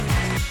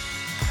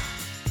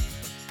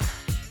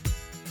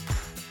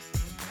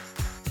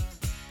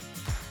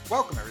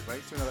Welcome,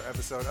 everybody, to another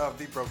episode of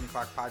the Broken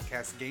Clock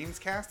Podcast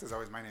Gamescast. As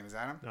always, my name is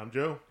Adam. I'm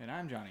Joe. And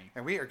I'm Johnny.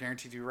 And we are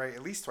guaranteed to be right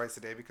at least twice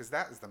a day because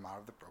that is the motto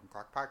of the Broken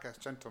Clock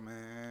Podcast, gentlemen.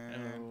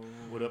 Hello.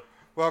 What up?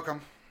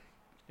 Welcome.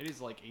 It is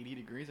like 80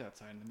 degrees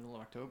outside in the middle of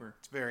October.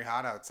 It's very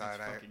hot outside.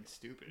 That's fucking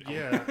stupid.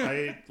 Yeah,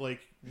 I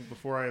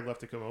before I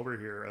left to come over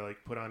here, I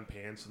put on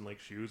pants and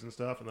shoes and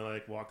stuff, and then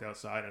I walked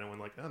outside and I went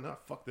oh no,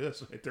 fuck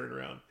this. I turned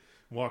around,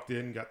 walked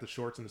in, got the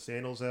shorts and the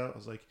sandals out. I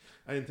was like,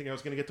 I didn't think I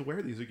was gonna get to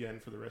wear these again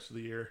for the rest of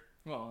the year.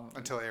 Well,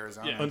 until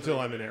Arizona. Yeah. Until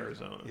I'm in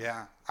Arizona.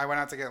 Yeah, I went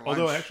out to get lunch.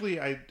 Although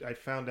actually, I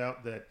found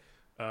out that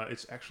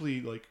it's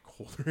actually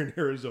colder in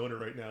Arizona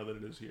right now than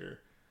it is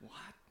here. what?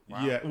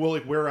 Wow. Yeah, well,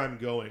 where I'm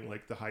going,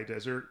 the high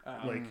desert,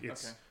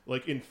 it's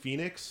okay. in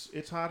Phoenix,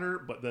 it's hotter,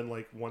 but then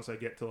once I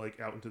get to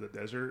out into the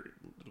desert,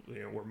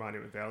 where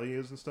Monument Valley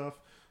is and stuff,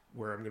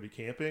 where I'm gonna be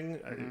camping,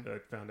 I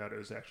found out it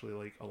was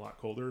actually a lot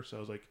colder. So I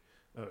was like,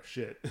 oh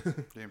shit, You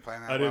didn't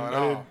plan that I well at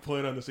all. didn't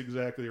plan on this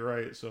exactly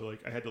right. So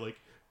I had to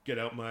get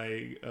out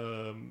my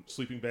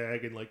sleeping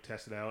bag and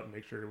test it out and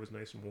make sure it was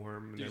nice and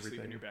warm and Did you everything.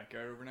 sleep in your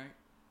backyard overnight?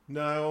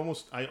 No,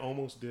 I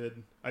almost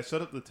did. I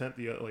set up the tent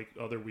the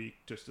other week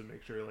just to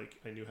make sure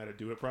I knew how to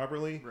do it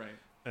properly. Right.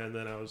 And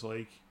then I was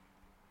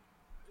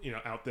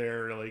out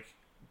there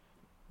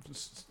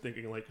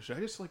thinking should I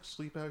just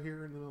sleep out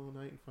here in the middle of the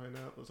night and find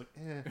out? I was fuck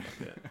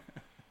that.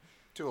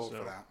 Too old So,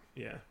 for that.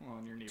 Yeah. Well,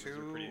 and your neighbors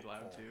Too are pretty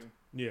loud old. too.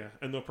 Yeah,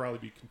 and they'll probably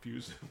be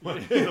confused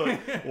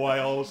why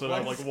all of a sudden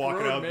I'm Why's a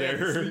walking grown out man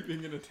there.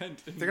 sleeping in a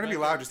tent. If they're going to be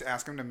loud, just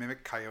ask them to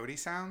mimic coyote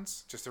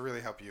sounds just to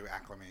really help you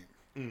acclimate.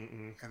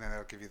 Mm-mm. And then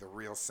that'll give you the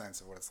real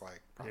sense of what it's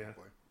like, probably. Yeah.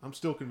 I'm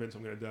still convinced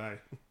I'm gonna die.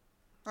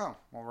 Oh,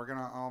 well, we're going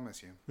to all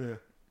miss you. Yeah.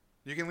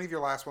 You can leave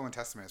your last will and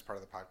testament as part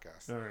of the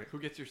podcast. All right. Who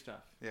gets your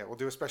stuff? Yeah, we'll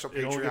do a special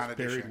It all Patreon gets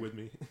buried edition. with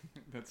me.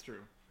 That's true.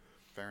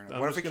 Fair enough. I'm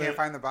What if just we gonna- can't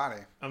find the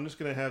body? I'm just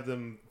gonna have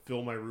them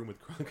fill my room with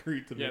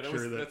concrete to make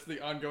sure that's the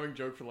ongoing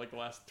joke for the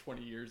last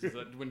 20 years is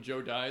that when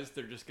Joe dies,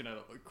 they're just gonna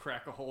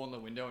crack a hole in the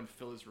window and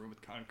fill his room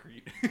with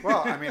concrete.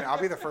 Well, I mean, I'll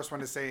be the first one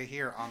to say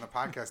here on the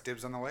podcast,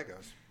 dibs on the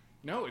Legos.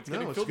 No, it's no,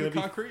 getting it's filled gonna with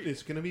be concrete.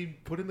 It's gonna be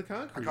put in the I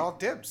concrete. call it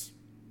dibs.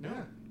 No.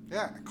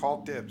 Yeah, I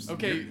called dibs.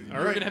 Okay, All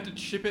you're right. gonna have to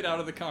chip it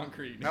out of the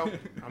concrete. Nope.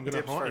 I'm gonna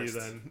Dibs haunt first. you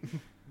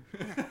then.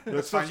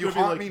 That's fine. You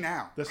haunt me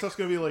now. That stuff's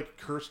gonna be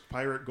cursed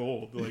pirate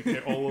gold.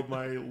 All of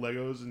my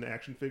Legos and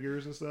action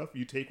figures and stuff.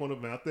 You take one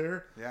of them out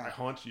there, Yeah. I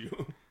haunt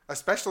you.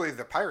 Especially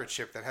the pirate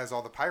ship that has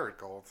all the pirate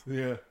gold.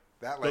 Yeah.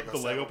 That The Lego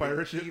set Lego will be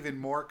pirate ship? even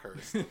more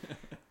cursed.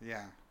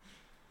 Yeah.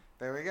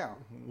 There we go.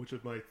 Which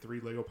of my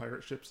 3 Lego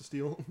pirate ships to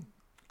steal?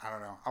 I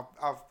don't know.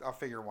 I'll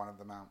figure one of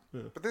them out.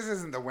 Yeah. But this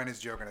isn't the When Is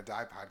Joe Gonna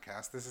Die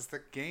podcast. This is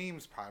the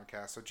games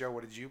podcast. So, Joe,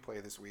 what did you play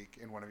this week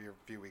in one of your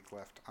few weeks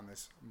left on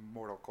this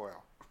mortal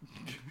coil?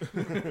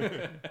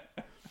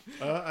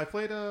 I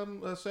played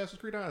Assassin's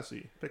Creed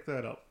Odyssey. Picked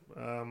that up.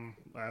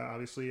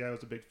 Obviously, I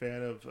was a big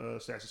fan of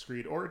Assassin's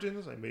Creed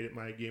Origins. I made it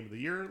my game of the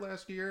year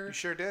last year. You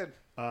sure did.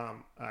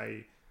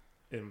 I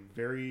am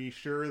very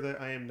sure that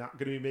I am not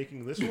going to be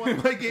making this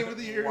one my game of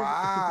the year.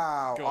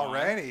 Wow. Go on.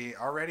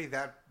 Already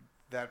that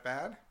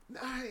bad?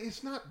 Nah,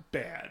 it's not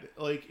bad.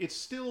 It's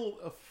still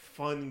a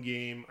fun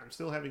game. I'm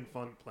still having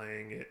fun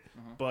playing it.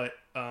 But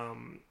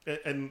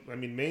and I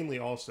mean mainly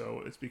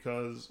also it's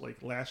because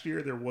last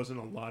year there wasn't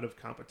a lot of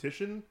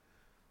competition,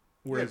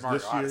 We had whereas Mario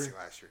this Odyssey year,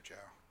 last year, Joe.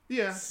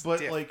 yeah, but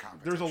Stiff there's a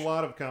competition.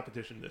 lot of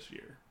competition this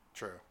year.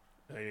 True.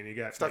 I mean, you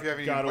got Stuff you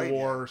haven't even God of played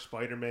War,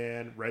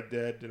 Spider-Man, Red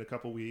Dead in a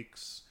couple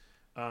weeks.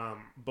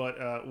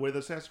 But with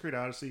Assassin's Creed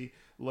Odyssey,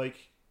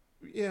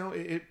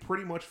 it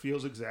pretty much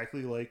feels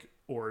exactly like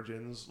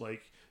Origins.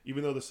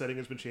 Even though the setting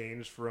has been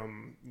changed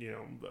from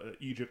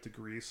Egypt to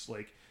Greece,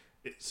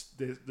 it's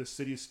the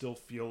cities still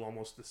feel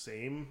almost the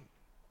same.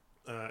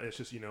 It's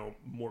just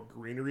more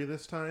greenery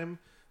this time.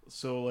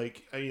 So I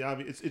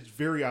mean, it's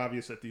very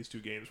obvious that these two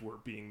games were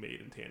being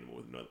made in tandem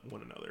with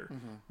one another,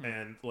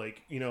 and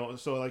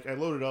so I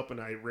loaded up and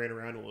I ran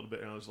around a little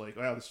bit and I was like,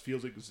 wow, this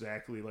feels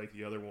exactly like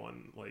the other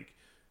one.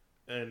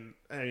 And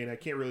I mean, I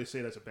can't really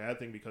say that's a bad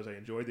thing because I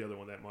enjoyed the other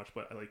one that much,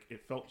 but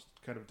it felt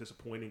kind of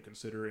disappointing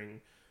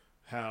considering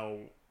how.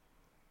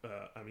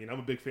 I mean, I'm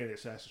a big fan of the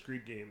Assassin's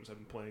Creed games. I've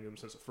been playing them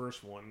since the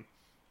first one,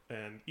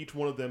 and each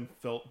one of them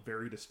felt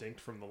very distinct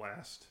from the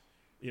last.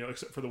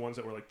 Except for the ones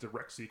that were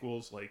direct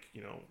sequels, and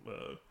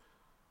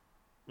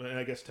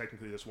I guess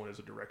technically this one is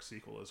a direct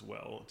sequel as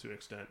well to an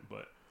extent,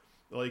 but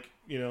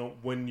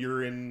when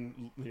you're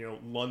in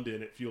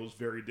London, it feels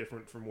very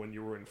different from when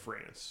you were in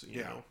France.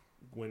 You know,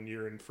 when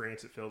you're in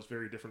France, it feels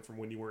very different from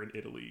when you were in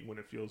Italy. When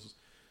it feels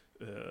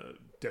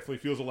definitely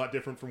feels a lot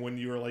different from when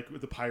you were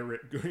the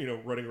pirate,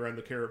 running around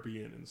the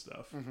Caribbean and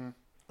stuff.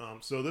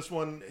 So this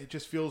one, it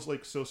just feels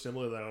so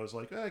similar that I was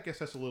I guess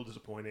that's a little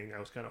disappointing. I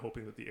was kind of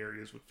hoping that the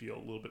areas would feel a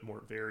little bit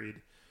more varied.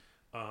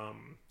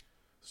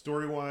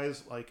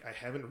 Story-wise, I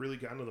haven't really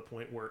gotten to the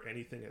point where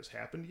anything has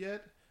happened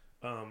yet.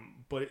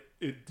 But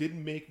it did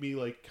make me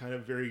kind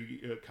of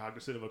very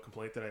cognizant of a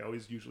complaint that I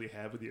always usually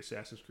have with the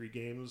Assassin's Creed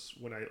games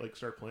when I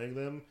start playing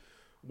them,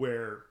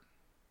 where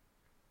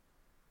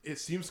it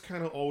seems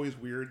kind of always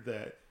weird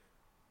that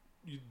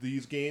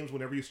these games,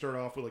 whenever you start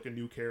off with like a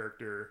new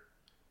character,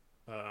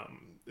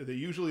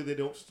 they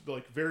don't,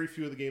 like, very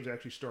few of the games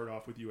actually start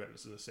off with you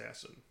as an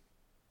assassin.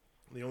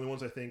 The only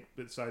ones I think,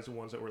 besides the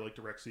ones that were like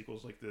direct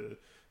sequels, like the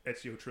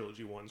Ezio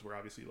trilogy ones, were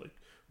obviously like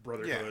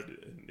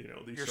Brotherhood,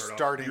 and you're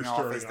starting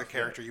off as the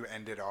character you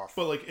ended off.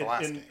 But like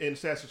in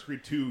Assassin's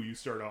Creed 2, you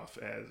start off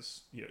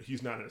as,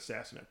 he's not an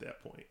assassin at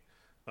that point.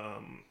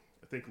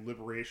 I think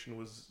Liberation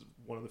was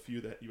one of the few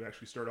that you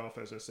actually start off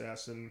as an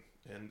assassin,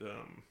 and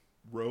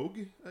Rogue,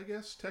 I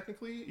guess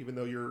technically, even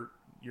though you're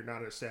not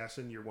an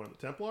assassin, you're one of the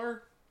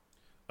Templar.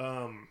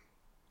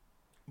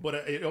 But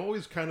it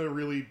always kind of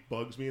really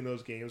bugs me in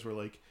those games where,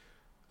 like,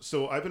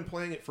 so I've been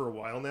playing it for a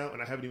while now,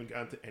 and I haven't even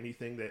gotten to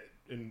anything that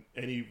in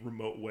any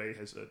remote way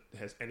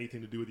has anything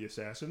to do with the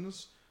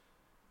assassins.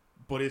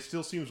 But it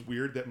still seems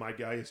weird that my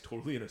guy is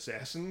totally an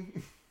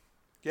assassin.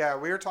 Yeah,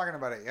 we were talking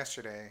about it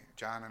yesterday,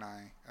 John and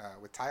I,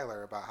 with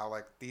Tyler, about how,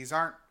 like, these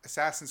aren't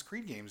Assassin's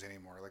Creed games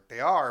anymore. Like, they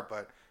are,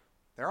 but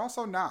they're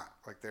also not.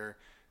 Like, they're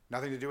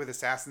nothing to do with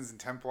Assassins and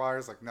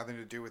Templars, like, nothing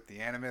to do with the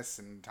Animus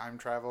and time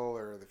travel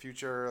or the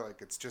future.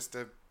 Like, it's just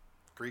a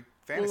Greek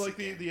fantasy well, like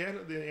game.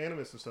 the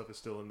Animus and stuff is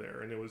still in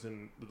there, and it was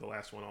in the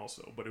last one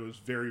also, but it was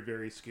very,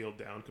 very scaled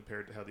down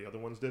compared to how the other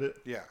ones did it.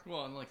 Yeah.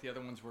 Well, and like the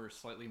other ones were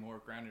slightly more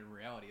grounded in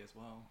reality as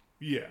well.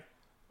 Yeah.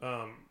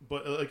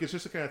 But like, it's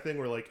just the kind of thing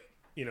where, like,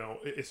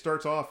 it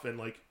starts off and,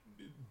 like,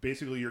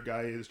 basically your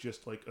guy is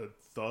just like a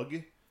thug.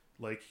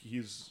 Like,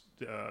 he's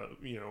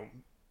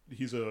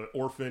he's a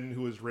orphan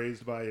who was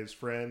raised by his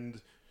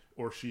friend,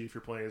 or she, if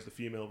you're playing as the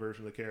female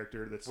version of the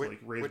character, that's like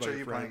raised by your friend. Which are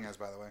you playing as,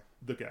 by the way?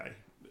 The guy,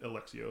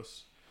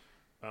 Alexios.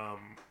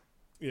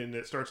 And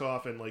it starts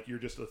off and, like, you're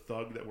just a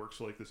thug that works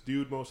for, like, this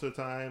dude most of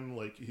the time.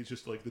 Like, he's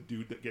just like the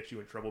dude that gets you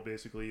in trouble.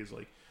 Basically, he's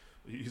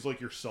like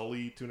your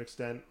Sully to an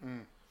extent.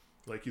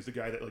 Like, he's the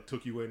guy that, like,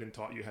 took you in and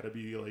taught you how to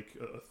be, like,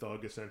 a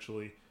thug,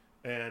 essentially.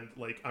 And,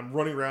 like, I'm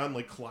running around,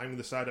 like, climbing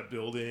the side of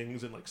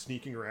buildings and, like,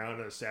 sneaking around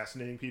and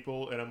assassinating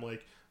people. And I'm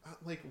like,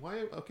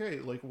 why? Okay,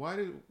 like, why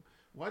do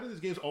these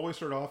games always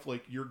start off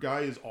like your guy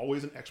is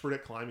always an expert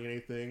at climbing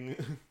anything?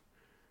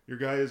 Your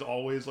guy is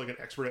always, like, an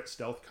expert at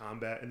stealth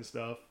combat and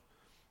stuff.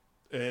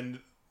 And,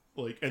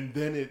 like, and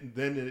then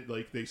it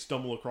like, they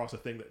stumble across a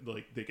thing that,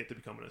 like, they get to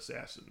become an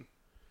assassin.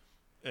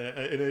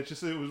 And it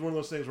was one of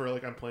those things where,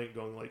 like, I'm playing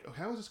going, like, oh,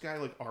 how is this guy,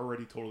 like,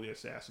 already totally an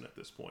assassin at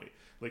this point?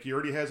 Like, he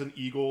already has an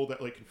eagle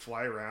that, like, can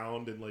fly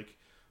around and, like,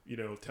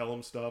 tell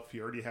him stuff. He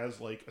already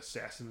has, like,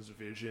 assassin's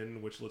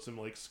vision, which lets him,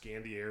 like,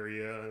 scan the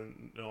area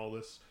and all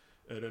this.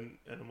 And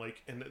I'm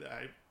like, and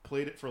I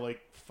played it for, like,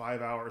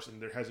 5 hours,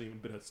 and there hasn't even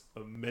been a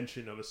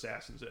mention of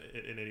assassins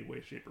in any way,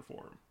 shape, or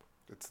form.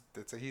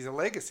 He's a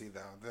legacy,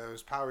 though.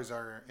 Those powers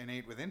are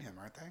innate within him,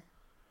 aren't they?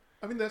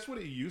 I mean, that's what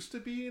it used to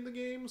be in the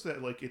games.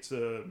 That, like, it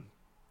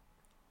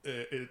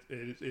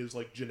is,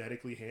 like,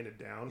 genetically handed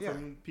down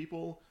from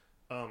people.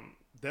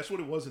 That's what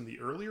it was in the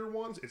earlier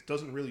ones. It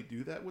doesn't really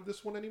do that with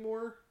this one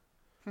anymore.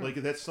 Like,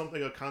 that's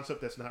a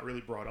concept that's not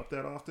really brought up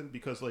that often,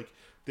 because, like,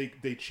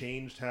 they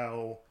changed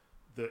how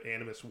the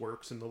Animus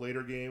works in the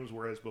later games,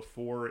 whereas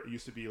before it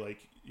used to be like,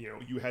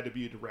 you had to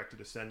be a direct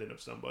descendant of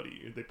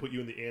somebody. They put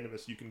you in the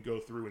Animus, you can go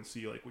through and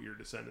see, like, what your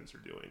descendants are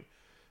doing.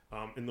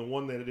 In the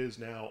one that it is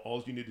now,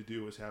 all you need to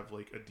do is have,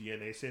 like, a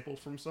DNA sample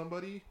from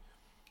somebody,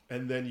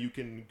 and then you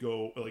can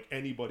go, like,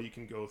 anybody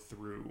can go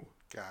through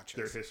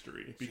their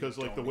history. Because,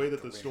 like, the way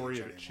that the story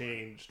of it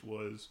changed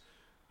was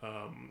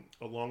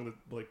along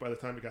the, like, by the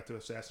time it got to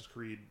Assassin's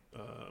Creed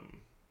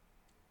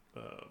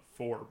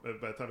 4,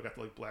 by the time it got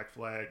to, like, Black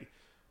Flag,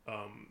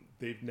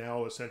 they've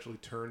now essentially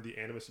turned the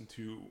Animus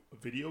into a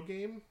video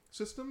game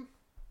system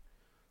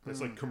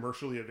that's like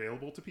commercially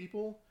available to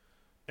people,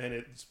 and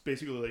it's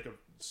basically like a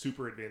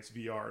super advanced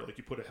VR. Like,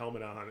 you put a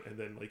helmet on, and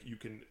then, like, you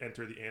can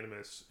enter the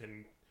Animus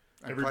and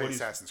play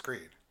Assassin's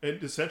Creed.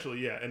 And essentially,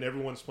 yeah, and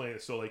everyone's playing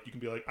it. So, like, you can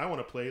be like, I want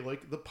to play,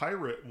 like, the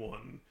pirate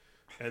one,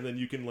 and then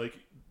you can, like,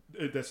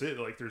 that's it.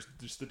 Like, there's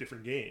just the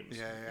different games.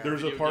 Yeah.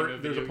 There's a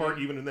part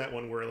even in that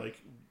one where,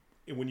 like,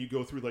 when you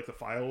go through, like, the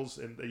files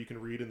and that you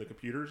can read in the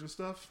computers and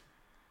stuff,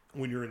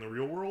 when you're in the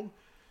real world,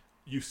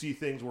 you see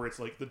things where it's,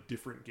 like, the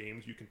different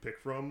games you can pick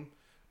from.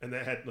 And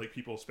that had, like,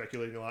 people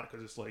speculating a lot,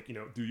 because it's like,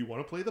 do you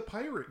want to play the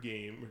pirate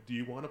game? Or do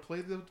you want to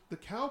play the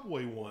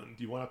cowboy one?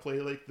 Do you want to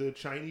play, like, the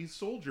Chinese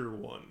soldier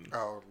one?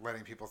 Oh,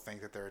 letting people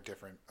think that there are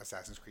different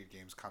Assassin's Creed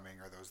games coming,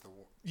 or those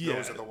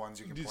are the ones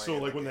you can play. So,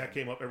 like, when that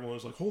came up, everyone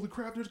was like, holy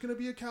crap, there's going to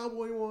be a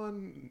cowboy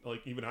one.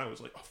 Like, even I was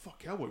like, oh, fuck,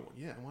 cowboy one.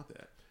 Yeah, I want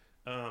that.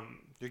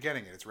 You're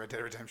getting it. It's Red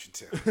Dead Redemption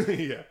 2.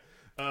 Yeah.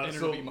 And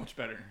it'll be much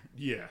better.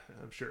 Yeah,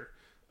 I'm sure.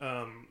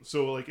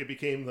 So, like, it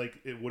became, like,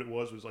 what it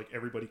was like,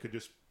 everybody could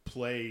just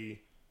play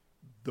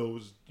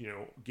those,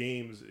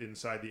 games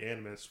inside the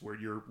Animus where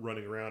you're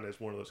running around as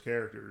one of those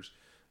characters.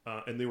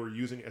 And they were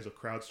using it as a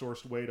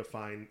crowdsourced way to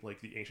find, like,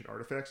 the ancient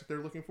artifacts that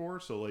they're looking for.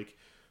 So, like,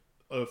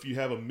 if you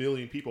have 1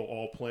 million people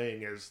all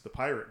playing as the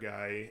pirate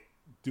guy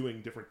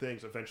doing different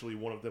things, eventually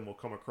one of them will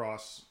come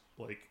across,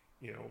 like,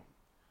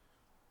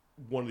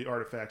 one of the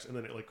artifacts, and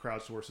then it like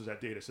crowdsources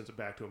that data, sends it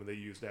back to them, and they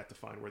use that to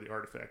find where the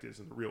artifact is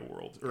in the real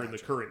world or in the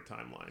current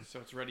timeline. So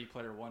it's Ready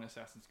Player One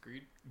Assassin's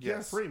Creed?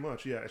 Yeah, pretty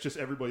much. Yeah, it's just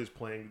everybody's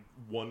playing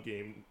one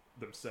game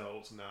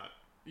themselves, not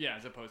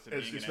as opposed to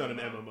it's not an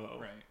MMO.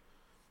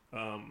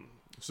 Right.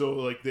 So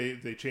like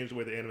they changed the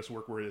way the animus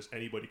work, where it is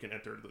anybody can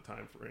enter the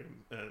time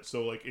frame.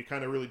 So like it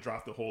kind of really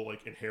dropped the whole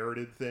like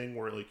inherited thing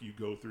where like you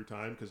go through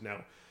time, because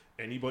now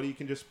anybody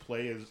can just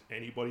play as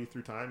anybody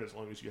through time as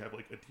long as you have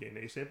like a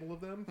DNA sample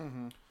of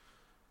them.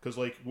 Because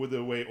like with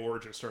the way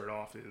Origin started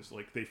off is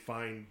like they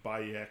find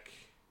Bayek,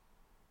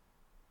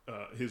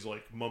 his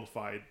like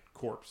mummified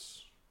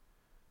corpse,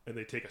 and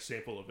they take a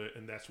sample of it,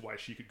 and that's why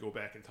she could go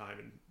back in time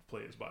and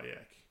play as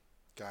Bayek.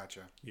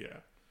 Gotcha. Yeah.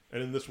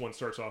 And then this one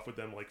starts off with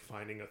them like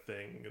finding a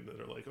thing, and then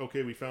they're like,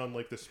 okay, we found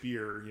like the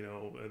spear, you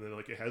know, and then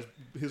like it has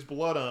his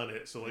blood on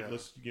it, so like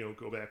let's, you know,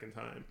 go back in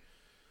time.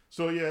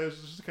 So yeah,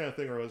 it's just the kind of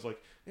thing where I was like,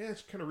 yeah,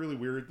 it's kind of really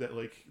weird that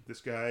like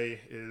this guy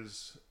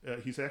is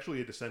he's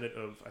actually a descendant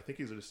of, I think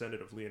he's a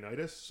descendant of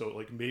Leonidas. So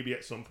like maybe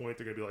at some point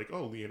they're gonna be like,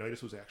 oh,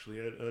 Leonidas was actually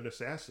an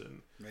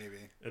assassin. Maybe.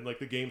 And like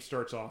the game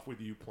starts off with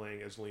you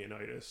playing as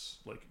Leonidas,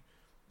 like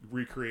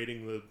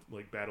recreating the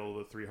like Battle of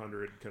the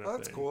 300 kind of thing.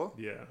 That's cool.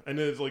 Yeah, and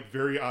it's like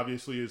very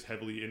obviously is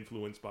heavily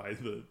influenced by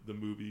the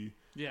movie.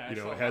 Yeah, you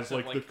know, it has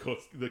like the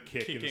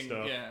kick kicking, and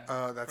stuff. Yeah,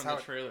 that's how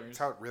that's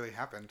how it really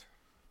happened.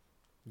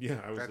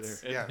 Yeah, I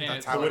was there. Yeah,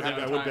 that's how it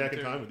happened. I went back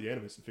in time with the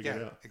Animus and figured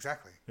it out.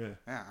 Exactly. Yeah,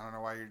 I don't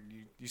know why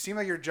you seem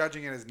like you're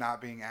judging it as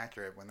not being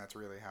accurate when that's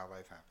really how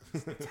life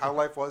happens. It's how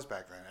life was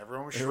back then.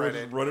 Everyone was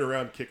shredded, was running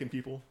around kicking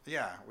people.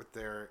 Yeah, with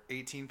their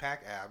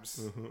 18-pack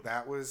abs.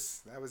 That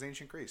was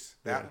ancient Greece.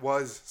 That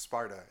was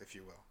Sparta, if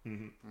you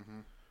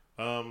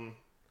will.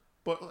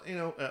 But you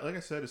know, like I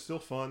said, it's still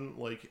fun.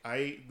 Like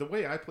the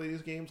way I play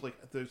these games,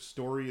 like the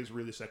story is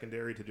really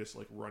secondary to just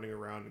like running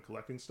around and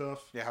collecting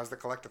stuff. Yeah, how's the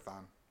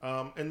collectathon?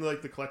 And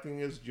like the collecting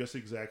is just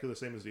exactly the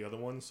same as the other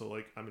one, so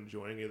like I'm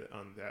enjoying it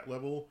on that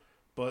level.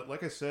 But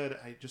like I said,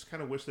 I just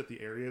kind of wish that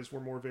the areas were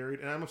more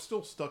varied, and I'm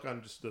still stuck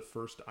on just the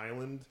first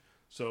island.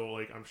 So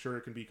like I'm sure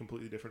it can be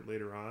completely different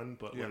later on.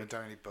 But you haven't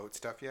done any boat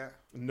stuff yet?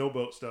 No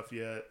boat stuff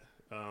yet.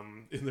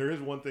 And there is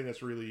one thing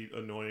that's really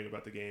annoying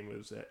about the game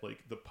is that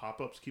like the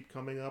pop-ups keep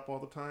coming up all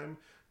the time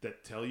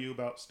that tell you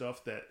about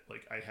stuff that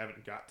like I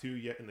haven't got to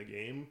yet in the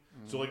game.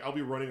 So like I'll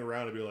be running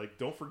around and be like,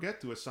 don't forget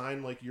to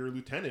assign like your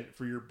lieutenant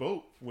for your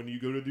boat when you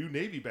go to do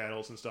Navy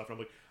battles and stuff. And I'm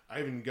like, I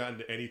haven't gotten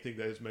to anything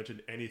that has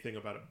mentioned anything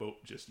about a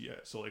boat just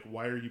yet. So like,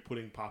 why are you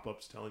putting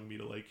pop-ups telling me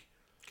to like?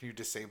 Can you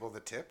disable the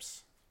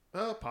tips?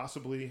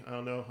 Possibly. I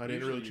don't know. I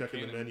didn't really check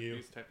in the menu.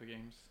 These type of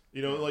games.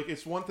 You know, like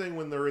it's one thing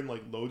when they're in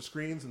like load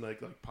screens and like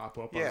pop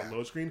up on a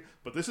load screen,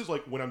 but this is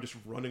like when I'm just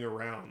running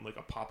around, like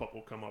a pop up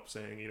will come up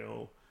saying, you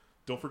know,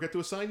 don't forget to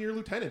assign your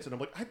lieutenants, and I'm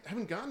like, I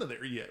haven't gotten to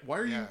there yet. Why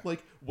are you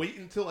like wait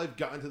until I've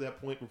gotten to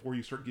that point before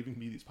you start giving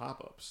me these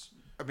pop ups?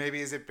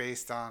 Maybe is it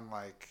based on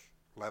like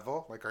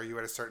level? Like, are you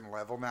at a certain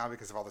level now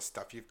because of all the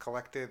stuff you've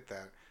collected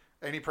that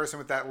any person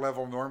with that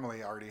level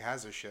normally already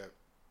has a ship?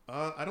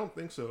 I don't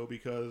think so,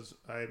 because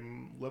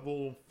I'm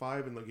level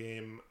 5 in the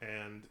game,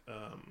 and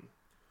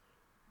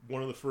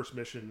one of the first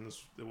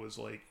missions it was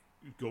like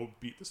go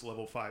beat this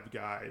level 5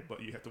 guy,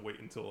 but you have to wait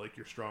until like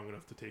you're strong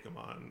enough to take him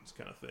on, this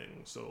kind of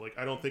thing. So like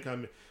I don't think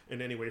I'm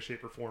in any way,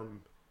 shape, or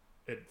form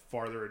at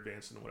farther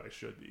advanced than what I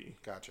should be.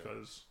 Gotcha.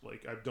 Because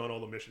like I've done all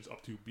the missions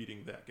up to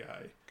beating that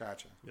guy.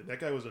 Gotcha. Yeah, that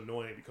guy was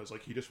annoying because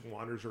like he just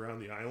wanders around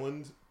the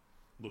island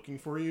looking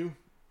for you.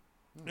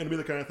 And it'd be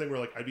the kind of thing where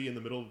like I'd be in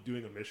the middle of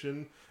doing a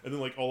mission, and then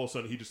like all of a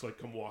sudden he'd just like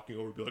come walking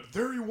over and be like,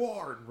 there you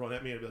are, and run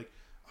at me, and I'd be like,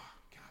 oh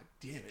god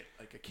damn it,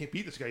 like I can't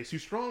beat this guy, he's too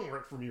strong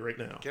for me right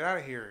now. Get out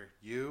of here,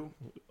 you.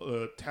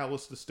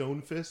 Talus the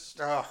Stone Fist.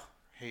 Oh,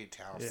 hate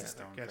Talus the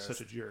Stone Fist. That's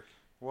such a jerk.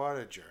 What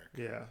a jerk.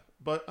 Yeah,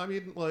 but I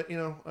mean, like, you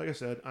know, like I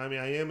said, I mean,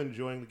 I am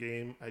enjoying the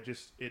game.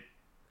 It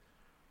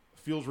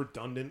feels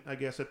redundant, I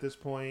guess, at this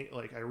point.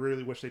 Like, I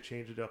really wish they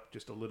changed it up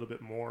just a little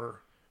bit more.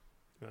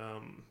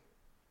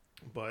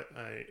 But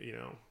you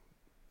know,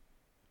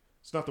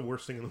 it's not the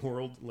worst thing in the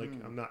world. Like,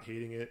 I'm not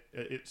hating it.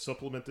 It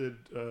supplemented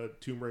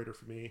Tomb Raider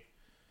for me.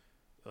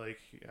 Like,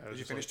 did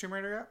you finish Tomb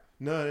Raider yet?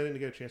 No, I didn't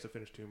get a chance to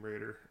finish Tomb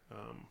Raider.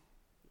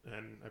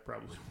 And I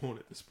probably won't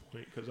at this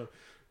point, because I'm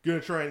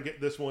gonna try and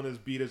get this one as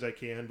beat as I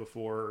can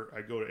before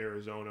I go to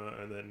Arizona,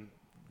 and then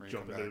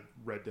jump into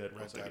Red Dead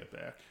once I get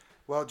back.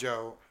 Well,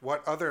 Joe,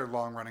 what other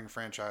long-running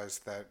franchise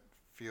that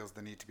feels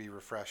the need to be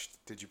refreshed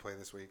did you play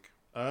this week?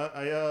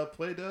 I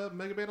played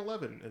Mega Man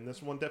 11, and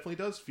this one definitely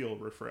does feel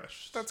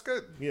refreshed. That's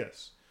good.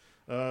 Yes.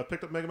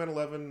 Picked up Mega Man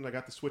 11. I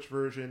got the Switch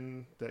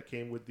version that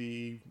came with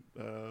the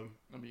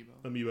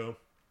Amiibo.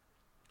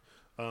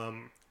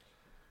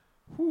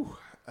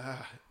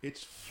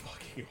 It's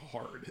fucking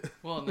hard.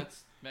 Well, and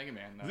that's Mega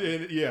Man, though.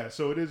 Yeah,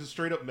 so it is a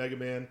straight up Mega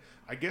Man.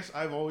 I guess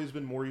I've always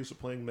been more used to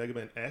playing Mega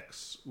Man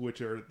X, which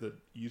are the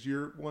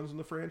easier ones in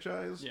the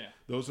franchise. Yeah.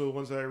 Those are the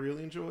ones that I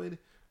really enjoyed.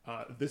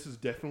 This is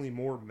definitely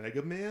more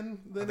Mega Man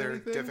than Are there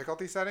anything.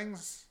 difficulty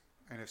settings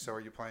And if so,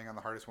 are you playing on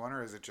the hardest one,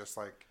 or is it just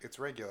like it's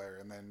regular,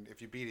 and then if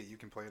you beat it, you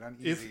can play it on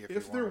easy?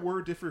 If there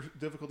were different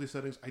difficulty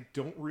settings, I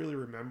don't really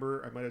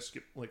remember. I might have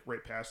skipped like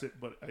right past it,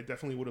 but I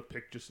definitely would have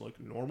picked just like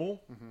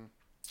normal.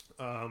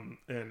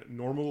 And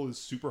normal is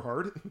super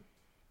hard.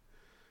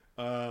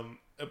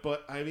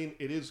 But I mean,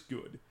 it is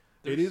good.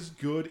 It is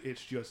good.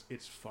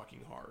 It's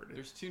fucking hard.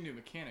 There's 2 new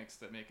mechanics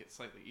that make it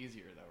slightly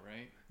easier, though,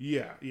 right?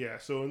 Yeah.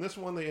 So in this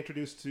one, they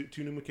introduced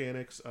two new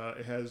mechanics.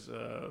 It has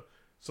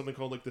something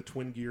called like the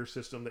twin gear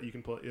system that you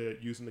can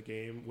use in the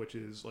game, which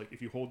is like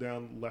if you hold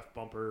down left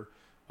bumper,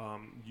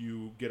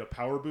 you get a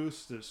power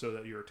boost so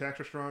that your attacks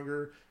are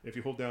stronger. If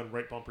you hold down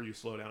right bumper, you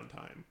slow down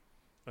time.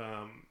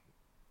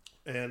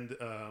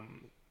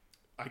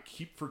 I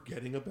keep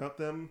forgetting about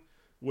them,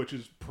 which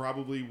is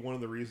probably one of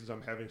the reasons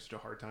I'm having such a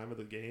hard time with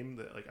the game,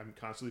 that like I'm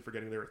constantly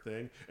forgetting they're a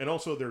thing. And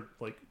also they're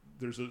like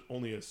there's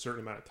only a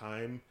certain amount of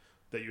time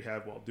that you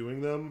have while doing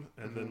them,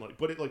 and then like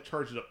but it like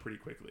charges up pretty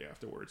quickly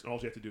afterwards. And all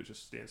you have to do is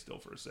just stand still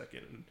for a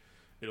second and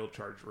it'll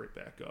charge right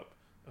back up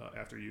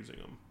after using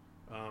them.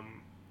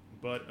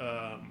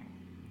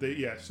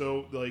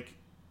 So like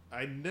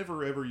I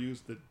never ever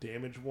used the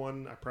damage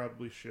one. I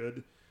probably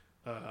should.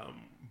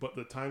 But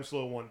the time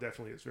slow one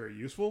definitely is very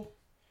useful.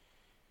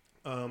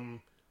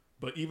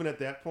 But even at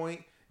that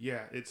point,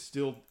 yeah, it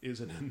still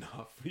isn't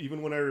enough.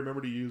 Even when I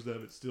remember to use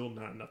them, it's still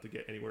not enough to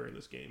get anywhere in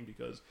this game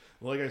because,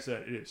 like I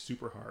said, it is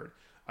super hard.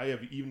 I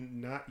have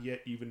not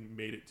yet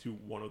made it to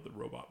one of the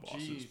robot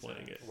bosses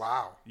playing it.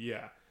 Wow.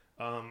 Yeah.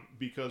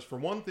 Because for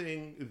one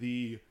thing,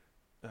 the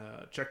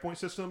checkpoint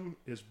system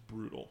is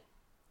brutal.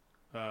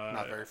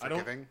 Not very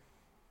forgiving?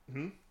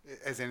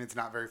 As in it's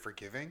not very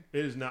forgiving?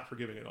 It is not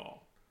forgiving at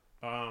all.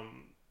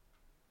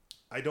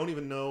 I don't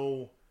even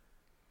know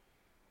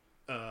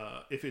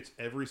if it's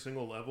every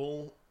single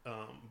level,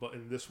 but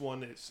in this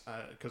one, it's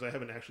because I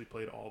haven't actually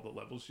played all the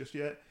levels just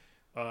yet.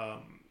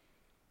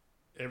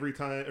 Every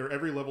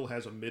level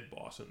has a mid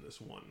boss in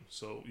this one,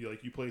 so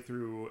you play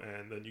through,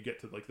 and then you get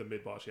to like the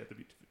mid boss. You have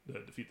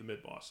to defeat the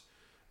mid boss.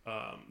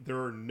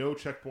 There are no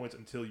checkpoints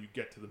until you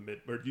get to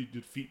you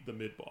defeat the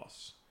mid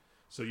boss.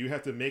 So you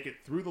have to make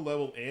it through the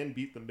level and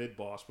beat the mid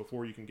boss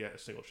before you can get a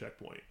single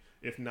checkpoint.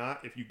 If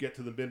not, if you get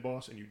to the mid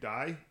boss and you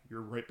die, you're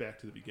right back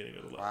to the beginning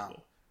of the level.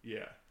 Wow.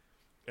 Yeah.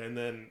 And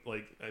then,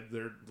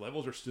 their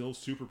levels are still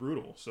super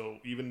brutal. So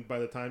even by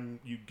the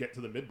time you get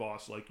to the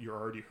mid-boss, you're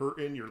already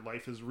hurting, your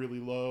life is really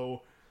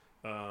low.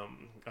 I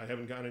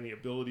haven't gotten any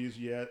abilities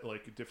yet,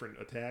 different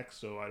attacks,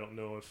 so I don't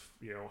know if,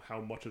 how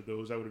much of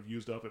those I would have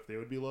used up if they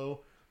would be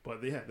low.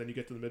 But then you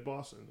get to the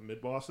mid-boss, and the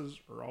mid-bosses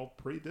are all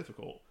pretty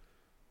difficult.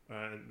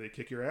 And they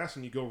kick your ass,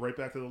 and you go right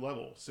back to the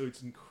level. So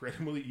it's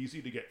incredibly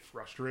easy to get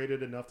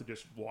frustrated enough to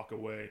just walk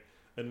away.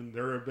 And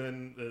there have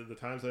been the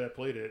times that I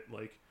played it,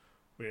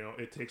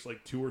 it takes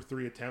 2 or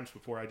 3 attempts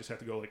before I just have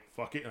to go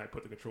fuck it, and I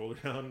put the controller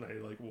down and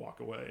I walk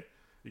away,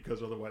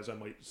 because otherwise I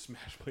might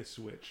smash my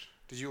Switch.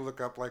 Did you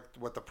look up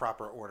what the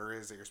proper order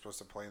is that you're supposed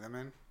to play them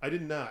in? I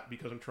did not,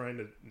 because I'm trying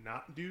to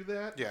not do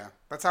that. Yeah,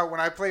 that's how when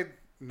I played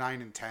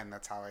 9 and 10,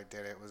 that's how I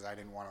did it. I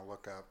didn't want to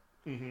look up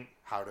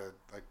how to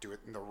do it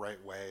in the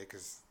right way,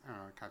 because I don't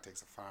know, it kind of takes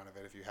the fun out of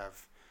it if you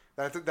have.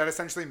 That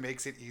essentially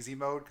makes it easy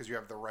mode because you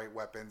have the right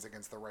weapons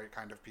against the right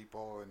kind of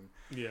people, and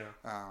yeah.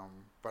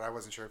 But I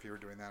wasn't sure if you were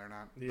doing that or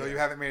not. Yeah. Though you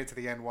haven't made it to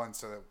the end once,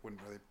 so that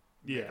wouldn't really.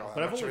 Yeah,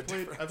 but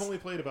I've only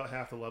played about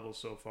half the levels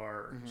so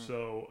far,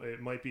 so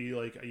it might be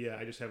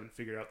I just haven't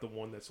figured out the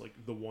one that's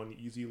the one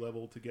easy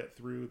level to get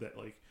through that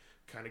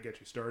kind of gets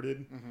you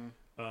started.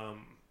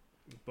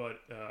 But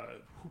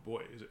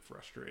boy, is it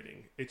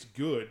frustrating. It's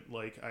good.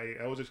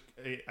 I was just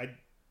I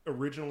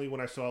originally,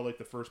 when I saw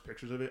the first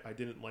pictures of it, I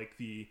didn't like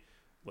the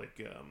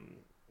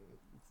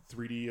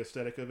 3D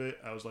aesthetic of it.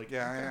 I was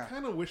I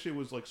kind of wish it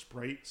was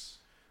sprites.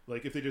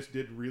 If they just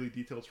did really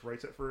detailed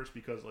sprites at first,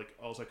 because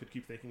all I could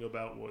keep thinking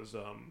about was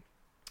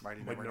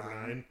Mighty Number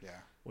 9. Yeah.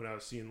 When I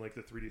was seeing the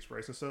 3D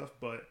sprites and stuff,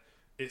 but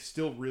it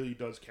still really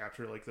does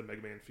capture the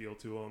Mega Man feel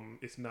to them.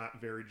 It's not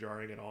very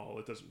jarring at all.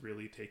 It doesn't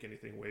really take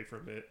anything away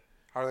from it.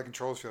 How do the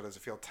controls feel? Does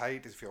it feel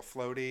tight? Does it feel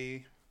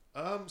floaty?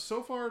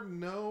 So far,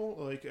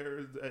 no.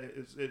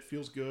 It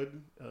feels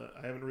good.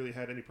 I haven't really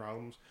had any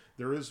problems.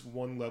 There is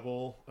one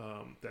level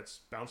that's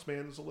Bounce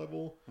Man's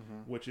level,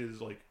 which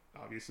is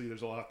obviously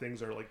there's a lot of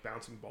things that are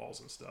bouncing balls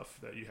and stuff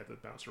that you have to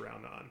bounce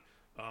around on.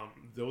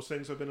 Those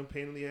things have been a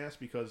pain in the ass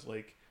because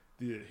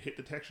the hit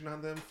detection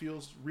on them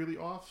feels really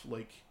off.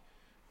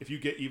 If you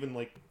get even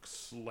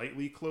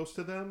slightly close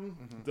to them,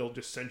 they'll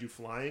just send you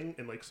flying,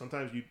 and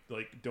sometimes you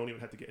don't even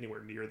have to get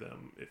anywhere near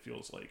them. It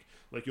feels like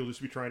you'll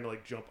just be trying to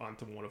jump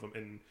onto one of them,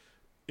 and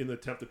in the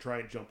attempt to try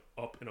and jump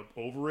up and up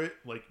over it,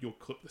 you'll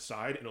clip the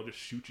side and it'll just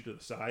shoot you to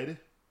the side,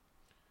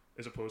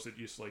 as opposed to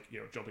just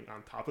jumping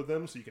on top of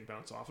them so you can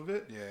bounce off of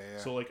it. Yeah.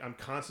 So I'm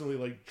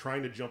constantly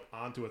trying to jump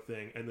onto a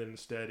thing, and then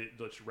instead it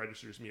just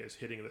registers me as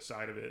hitting the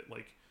side of it.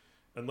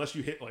 Unless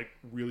you hit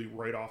really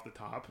right off the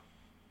top,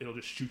 it'll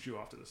just shoot you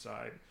off to the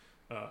side.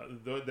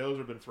 Those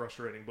have been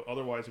frustrating, but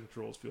otherwise the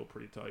controls feel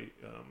pretty tight.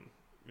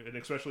 And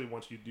especially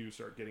once you do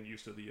start getting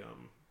used to the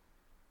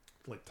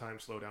time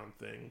slowdown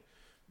thing,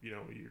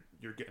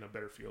 you're getting a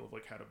better feel of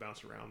like how to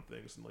bounce around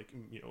things and like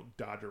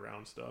dodge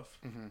around stuff.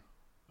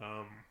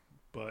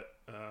 But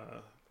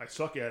I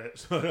suck at it,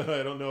 so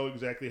I don't know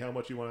exactly how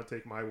much you want to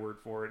take my word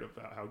for it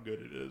about how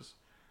good it is.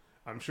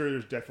 I'm sure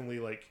there's definitely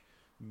like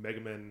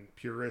Mega Man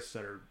purists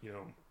that are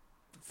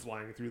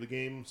flying through the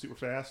game super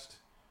fast.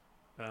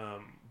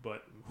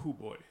 But oh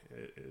boy,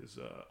 it is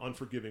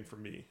unforgiving for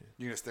me.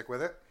 You gonna stick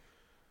with it?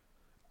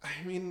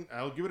 I mean,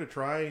 I'll give it a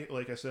try.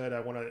 Like I said,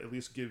 I want to at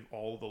least give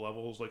all the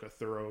levels like a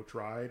thorough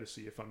try to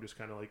see if I'm just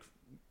kind of like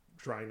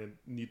trying to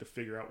need to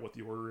figure out what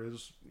the order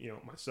is,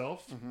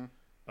 myself.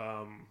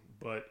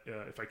 But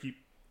if I keep,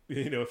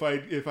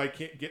 if I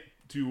can't get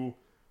to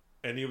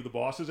any of the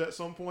bosses at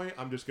some point,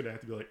 I'm just gonna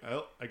have to be like,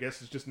 oh, I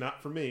guess it's just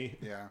not for me.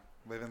 Yeah,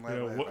 live and let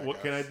live.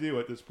 What can I do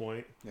at this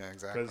point? Yeah,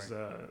 exactly. Because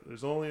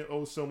there's only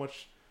so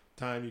much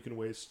time you can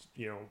waste,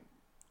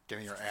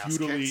 getting your ass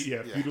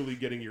kicked. Futilely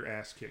getting your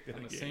ass kicked in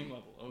on a the game. same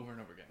level over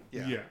and over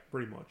again. Yeah,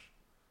 pretty much.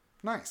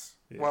 Nice.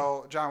 Yeah.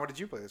 Well, John, what did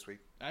you play this week?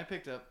 I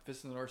picked up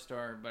Fist of the North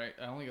Star, but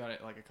I only got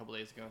it like a couple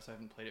days ago, so I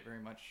haven't played it very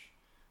much.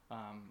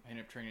 I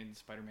ended up training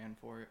Spider-Man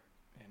for it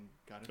and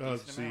got a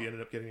decent So you amount.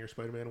 ended up getting your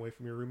Spider-Man away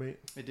from your roommate?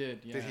 I did,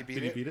 yeah. Did he beat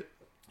Did it? he beat it?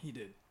 He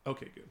did.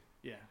 Okay, good.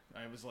 Yeah,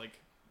 I was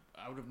like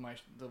out of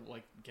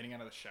getting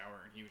out of the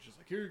shower, and he was just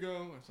like, "Here you go."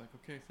 I was like,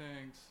 "Okay,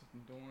 thanks.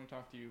 Don't want to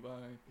talk to you. Bye."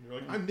 You're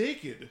like, I'm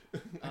naked.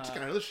 I just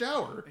got out of the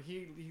shower.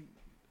 He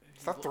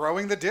Stop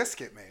throwing the disc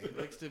at me. He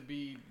likes to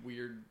be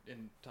weird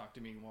and talk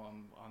to me while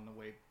I'm on the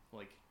way,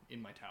 like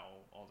in my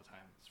towel all the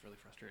time. It's really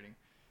frustrating.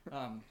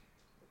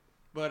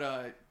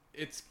 But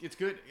it's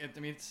good. I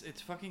mean,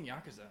 it's fucking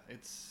Yakuza.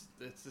 It's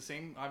the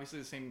same, obviously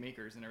the same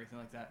makers and everything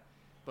like that.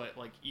 But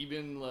like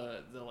even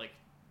the like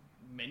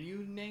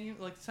menu name,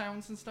 like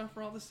sounds and stuff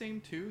are all the same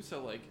too.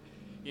 So like,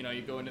 you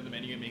go into the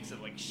menu and it makes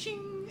it like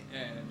shing,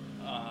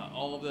 and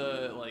all of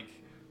the like,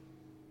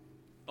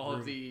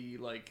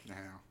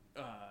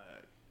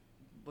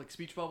 like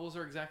speech bubbles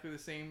are exactly the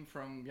same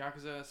from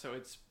Yakuza, so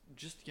it's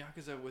just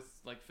Yakuza with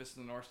like Fist of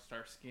the North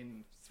Star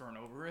skin thrown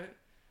over it,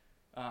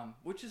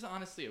 which is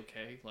honestly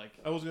okay. Like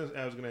I was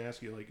gonna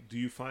ask you, like, do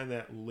you find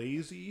that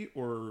lazy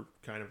or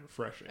kind of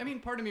refreshing? I mean,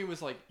 part of me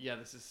was like, yeah,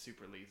 this is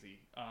super lazy,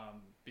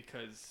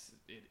 because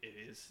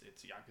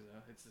it's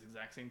Yakuza. It's the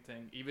exact same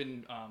thing.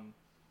 Even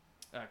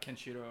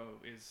Kenshiro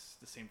is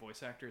the same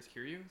voice actor as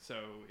Kiryu, so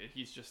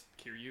he's just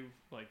Kiryu,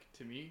 like,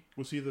 to me.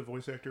 Was he the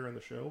voice actor on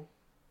the show?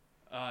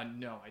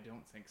 No, I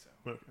don't think so.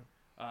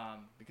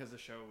 Okay. Because the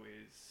show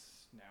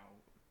is now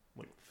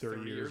like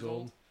 30 years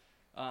old.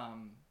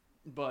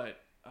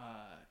 But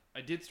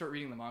I did start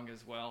reading the manga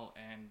as well,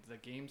 and the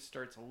game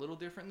starts a little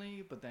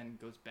differently, but then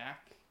goes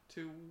back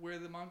to where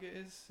the manga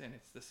is, and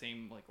it's the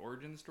same like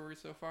origin story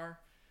so far.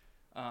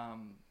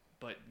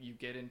 But you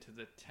get into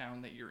the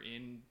town that you're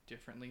in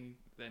differently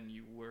than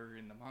you were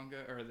in the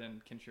manga, or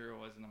than Kenshiro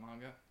was in the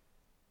manga.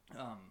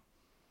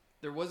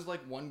 There was like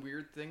one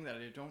weird thing that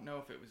I don't know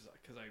if it was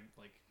because I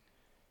like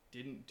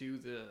didn't do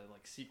the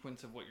like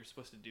sequence of what you're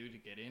supposed to do to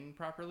get in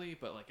properly,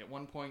 but like at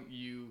one point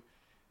you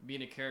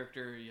being a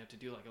character, you have to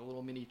do like a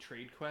little mini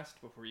trade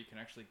quest before you can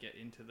actually get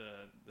into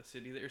the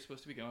city that you're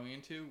supposed to be going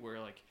into,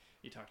 where like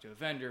you talk to a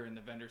vendor and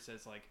the vendor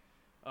says like,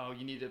 oh,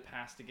 you need a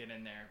pass to get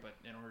in there, but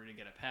in order to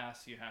get a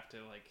pass you have to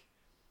like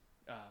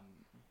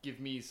give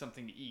me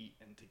something to eat,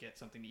 and to get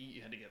something to eat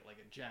you had to get like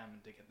a gem,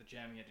 and to get the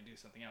gem you had to do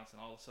something else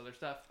and all this other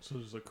stuff. So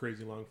there's a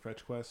crazy long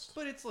fetch quest.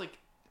 But it's like,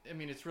 I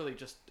mean, it's really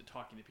just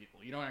talking to people.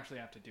 You don't actually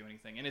have to do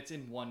anything, and it's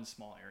in one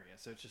small area,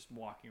 so it's just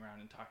walking around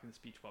and talking to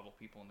speech bubble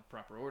people in the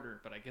proper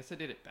order. But I guess I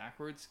did it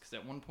backwards, because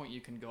at one point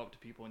you can go up to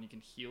people and you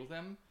can heal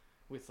them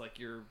with like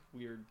your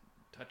weird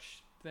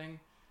touch thing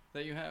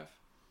that you have.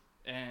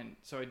 And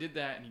so I did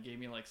that, and he gave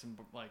me like some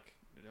like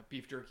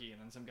beef jerky,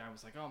 and then some guy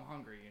was like, oh, I'm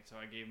hungry, and so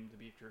I gave him the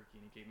beef jerky,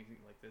 and he gave me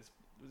like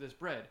this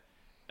bread.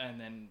 And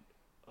then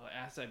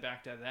as I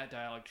backed out of that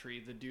dialogue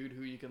tree, the dude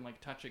who you can like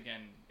touch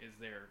again is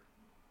there.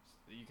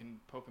 You can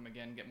poke him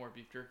again, get more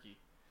beef jerky,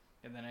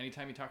 and then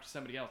anytime you talk to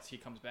somebody else, he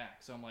comes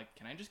back. So I'm like,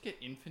 can I just get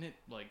infinite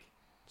like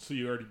So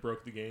you already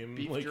broke the game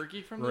beef like,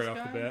 jerky from right this off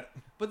guy? the bat?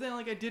 But then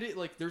like I did it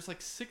like there's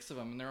like 6 of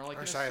them, and they're like I in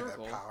a wish I had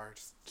circle. that power.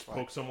 Just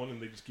Poke someone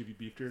and they just give you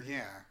beef jerky?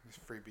 Yeah,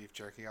 just free beef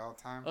jerky all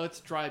the time. Oh, it's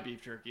dry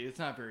beef jerky. It's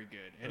not very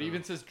good. It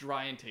even says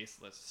dry and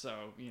tasteless. So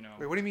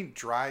Wait, what do you mean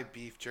dry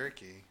beef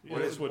jerky? Yeah,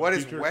 What that's is what what beef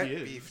is jerky wet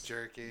is. beef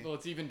jerky? well,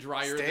 it's even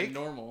drier Steak? than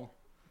normal.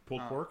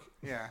 Pulled pork?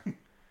 Yeah.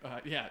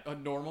 Yeah, a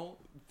normal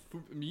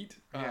meat.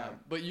 Yeah.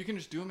 But you can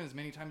just do them as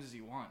many times as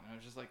you want. And I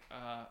was just like,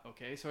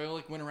 okay. So I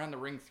like went around the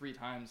ring 3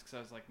 times because I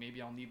was like,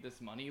 maybe I'll need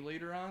this money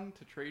later on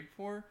to trade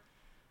for.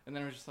 And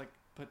then I was just like,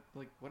 but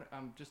like, what?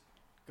 I'm just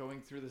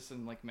going through this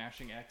and like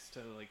mashing X to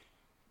like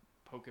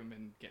poke him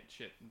and get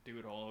shit and do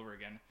it all over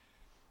again.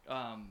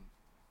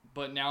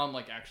 But now I'm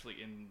like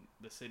actually in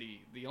the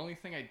city. The only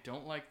thing I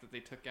don't like that they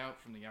took out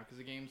from the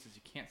Yakuza games is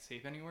you can't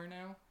save anywhere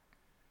now.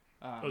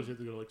 Oh, you have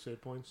to go to like save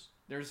points?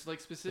 There's like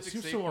It specific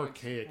seems save so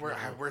points. archaic.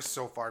 now. We're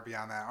so far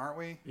beyond that, aren't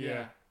we?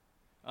 Yeah.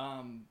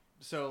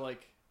 So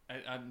like,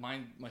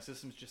 my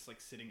system's just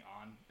like sitting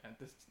on at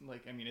this.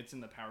 Like, I mean, it's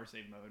in the power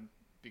save mode,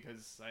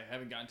 because I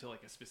haven't gotten to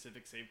like a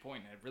specific save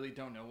point. I really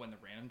don't know when the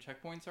random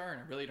checkpoints are,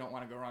 and I really don't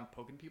want to go around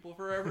poking people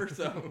forever.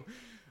 So,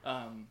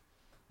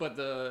 but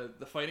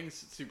the fighting's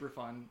super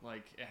fun.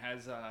 Like it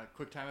has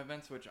quick time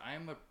events, which I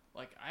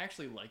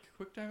actually like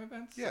quick time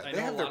events. Yeah, I they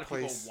know have a their lot of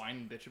place. people whine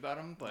and bitch about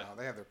them, but No,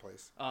 they have their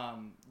place.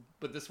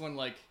 but this one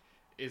like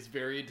is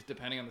varied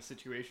depending on the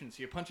situation.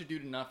 So you punch a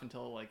dude enough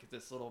until like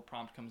this little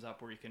prompt comes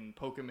up where you can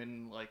poke him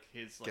in like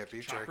his like Get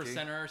beef chakra jerky?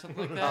 center or something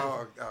like that.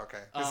 Oh,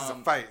 okay. This is a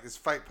fight. This is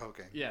fight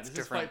poking. Yeah, It's this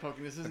is different fight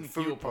poking. This than isn't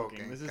food heel poking.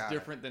 poking. This is Got it.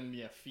 different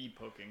than feed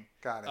poking.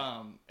 Got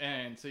it.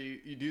 And so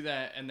you do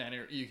that, and then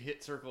you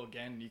hit circle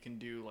again. You can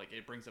do like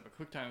it brings up a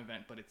quick time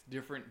event, but it's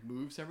different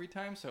moves every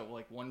time. So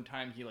like one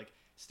time he like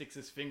sticks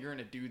his finger in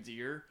a dude's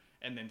ear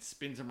and then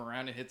spins him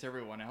around and hits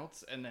everyone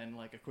else, and then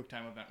like a quick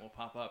time event will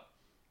pop up.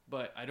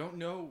 But I don't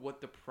know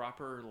what the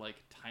proper like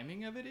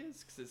timing of it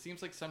is, because it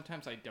seems like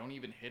sometimes I don't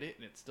even hit it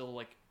and it still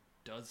like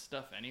does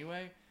stuff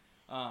anyway.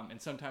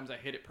 And sometimes I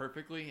hit it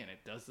perfectly and it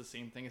does the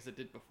same thing as it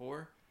did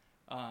before.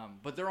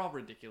 But they're all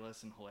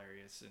ridiculous and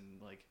hilarious,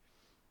 and like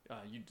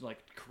you like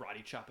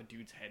karate chop a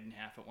dude's head in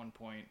half at one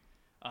point.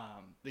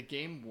 The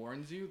game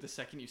warns you the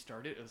second you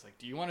start it. It was like,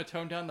 do you want to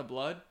tone down the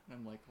blood? And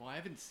I'm like, well, I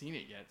haven't seen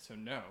it yet, so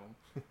no.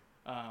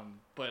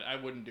 But I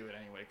wouldn't do it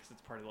anyway because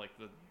it's part of like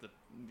the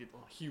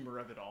humor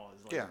of it all.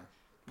 Is like, Yeah.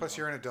 Plus,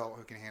 you're an adult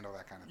who can handle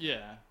that kind of thing.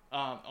 Yeah.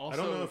 Also, I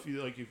don't know if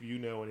you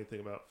know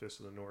anything about Fist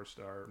of the North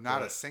Star. Not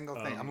but, a single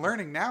thing. I'm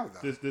learning now,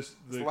 though. The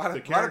a lot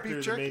of character,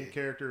 beef the main jerky.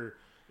 character,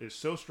 is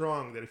so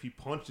strong that if he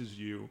punches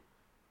you,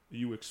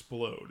 you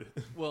explode.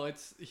 Well,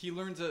 he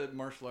learns a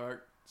martial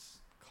arts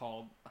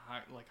called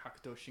like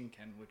Hakuto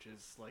Shinken, which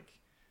is like.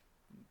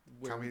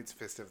 Tell me it's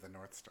Fist of the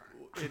North Star.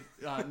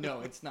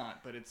 No, it's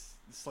not, but it's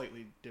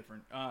slightly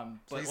different. So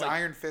But he's like,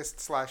 Iron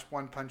Fist /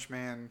 One Punch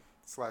Man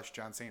 /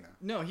 John Cena.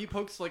 No, he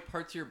pokes like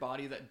parts of your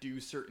body that do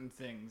certain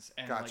things,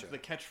 and Gotcha. like the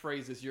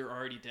catchphrase is "You're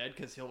already dead"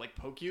 because he'll like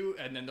poke you,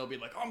 and then they'll be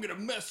like, "I'm gonna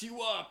mess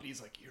you up," and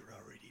he's like, "You're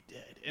already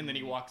dead," and then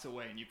he walks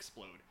away and you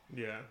explode.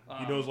 Yeah,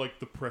 he knows like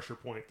the pressure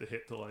point to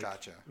hit to like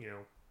Gotcha.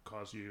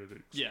 Cause you to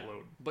Yeah,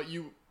 explode. but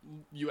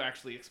you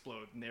actually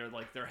explode, and they're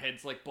like their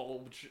heads like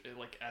bulge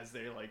like as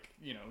they like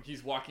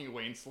he's walking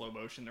away in slow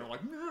motion. They're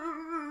like,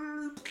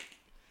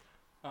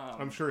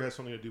 I'm sure it has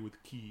something to do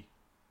with ki.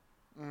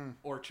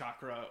 or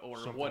chakra or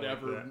Something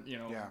whatever like that.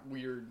 Yeah.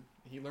 weird.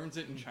 He learns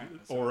it in China,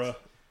 so Aura.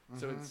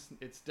 So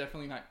it's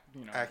definitely not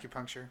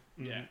Acupuncture.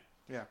 yeah.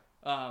 Yeah.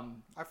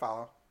 I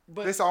follow.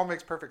 But This all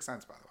makes perfect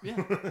sense, by the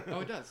way. yeah,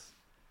 oh it does.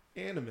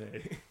 Anime.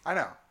 I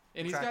know.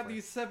 And he's got Exactly.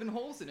 these 7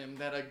 holes in him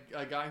that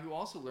a guy who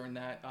also learned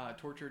that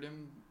tortured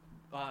him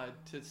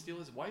to steal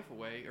his wife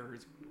away, or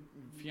his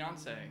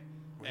fiance.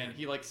 And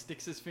he like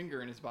sticks his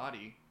finger in his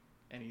body,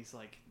 and he's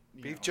like,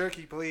 Beef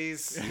jerky,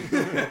 please.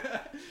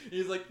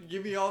 He's like,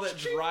 give me all that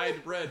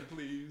dried bread,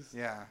 please.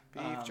 Yeah.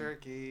 Beef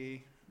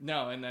jerky.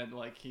 No, and then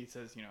like he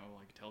says,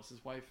 like tells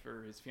his wife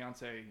or his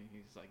fiance,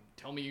 he's like,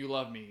 tell me you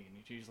love me,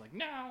 and she's like,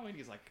 no, and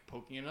he's like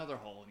poking another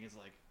hole, and he's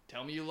like,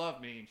 tell me you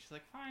love me, and she's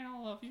like, fine,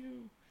 I'll love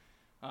you.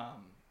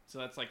 So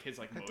that's like his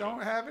like I motive.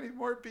 don't have any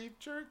more beef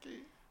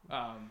jerky.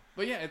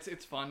 But yeah,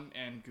 it's fun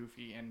and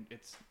goofy, and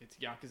it's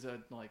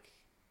Yakuza like.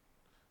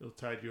 It'll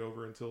tide you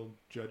over until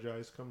Judge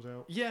Eyes comes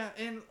out. Yeah,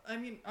 and I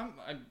mean,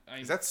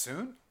 Is that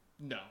soon?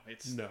 no,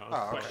 it's No.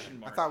 Oh, okay. question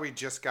mark. I thought we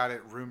just got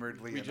it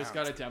rumoredly We just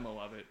got a announced. demo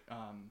of it.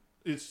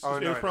 It's Oh,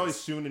 it no, was it probably is.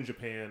 soon in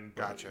Japan,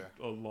 but Gotcha.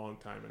 a long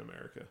time in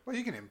America. Well,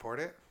 you can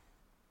import it.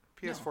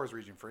 PS4 is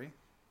region free.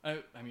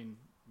 I mean,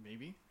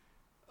 maybe.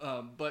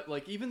 But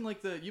like even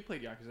like you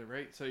played Yakuza,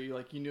 right? So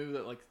you knew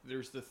that like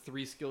there's the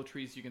 3 skill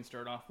trees you can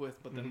start off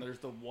with, but then there's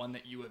the one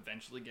that you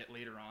eventually get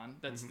later on.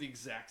 That's the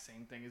exact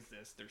same thing as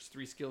this. There's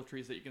 3 skill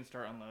trees that you can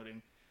start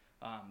unloading.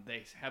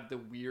 They have the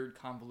weird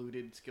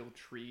convoluted skill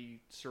tree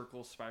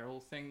circle spiral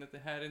thing that they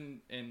had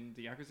in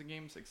the Yakuza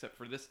games, except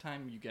for this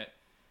time you get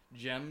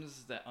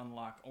gems that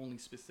unlock only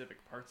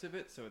specific parts of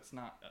it. So it's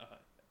not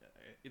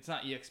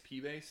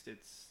EXP based.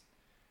 It's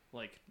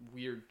like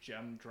weird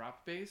gem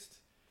drop based.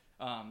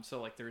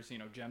 So like there's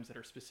gems that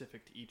are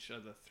specific to each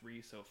of the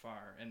 3 so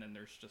far, and then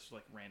there's just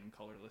like random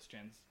colorless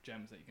gems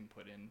that you can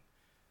put in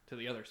to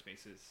the other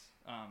spaces.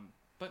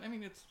 But I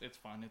mean it's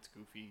fun, it's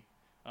goofy.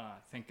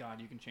 Thank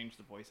God you can change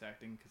the voice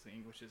acting because the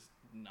English is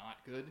not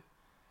good.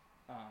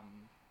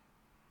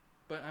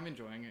 But I'm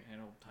enjoying it, and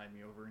it'll tide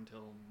me over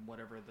until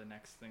whatever the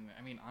next thing.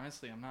 I mean,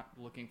 honestly, I'm not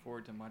looking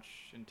forward to much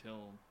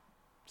until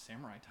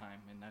Samurai time,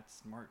 and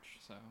that's March.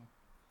 So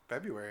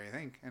February, I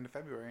think. End of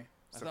February.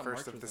 It's I the thought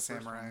first March of the was the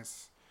first one.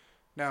 Samurais.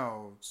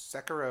 No,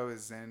 Sekiro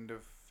is end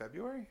of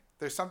February.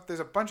 There's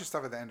a bunch of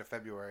stuff at the end of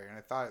February, and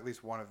I thought at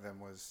least one of them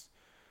was.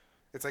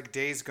 It's like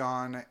Days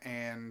Gone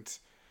and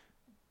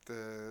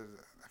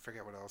I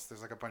forget what else.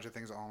 There's like a bunch of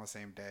things all on the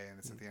same day, and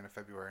it's at the end of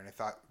February. And I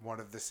thought one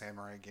of the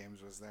Samurai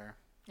games was there.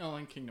 Oh,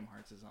 and Kingdom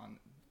Hearts is on.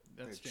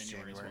 That's It's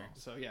January as well. January.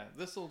 So yeah,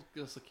 this will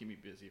keep me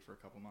busy for a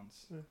couple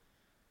months.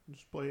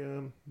 Just play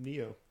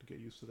Neo to get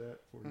used to that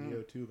before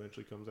Neo 2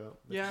 eventually comes out.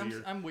 Yeah, Next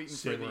year. I'm waiting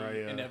Samurai, for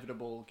the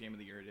inevitable Game of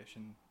the Year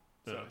edition.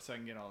 so I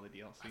can get all the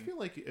DLC. I feel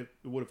like it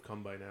would have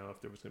come by now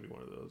if there was going to be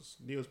one of those.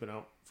 Neo's been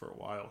out for a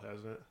while,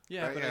 hasn't it?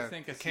 Yeah, but I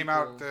think it came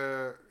out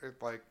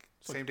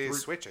same day as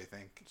Switch, I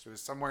think. So it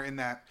was somewhere in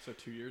that. So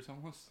 2 years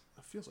almost?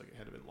 It feels like it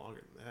had to have been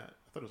longer than that.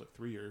 I thought it was like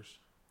 3 years.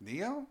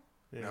 Neo?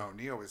 Yeah. No,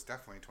 Neo was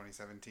definitely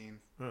 2017.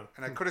 Huh.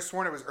 And I could have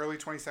sworn it was early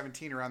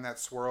 2017 around that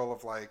swirl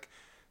of like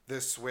the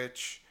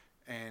Switch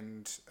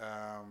and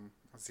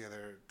what's the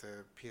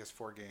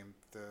PS4 game?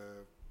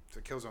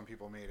 The Killzone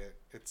people made it.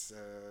 It's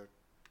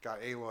got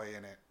Aloy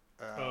in it.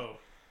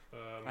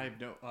 I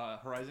have no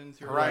Horizon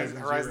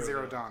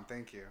Zero Dawn.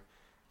 Thank you.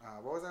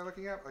 What was I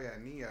looking up? Oh yeah,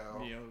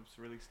 Neo's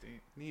release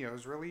date.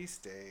 Neo's release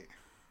date.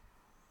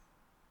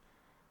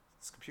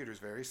 This computer's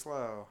very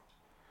slow.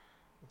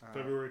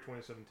 February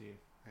 2017.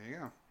 There you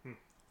go. I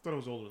thought it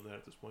was older than that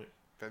at this point.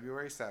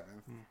 February 7th.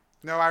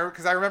 No,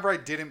 because I remember I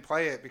didn't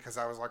play it because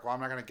I was like, well, I'm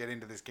not going to get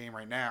into this game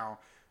right now.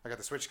 I got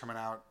the Switch coming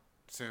out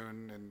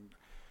soon, and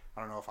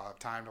I don't know if I'll have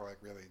time to like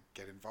really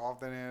get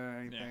involved in it or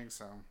anything. Yeah.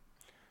 So,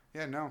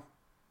 yeah, no.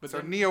 But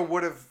so Neo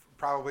would have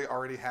probably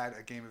already had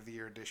a Game of the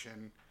Year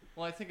edition.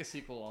 Well, I think a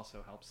sequel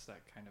also helps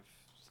that kind of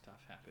stuff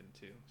happen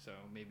too. So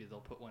maybe they'll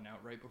put one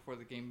out right before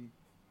the game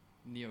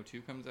Neo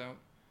 2 comes out.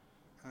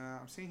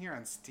 I'm seeing here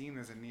on Steam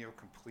there's a Neo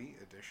Complete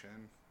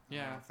edition. I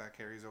don't know if that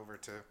carries over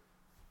to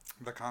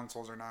the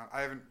consoles or not.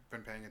 I haven't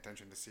been paying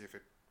attention to see if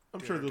it.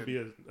 I'm sure there'll be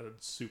a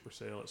super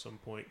sale at some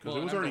point because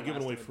it was already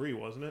given away free,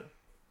 wasn't it?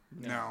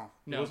 No,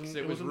 because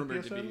it was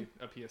rumored to be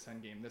a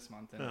PSN game this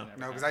month. And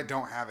no, because I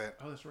don't have it.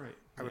 Oh, that's right.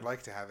 I would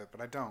like to have it,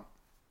 but I don't.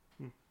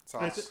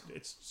 So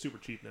it's super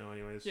cheap now,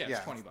 anyways. Yeah,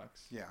 it's $20.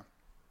 Yeah.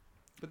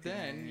 But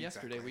then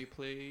yesterday we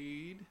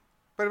played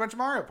a bunch of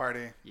Mario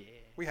Party. Yeah.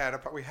 We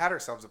had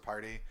ourselves a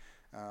party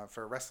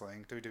for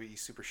wrestling, WWE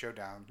Super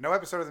Showdown. No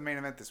episode of the main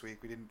event this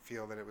week. We didn't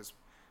feel that it was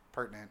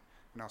pertinent.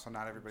 And also,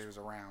 not everybody was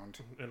around.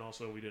 And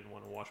also, we didn't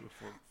want to watch it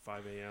before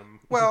 5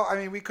 a.m. Well, I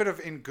mean, we could have,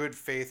 in good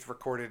faith,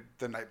 recorded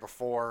the night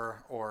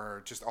before,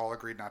 or just all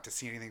agreed not to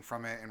see anything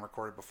from it and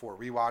recorded before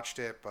we watched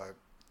it. But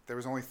there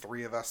was only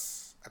 3 of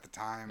us at the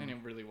time, and it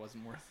really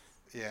wasn't worth.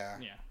 Yeah.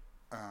 Yeah.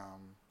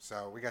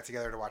 So we got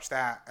together to watch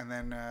that, and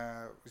then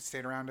we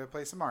stayed around to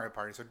play some Mario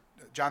Party. So,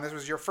 John, this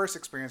was your first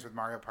experience with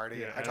Mario Party.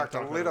 Yeah, I talked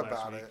a little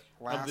about it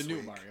last week. Of the new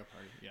week. Mario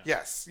Party, yeah.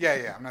 Yes.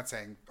 Yeah. I'm not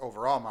saying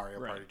overall Mario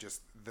Right. Party,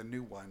 just the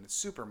new one,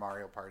 Super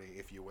Mario Party,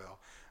 if you will.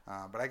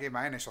 But I gave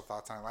my initial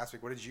thoughts on it last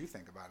week. What did you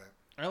think about it?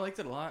 I liked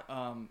it a lot.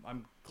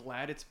 I'm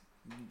glad it's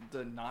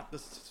not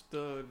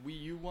the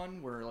Wii U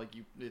one where like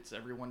it's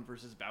everyone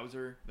versus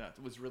Bowser.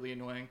 That was really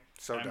annoying.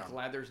 So I'm dumb.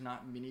 glad there's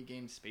not mini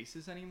game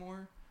spaces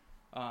anymore.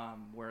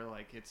 Where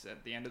like it's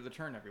at the end of the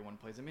turn, everyone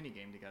plays a mini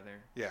game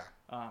together. Yeah.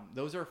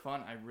 Those are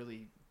fun. I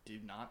really do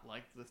not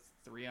like the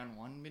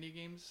 3-on-1 mini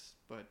games,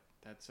 but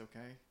that's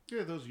okay.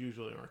 Yeah, those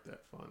usually aren't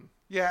that fun.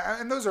 Yeah,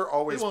 and those are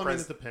always. Well, I mean,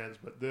 it depends,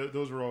 but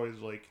those are always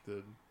like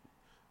the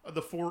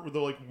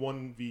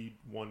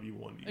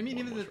 1v1v1v. I mean,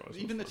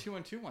 even the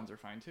 2-on-2 ones are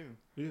fine too.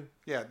 Yeah.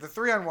 Yeah, the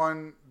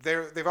 3-on-1,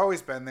 they've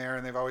always been there,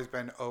 and they've always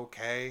been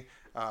okay.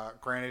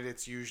 Granted,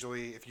 it's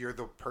usually if you're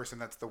the person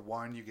that's the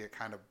one, you get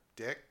kind of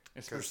dicked.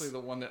 Especially the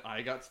one that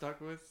I got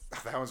stuck with.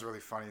 That was really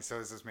funny. So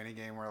there's this mini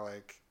game where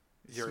like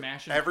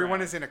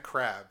everyone is in a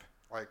crab.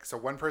 Like, so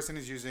one person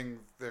is using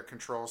their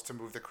controls to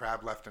move the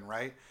crab left and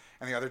right,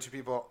 and the other 2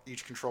 people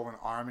each control an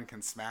arm and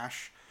can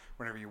smash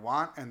whenever you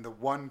want. And the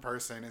one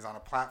person is on a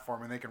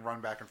platform and they can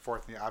run back and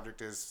forth, and the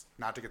object is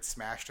not to get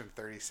smashed in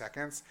 30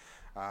 seconds.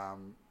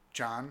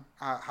 John,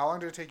 how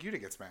long did it take you to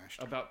get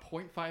smashed? About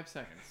 0.5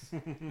 seconds.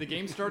 The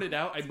game started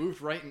out, I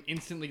moved right and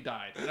instantly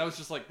died. And I was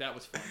just like, that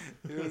was fun.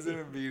 It was an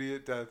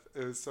immediate death.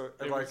 It was so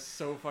was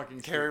so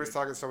fucking Carrie stupid. was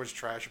talking so much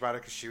trash about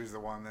it because she was the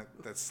one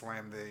that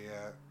slammed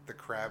the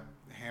crab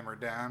hammer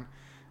down.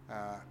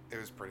 It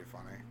was pretty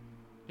funny.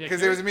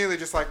 Because it was immediately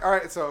just like, all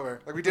right, it's over.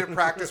 Like, we did a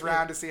practice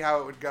round to see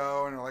how it would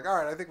go, and we're like, all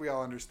right, I think we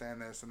all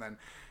understand this. And then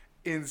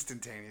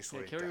instantaneously.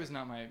 Yeah, Carrie was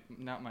not my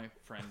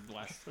friend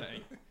last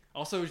night.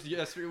 Also,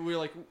 yes,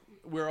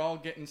 we're all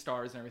getting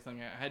stars and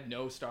everything. I had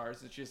no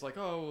stars, and she's like,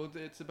 "Oh,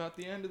 it's about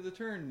the end of the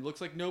turn. Looks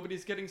like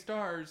nobody's getting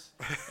stars."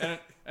 And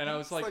I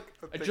was like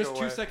just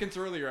 2 seconds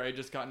earlier, I had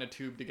just gotten a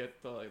tube to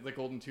get the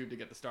golden tube to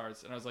get the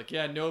stars, and I was like,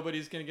 "Yeah,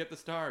 nobody's gonna get the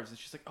stars." And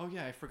she's like, "Oh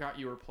yeah, I forgot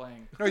you were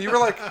playing." No, you were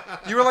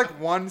like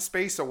one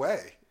space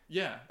away.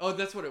 Yeah. Oh,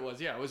 that's what it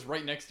was. Yeah, I was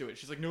right next to it.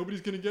 She's like,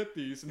 "Nobody's gonna get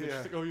these," and then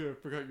she's like, "Oh yeah, I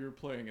forgot you were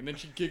playing," and then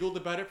she giggled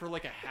about it for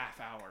like a half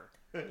hour.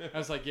 I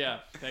was like, yeah,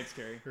 thanks,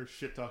 Carrie. Her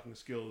shit-talking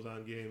skills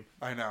on game.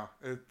 I know.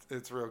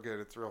 It's real good.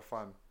 It's real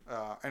fun.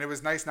 And it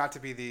was nice not to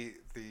be the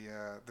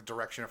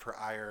direction of her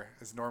ire,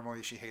 as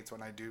normally she hates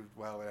when I do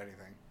well at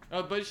anything.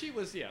 But she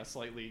was,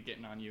 slightly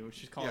getting on you.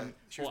 She's calling... Yeah,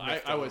 she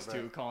was I was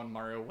too, calling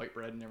Mario white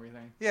bread and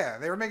everything. Yeah,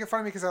 they were making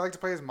fun of me because I like to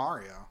play as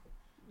Mario.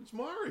 It's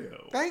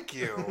Mario. Thank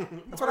you.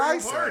 That's what I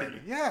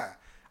said. Yeah.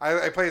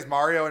 I play as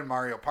Mario in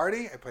Mario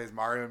Party. I play as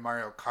Mario in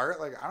Mario Kart.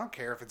 Like, I don't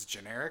care if it's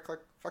generic.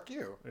 Like, fuck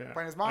you. Yeah. I'm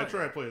playing as Mario. I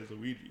try to play as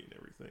Luigi and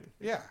everything. thing.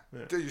 Yeah.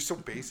 Yeah. Dude, you're so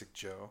basic,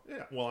 Joe.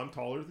 Yeah, well, I'm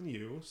taller than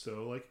you,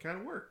 so like it kind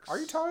of works. Are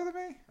you taller than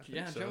me? I think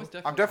Yeah, so. Joe was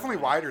definitely. I'm definitely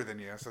taller. wider than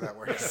you, so that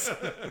works.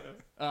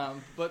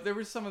 But there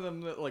were some of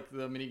them that, like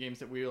the mini games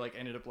that we like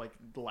ended up like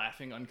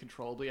laughing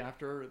uncontrollably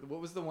after. What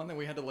was the one that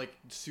we had to like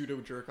pseudo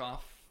jerk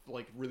off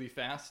like really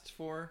fast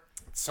for?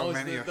 So Oh, it was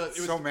many, it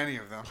was so many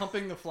of them.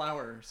 pumping the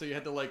flower. So you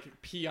had to like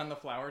pee on the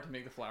flower to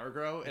make the flower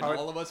grow, and Oh,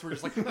 all of us were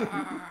just like,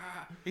 "Ah."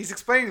 He's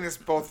explaining this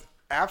both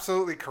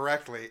absolutely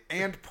correctly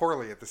and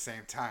poorly at the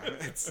same time.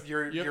 It's You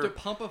have to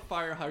pump a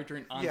fire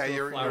hydrant onto Yeah, a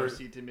you're- flower you're-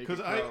 seed to make it 'Cause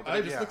grow. But I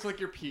it just yeah. looks like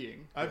you're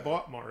peeing. I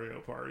bought Mario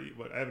Party,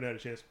 but I haven't had a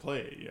chance to play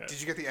it yet. Did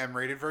you get the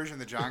M-rated version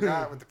that John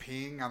got with the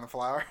peeing on the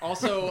flower?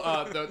 Also,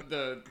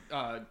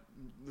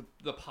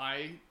 the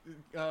pie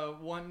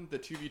one, the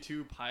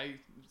 2v2 pie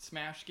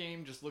smash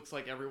game, just looks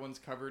like everyone's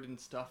covered in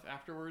stuff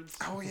afterwards.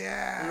 Oh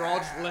yeah. We were all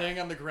just laying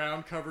on the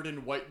ground covered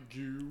in white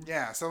goo.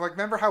 Yeah. So like,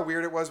 remember how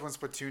weird it was when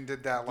Splatoon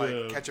did that like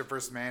The ketchup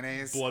versus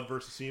mayonnaise? Blood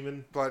versus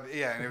semen. Blood.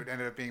 Yeah, and it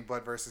ended up being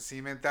blood versus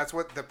semen. That's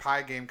what the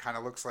pie game kind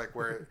of looks like,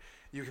 where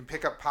you can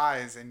pick up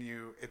pies and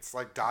it's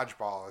like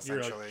dodgeball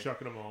essentially. You're like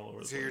chucking them all over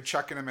the So you're place.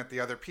 chucking them at the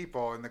other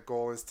people, and the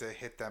goal is to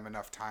hit them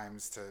enough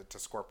times to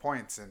score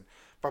points.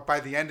 But by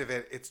the end of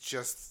it, it's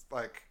just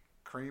like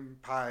cream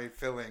pie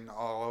filling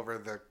all over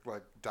the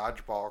like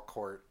dodgeball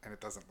court, and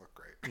it doesn't look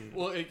great.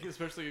 Well,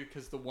 especially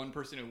because the one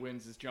person who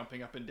wins is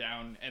jumping up and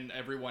down, and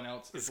everyone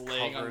else is It's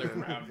laying on the covered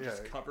in- ground, yeah.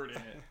 just covered in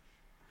it.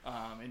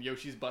 And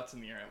Yoshi's butt's in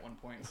the air at one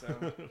point.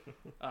 So,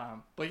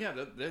 but yeah,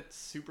 that's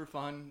super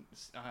fun.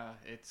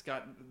 It's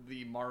got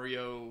the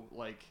Mario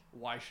like,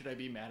 why should I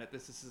be mad at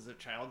this? This is a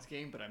child's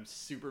game, but I'm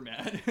super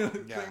mad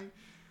Yeah. thing,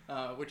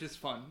 which is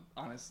fun,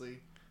 honestly.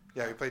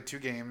 Yeah, we played 2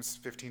 games,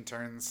 15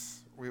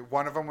 turns.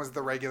 One of them was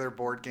the regular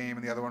board game,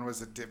 and the other one was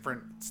a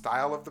different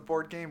style of the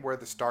board game where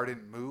the star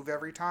didn't move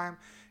every time.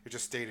 It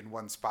just stayed in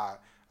one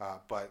spot.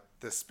 But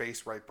the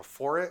space right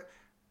before it,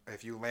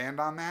 if you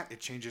land on that, it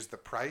changes the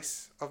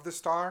price of the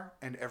star,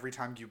 and every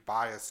time you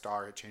buy a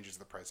star, it changes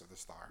the price of the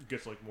star. It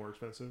gets like more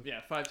expensive.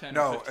 Yeah, 5, 10,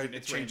 No, or 15. it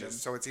It's changes. random.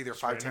 So it's either It's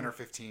 5, 10, random? or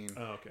 15.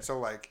 Oh, okay. So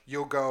like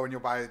you'll go and you'll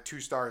buy 2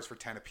 stars for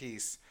 10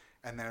 apiece,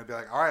 and then it'll be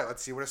like, all right,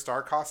 let's see what a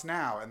star costs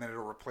now, and then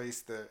it'll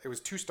replace it was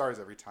 2 stars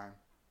every time.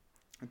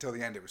 Until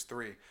the end, it was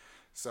 3.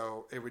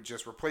 So it would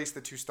just replace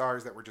the 2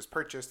 stars that were just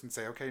purchased and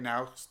say, okay,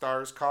 now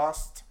stars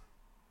cost.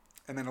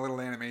 And then a little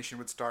animation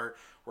would start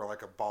where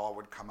like a ball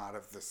would come out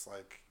of this,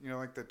 like,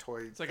 like the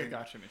toy. It's like thing. a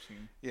gotcha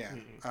machine. Yeah.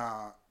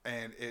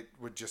 And it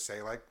would just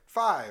say like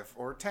 5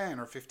 or 10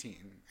 or 15,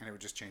 and it would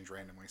just change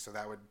randomly. So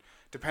that would,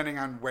 depending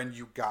on when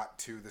you got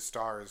to the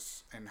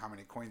stars and how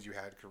many coins you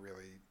had, could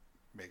really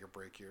make or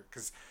break your.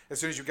 Because as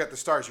soon as you get the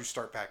stars, you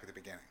start back at the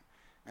beginning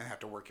and have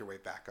to work your way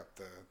back up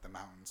the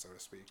mountain, so to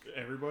speak.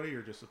 Everybody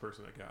or just the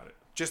person that got it?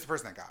 Just the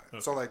person that got it.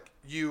 Okay. So like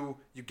you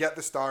get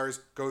the stars,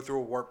 go through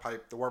a warp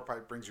pipe. The warp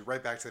pipe brings you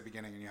right back to the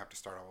beginning, and you have to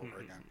start all over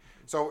again.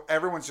 So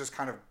everyone's just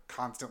kind of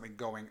constantly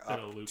going In up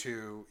a loop.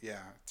 to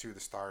the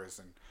stars.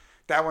 And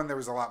that one there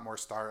was a lot more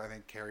stars. I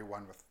think Carrie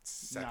won with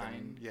 7, 9.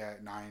 9, Yeah,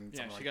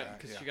 something she like got that.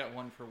 because Yeah. she got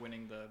one for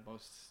winning the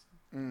most.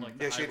 Mm, Like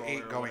the yeah, she high had 8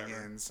 roller or going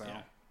whatever. in. So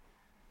Yeah.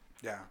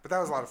 yeah, but that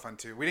was a lot of fun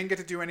too. We didn't get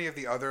to do any of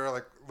the other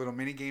like little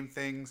mini game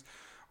things.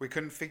 We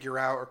couldn't figure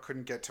out or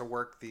couldn't get to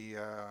work the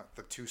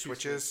 2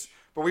 switches.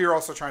 But we were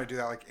also trying to do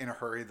that like in a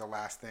hurry. The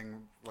last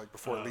thing like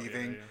before Oh, yeah,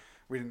 leaving, yeah.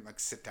 we didn't like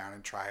sit down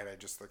and try it. I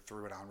just like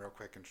threw it on real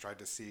quick and tried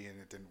to see, and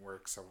it didn't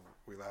work, so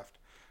we left.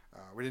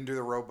 We didn't do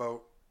the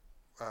rowboat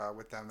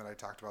with them that I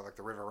talked about, like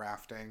the river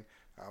rafting.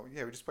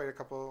 Yeah, we just played a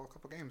couple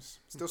games.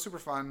 Still super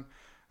fun.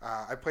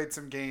 I played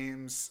some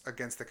games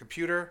against the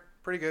computer.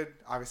 Pretty good.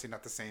 Obviously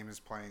not the same as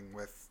playing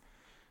with,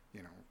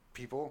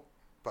 people,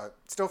 but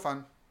still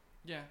fun.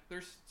 Yeah,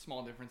 there's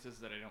small differences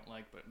that I don't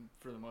like, but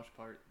for the most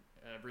part,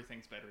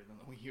 everything's better than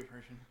the Wii U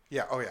version.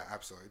 Yeah. Oh yeah,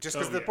 absolutely. Just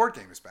because Oh, the yeah. board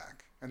game is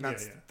back, and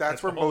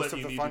that's where all most that of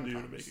you the need fun to do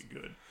comes. to make it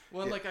good.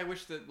 Well, Yeah. like I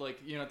wish that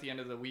at the end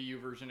of the Wii U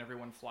version,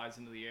 everyone flies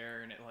into the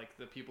air, and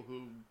the people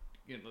who,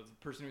 the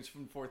person who's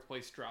from 4th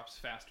place drops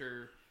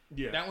faster.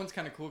 Yeah. That one's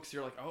kind of cool because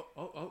you're like, who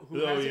Oh,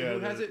 has it? yeah, Who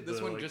has it? This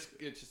the, one like,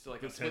 it's just like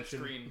the a split tension.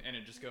 screen, and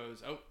it just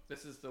goes,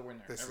 this is the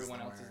winner. This is Everyone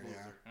the else is winner, loser.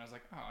 yeah. And I was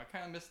like, I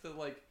kind of missed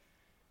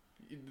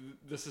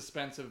the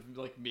suspense of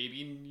like maybe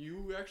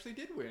you actually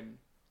did win.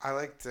 I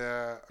liked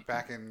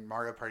back in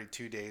Mario Party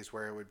 2 days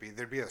where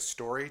there'd be a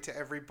story to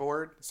every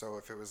board. So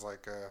if it was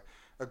like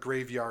a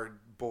graveyard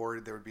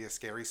board, there would be a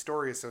scary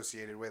story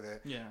associated with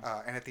it.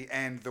 Yeah. And at the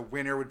end, the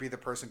winner would be the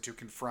person to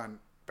confront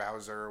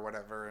Bowser or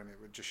whatever, and it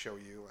would just show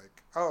you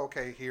like, oh,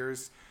 okay,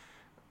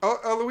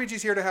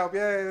 Luigi's here to help.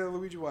 Yay,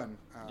 Luigi won.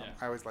 Yeah.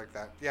 I always like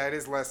that. Yeah,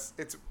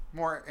 it's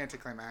more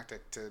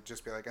anticlimactic to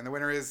just be like, and the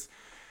winner is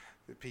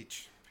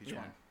Peach. Peach Yeah.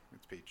 won.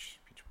 It's Peach.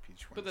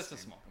 Peach won. But that's this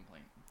a game. small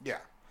complaint. Yeah.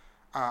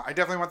 I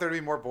definitely want there to be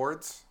more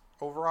boards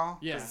overall.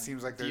 'cause Yeah. It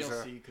seems like there's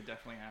DLC could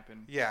definitely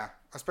happen. yeah,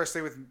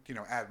 especially with,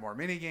 add more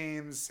mini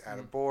games, add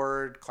a Mm.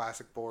 board,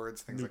 classic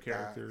boards, things New like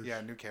characters. that.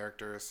 Yeah, new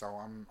characters. So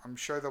I'm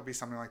sure there'll be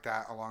something like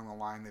that along the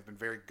line. They've been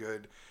very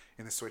good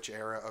in the Switch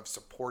era of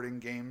supporting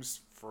games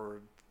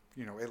for,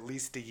 at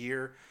least a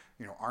year.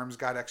 Arms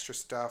got extra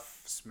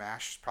stuff.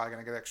 Smash is probably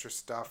gonna get extra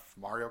stuff.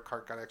 Mario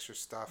Kart got extra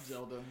stuff.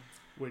 Zelda.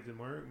 Wait, did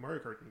Mario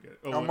Kart can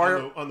get?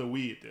 Mario on the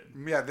Wii it did.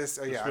 Yeah, I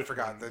Switch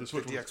forgot. one- The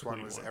Switch DX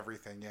one was complete one.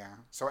 everything. Yeah.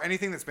 So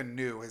anything that's been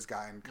new has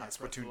gotten. Yeah,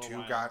 for a Splatoon little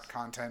 2 got while.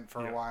 content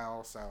for Yeah. a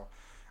while. So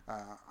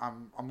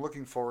I'm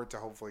looking forward to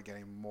hopefully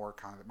getting more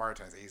content. Mario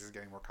Tennis Ace is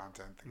getting more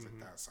content, things like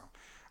that. So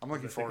I'm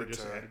looking I think forward they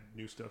just to. added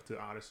new stuff to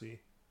Odyssey.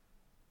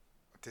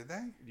 Did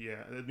they?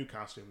 Yeah, new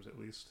costumes at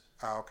least.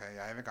 Oh, okay.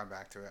 Yeah, I haven't gone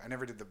back to it. I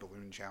never did the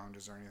balloon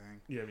challenges or anything.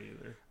 Yeah, me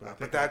either. I But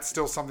think that's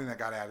still something that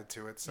got added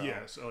to it. So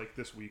yeah. So like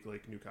this week,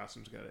 like new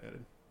costumes got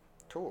added.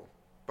 cool.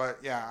 But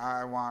yeah,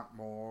 I want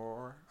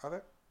more of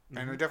it, and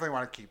I definitely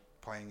want to keep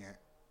playing it.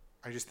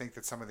 I just think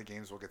that some of the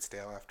games will get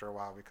stale after a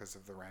while because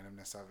of the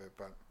randomness of it.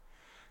 But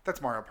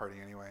that's Mario Party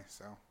anyway.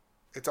 So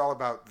it's all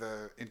about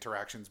the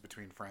interactions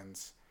between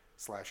friends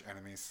 /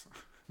 enemies.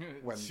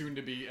 When- Soon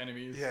to be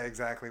enemies. Yeah,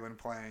 exactly. When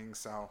playing,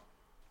 so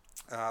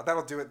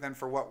that'll do it then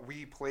for what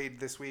we played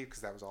this week,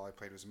 because that was all I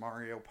played was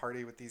Mario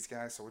Party with these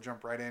guys. So we'll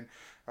jump right in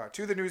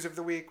to the news of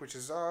the week, which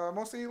is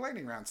mostly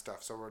lightning round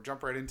stuff. So we'll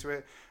jump right into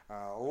it.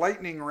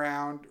 Lightning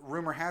round.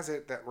 Rumor has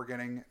it that we're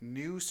getting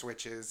new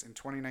Switches in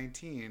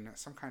 2019,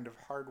 some kind of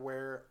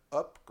hardware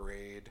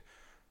upgrade.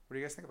 What do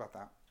you guys think about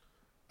that?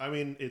 I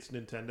mean, it's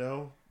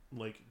Nintendo.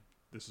 Like,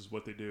 this is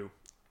what they do.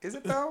 Is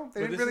it though?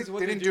 They But didn't this really. is what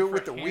They they didn't do do it for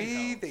with the Wii.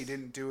 handhelds. They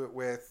didn't do it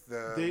with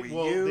the They Wii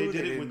U. they did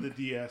it didn't- with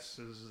the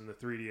DSs and the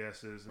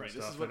 3DSs and Right, this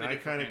is stuff. what And they I do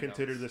for kind of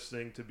consider handhelds. this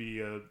thing to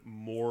be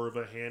more of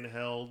a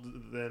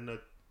handheld than a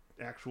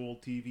actual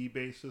TV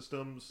based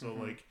system. So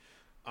like,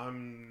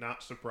 I'm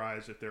not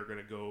surprised if they're going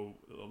to go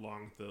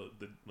along the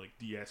like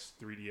DS,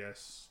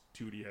 3DS,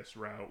 2DS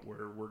route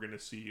where we're going to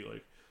see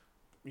like,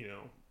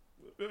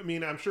 I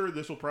mean, I'm sure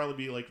this will probably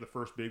be like the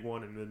first big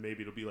one, and then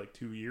maybe it'll be like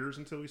 2 years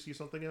until we see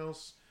something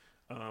else.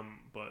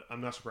 But I'm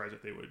not surprised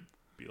if they would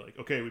be like,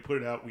 okay, we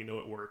put it out, we know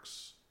it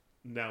works,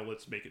 now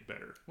let's make it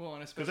better. Well, and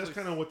Because especially that's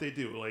kind of what they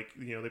do. Like,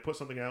 they put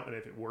something out, and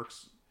if it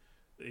works,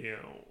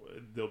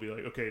 they'll be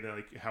like, okay, now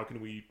like, how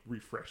can we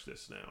refresh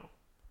this now?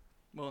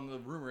 Well, and the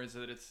rumor is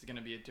that it's going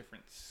to be a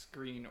different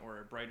screen, or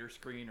a brighter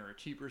screen, or a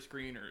cheaper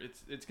screen, or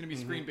it's going to be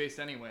screen based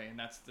anyway, and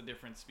that's the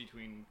difference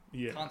between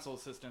Yeah. console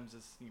systems.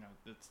 Is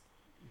it's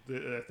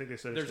I think they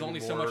said it's there's gonna only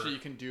be so more- much that you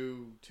can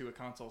do to a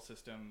console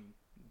system.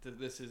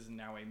 This is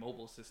now a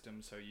mobile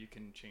system, so you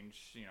can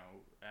change,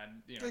 add,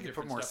 They could put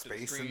different more stuff to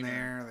the space in screen, or-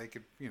 there. They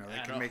could, they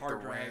add can a make the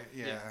hard RAM. drive.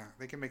 Yeah, Yeah.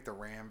 they can make the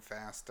RAM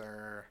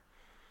faster,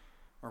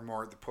 or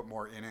more. To put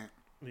more in it.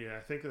 Yeah,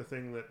 I think the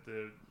thing that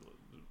the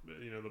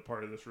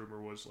part of this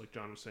rumor was, like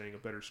John was saying, a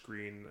better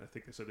screen. I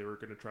think they said they were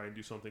going to try and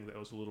do something that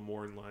was a little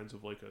more in lines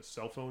of like a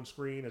cell phone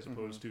screen, as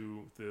opposed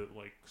to the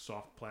like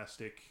soft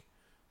plastic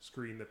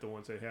screen that the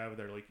ones they have.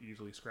 They're like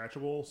easily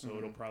scratchable, so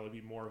it'll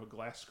probably be more of a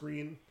glass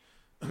screen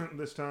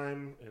this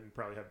time, and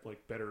probably have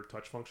like better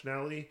touch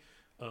functionality.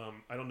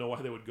 I don't know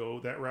why they would go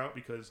that route,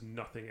 because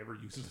nothing ever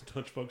uses the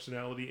touch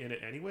functionality in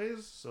it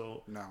anyways.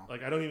 So No.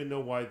 like, I don't even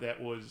know why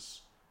that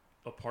was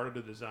a part of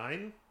the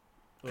design.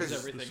 of 'Cause the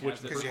everything Switch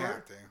has it. Because you firmware.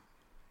 have to.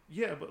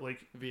 Yeah, but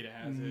like, Vita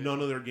has it. none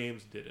of their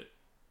games did it.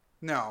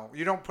 No,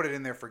 you don't put it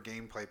in there for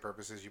gameplay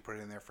purposes. You put it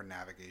in there for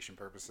navigation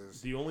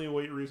purposes. The only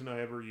reason I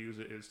ever use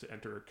it is to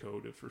enter a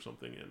code for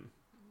something in.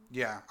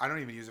 Yeah, I don't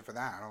even use it for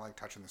that. I don't like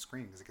touching the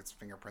screen because it gets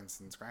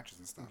fingerprints and scratches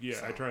and stuff. Yeah,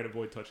 so, I try and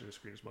avoid touching the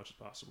screen as much as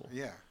possible.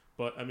 Yeah.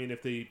 But I mean,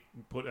 if they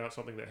put out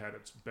something that had a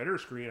better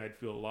screen, I'd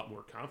feel a lot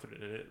more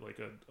confident in it, like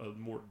a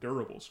more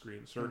durable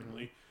screen,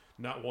 certainly.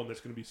 Not one that's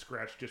going to be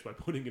scratched just by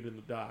putting it in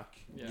the dock.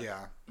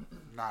 Yeah.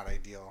 Not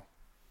ideal.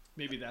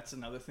 Maybe that's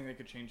another thing they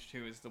could change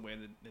too, is the way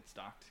that it's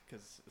docked,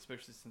 because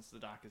especially since the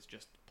dock is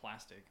just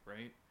plastic,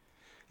 right?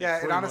 Yeah, it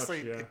Pretty honestly,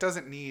 much, yeah. it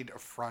doesn't need a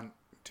front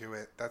to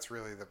it. That's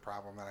really the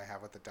problem that I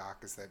have with the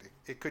dock, is that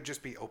it could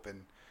just be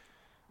open.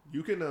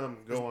 You can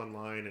go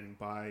online and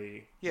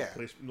buy Yeah.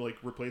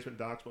 replacement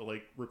docks, but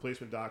like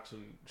replacement docks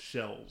and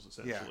shells,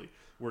 essentially,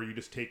 where you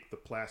just take the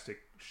plastic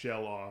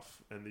shell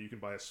off, and then you can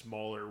buy a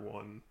smaller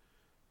one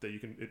that you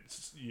can,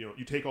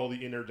 you take all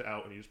the innards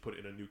out and you just put it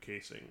in a new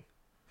casing.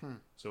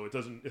 So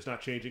it's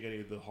not changing any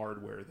of the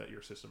hardware that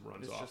your system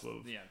runs It's off just,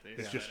 of. yeah, the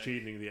It's just aesthetic.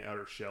 changing the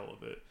outer shell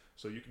of it.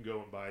 So you can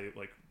go and buy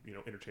like,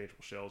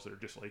 interchangeable shells that are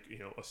just like,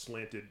 a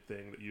slanted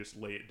thing that you just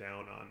lay it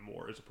down on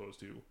more, as opposed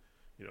to,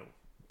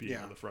 being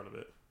Yeah. on the front of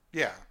it.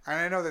 Yeah, and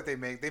I know that they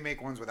make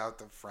ones without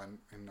the front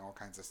and all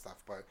kinds of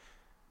stuff, but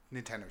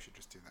Nintendo should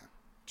just do that,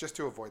 just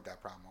to avoid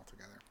that problem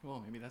altogether.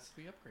 Well, maybe that's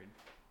the upgrade.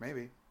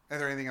 Maybe. Is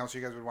there anything else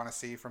you guys would want to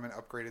see from an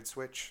upgraded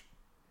Switch?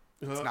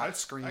 It's not I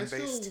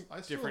screen-based.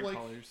 I still Different like,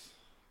 colors.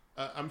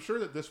 I'm sure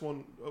that this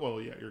one.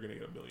 Well, yeah, you're gonna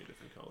get a million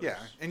different colors. Yeah,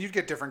 and you'd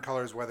get different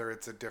colors whether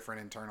it's a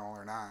different internal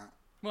or not.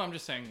 Well, I'm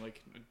just saying,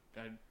 like,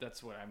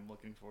 that's what I'm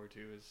looking forward to,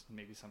 is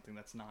maybe something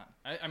that's not.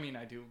 I mean,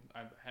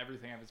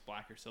 everything I have is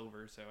black or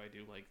silver, so I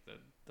do like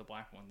the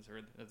black ones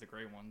or the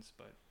gray ones,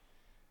 but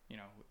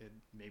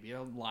maybe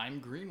a lime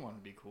green one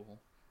would be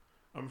cool.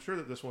 I'm sure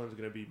that this one's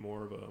gonna be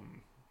more of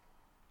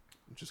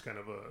just kind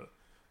of a.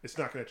 It's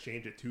not gonna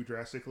change it too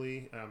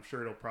drastically. I'm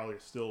sure it'll probably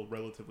still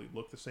relatively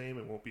look the same.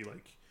 It won't be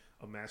like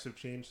a massive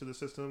change to the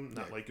system,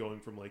 not like going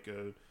from like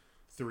a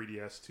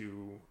 3DS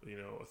to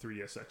a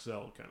 3DS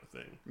XL kind of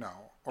thing. No,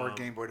 or a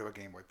Game Boy to a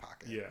Game Boy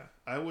Pocket. Yeah,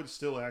 I would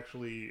still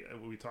actually.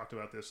 We talked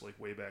about this like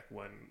way back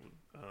when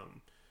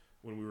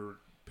we were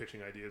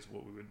pitching ideas of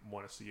what we would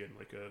want to see in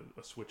like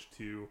a Switch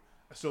 2.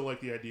 I still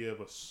like the idea of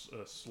a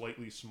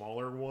slightly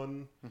smaller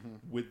one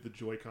with the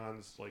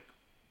Joy-Cons like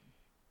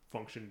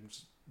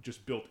functions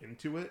just built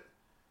into it.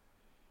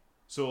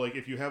 So like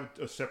if you have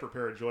a separate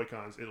pair of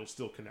Joy-Cons, it'll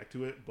still connect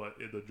to it, but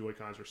the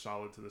Joy-Cons are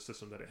solid to the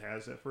system that it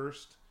has at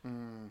first.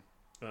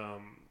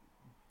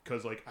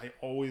 Because like I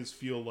always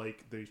feel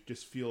like they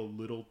just feel a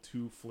little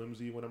too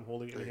flimsy when I'm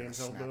holding it in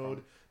handheld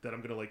mode. That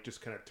I'm gonna like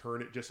just kind of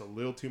turn it just a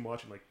little too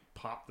much and like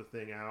pop the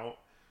thing out.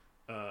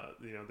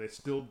 They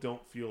still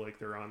don't feel like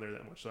they're on there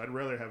that much. So I'd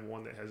rather have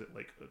one that has it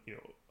like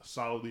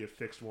solidly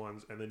affixed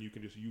ones, and then you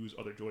can just use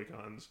other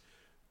Joy-Cons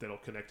that'll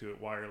connect to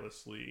it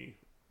wirelessly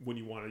when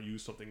you want to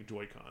use something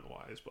Joy-Con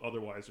wise. But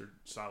otherwise, they're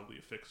solidly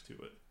affixed to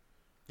it.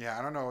 Yeah,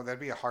 I don't know. That'd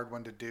be a hard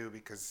one to do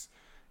because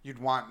you'd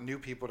want new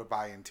people to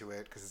buy into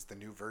it because it's the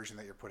new version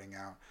that you're putting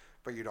out.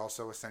 But you'd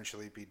also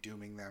essentially be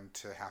dooming them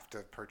to have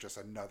to purchase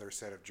another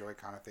set of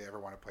Joy-Con if they ever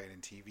want to play it in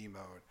TV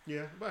mode.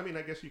 Yeah, but I mean,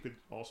 I guess you could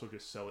also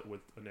just sell it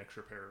with an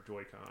extra pair of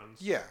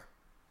Joy-Cons. Yeah,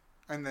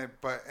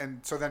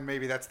 so then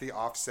maybe that's the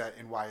offset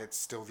in why it's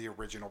still the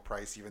original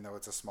price, even though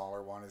it's a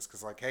smaller one, is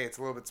because like, hey, it's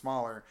a little bit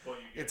smaller,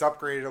 it's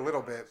upgraded a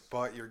little bit,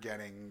 but you're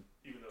getting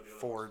even though the other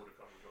four. Ones would have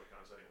come with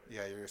Joy-Cons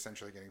anyway. Yeah, you're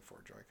essentially getting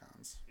 4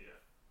 Joy-Cons. Yeah.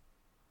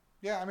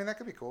 Yeah, I mean that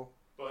could be cool.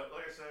 But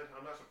like I said,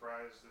 I'm not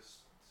surprised.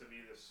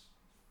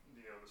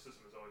 The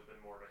system has always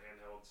been more of a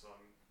handheld, so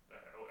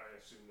I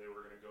assume they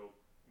were going to go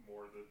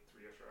more the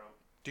 3DS route.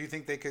 Do you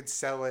think they could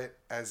sell it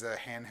as a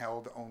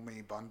handheld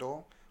only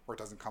bundle where it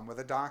doesn't come with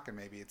a dock and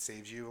maybe it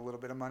saves you a little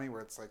bit of money,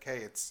 where it's like, hey,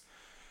 it's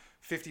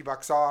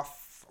 $50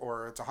 off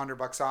or it's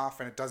 $100 off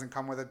and it doesn't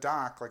come with a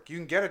dock? Like you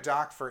can get a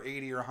dock for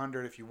 80 or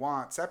 100 if you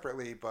want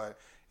separately, but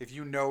if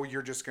you know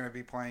you're just going to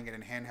be playing it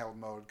in handheld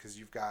mode because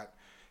you've got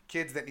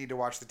kids that need to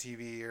watch the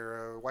TV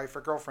or a wife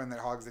or girlfriend that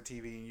hogs the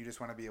TV and you just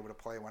want to be able to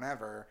play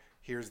whenever,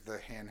 here's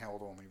the handheld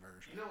only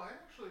version. I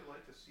actually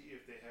like to see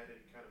if they had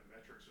any kind of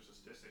metrics or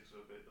statistics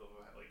of it, of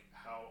like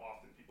how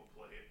often people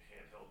play it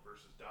handheld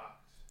versus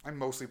docked. I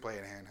mostly play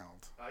it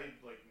handheld. I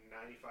like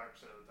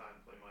 95% of the time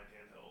play mine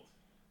handheld.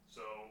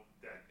 So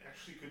that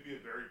actually could be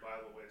a very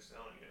viable way of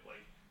selling it.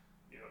 Like,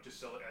 just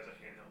sell it as a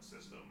handheld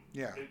system.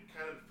 Yeah. It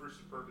kind of defers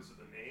the purpose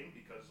of the name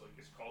because like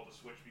it's called a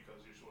Switch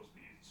because you're supposed to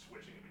be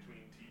switching it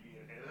between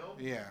TV and handheld.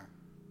 Yeah.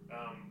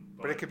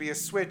 But it could be a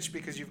Switch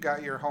because you've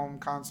got your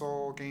home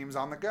console games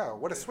on the go.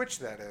 What a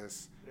Switch that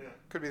is. Yeah.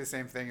 Could be the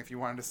same thing if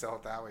you wanted to sell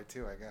it that way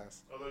too, I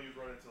guess. Although you'd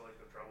run into like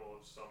the trouble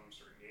of some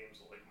certain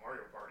games like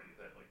Mario Party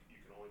that like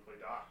you can only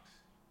play docked.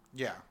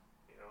 Yeah.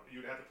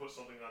 You'd have to put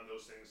something on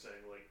those things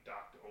saying like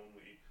docked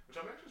only, which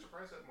I'm actually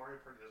surprised that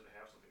Mario Party doesn't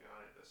have something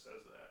on it that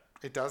says that.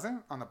 It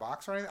doesn't on the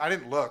box or anything. I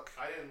didn't look.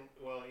 I didn't.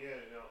 Well, yeah,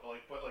 I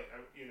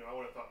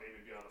would have thought maybe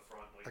it'd be on the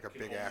front, like a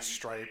big ass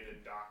stripe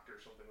and docked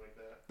or something like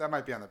that. That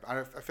might be on the.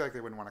 I feel like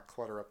they wouldn't want to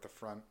clutter up the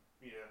front.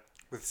 Yeah.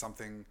 With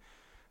something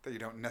that you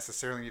don't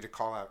necessarily need to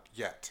call out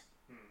yet,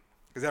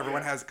 because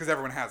everyone has a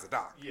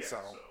dock. Yeah. So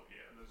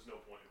there's no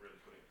point in really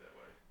putting it that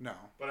way. No.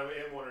 But I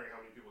am wondering how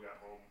many people got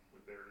home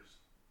with theirs.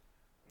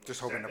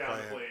 Just hoping to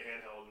play it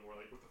handheld, and we're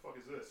like, "What the fuck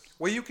is this?"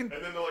 Well, you can. And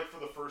then they're like, for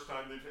the first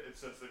time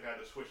since they've had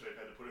the Switch, they've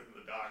had to put it in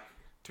the dock.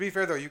 To be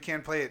fair, though, you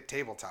can play it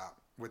tabletop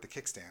with the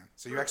kickstand,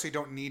 so you actually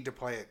don't need to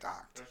play it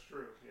docked. That's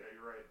true. Yeah,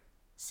 you're right.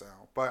 So,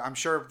 but I'm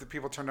sure the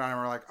people turned on and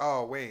were like,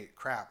 "Oh, wait,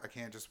 crap! I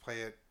can't just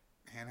play it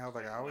handheld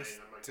like I always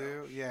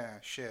do." Yeah,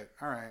 shit.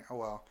 All right. Oh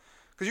well,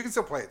 because you can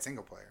still play it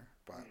single player,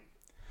 but.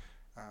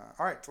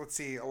 All right, let's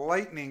see.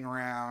 Lightning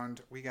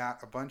round. We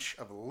got a bunch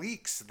of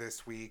leaks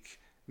this week.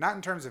 Not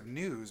in terms of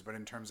news, but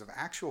in terms of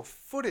actual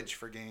footage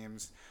for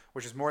games,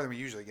 which is more than we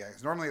usually get.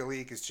 Because normally a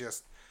leak is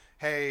just,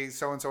 hey,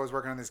 so-and-so is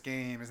working on this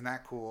game. Isn't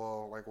that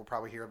cool? Like, we'll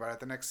probably hear about it at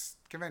the next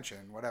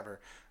convention, whatever.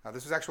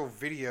 This was actual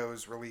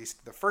videos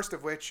released, the first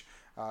of which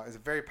is a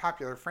very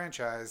popular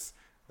franchise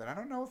that I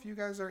don't know if you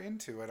guys are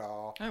into at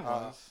all. I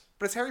was.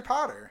 But it's Harry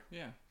Potter.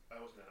 Yeah.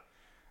 I was not.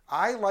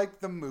 I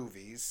like the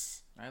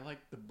movies. I like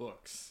the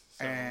books.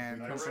 So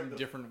And we come from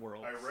different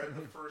worlds. I read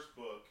the first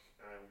book,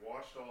 and I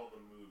watched all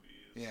the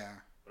movies. Yeah.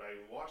 But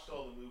I watched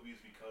all the movies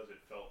because it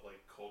felt like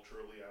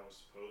culturally I was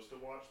supposed to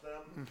watch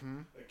them. Mm-hmm.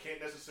 I can't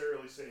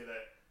necessarily say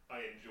that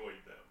I enjoyed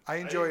them.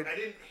 I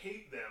didn't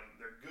hate them.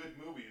 They're good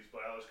movies,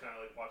 but I was kind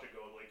of like watching,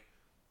 going like,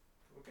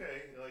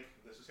 okay, like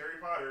this is Harry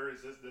Potter.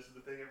 Is this is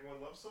the thing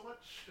everyone loves so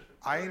much?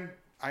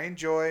 I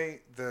enjoy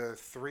the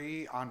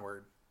 3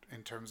 onward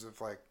in terms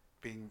of like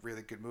being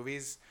really good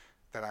movies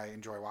that I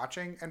enjoy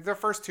watching, and the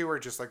first 2 are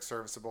just like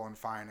serviceable and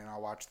fine, and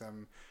I'll watch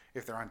them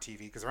if they're on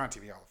TV because they're on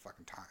TV all the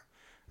fucking time.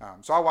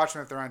 So I'll watch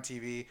them if they're on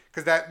TV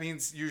because that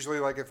means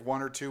usually like if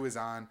 1 or 2 is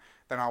on,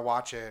 then I'll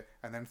watch it,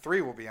 and then 3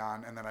 will be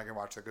on, and then I can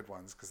watch the good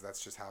ones because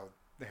that's just how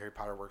the Harry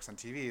Potter works on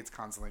TV. It's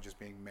constantly just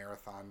being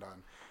marathoned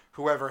on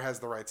whoever has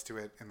the rights to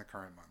it in the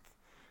current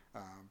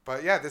month.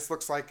 But yeah, this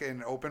looks like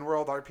an open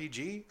world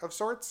RPG of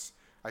sorts.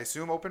 I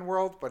assume open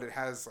world, but it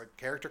has like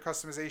character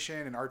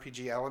customization and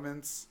RPG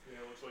elements. Yeah,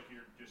 it looks like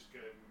you're just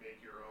gonna make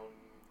your own.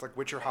 It's like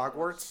Witcher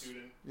Hogwarts.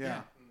 Student.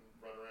 Yeah. And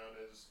run around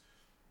as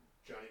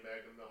Johnny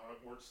Magnum, the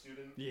Hogwarts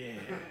student. Yeah.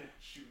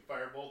 Shooting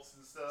firebolts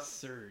and stuff.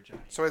 Sir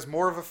Johnny. So as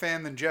more of a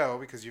fan than Joe,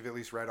 because you've at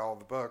least read all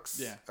the books,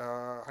 Yeah.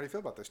 How do you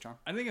feel about this, John?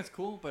 I think it's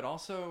cool, but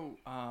also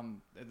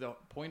the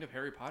point of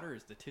Harry Potter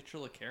is the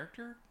titular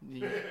character.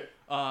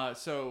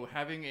 So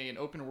having an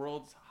open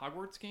world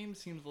Hogwarts game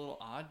seems a little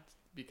odd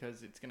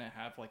because it's gonna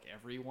have like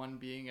everyone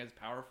being as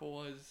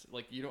powerful as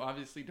like you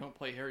obviously don't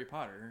play Harry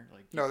Potter.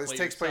 Like No, this play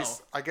takes yourself.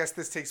 place. I guess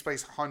this takes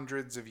place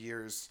hundreds of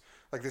years.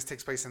 Like this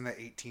takes place in the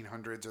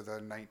 1800s or the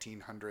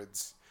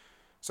 1900s.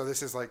 So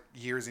this is like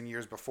years and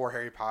years before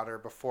Harry Potter,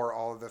 before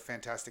all of the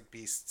Fantastic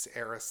Beasts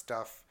era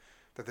stuff.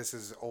 That this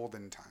is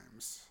olden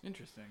times.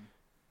 Interesting.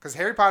 Because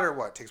Harry Potter,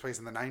 what takes place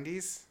in the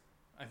 90s?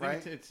 I think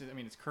Right? it's I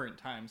mean it's current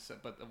times, so,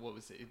 but what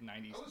was it, I was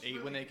 98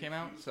 when really they came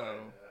out? confused So by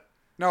that.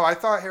 No, I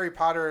thought Harry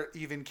Potter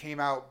even came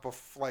out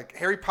before. Like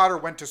Harry Potter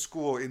went to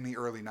school in the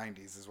early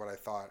 90s, is what I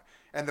thought.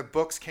 And the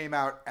books came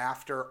out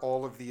after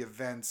all of the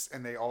events,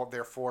 and they all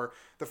therefore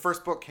the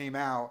first book came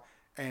out,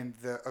 and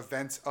the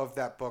events of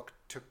that book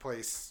took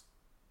place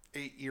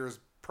 8 years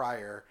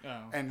prior,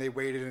 and they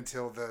waited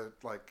until the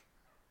like.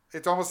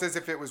 It's almost as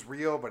if it was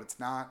real, but it's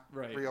not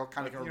right, real.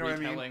 Kind like of, a you know what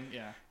I mean? retelling,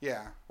 yeah.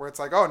 Yeah, where it's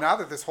like, oh, now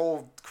that this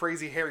whole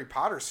crazy Harry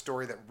Potter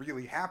story that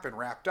really happened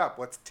wrapped up,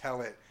 let's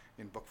tell it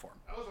in book form.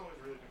 I was always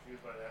really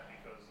confused by that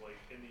because, like,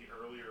 in the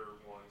earlier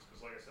ones,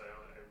 because, like I said,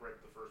 I read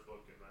the first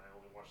book and I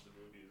only watched the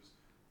movies.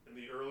 In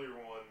the earlier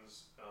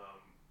ones,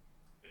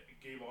 it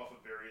gave off a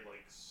very,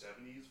 like,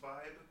 70s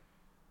vibe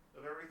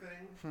of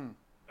everything.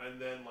 And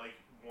then, like,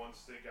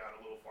 once they got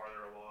a little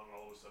farther along,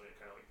 all of a sudden it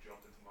kind of, like,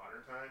 jumped into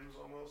modern times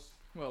almost.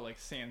 Well, like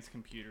sans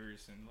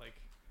computers and like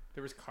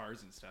there was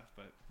cars and stuff,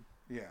 but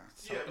Yeah.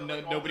 But,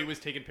 like, nobody was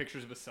taking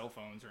pictures with cell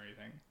phones or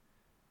anything.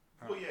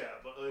 Well, yeah,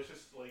 but it's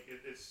just like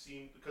it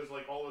seemed because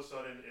like all of a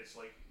sudden it's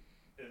like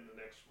in the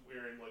next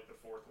we're in like the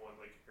fourth one,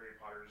 like Harry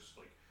Potter's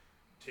like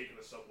taking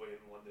the subway in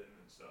London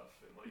and stuff,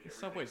 and like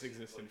Subways seemed,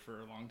 existed like,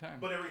 for a long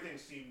time. but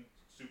everything seemed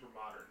super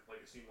modern.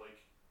 Like it seemed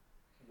like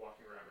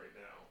walking around right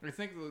now. I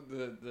think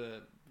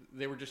the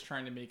they were just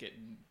trying to make it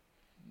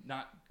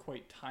not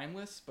quite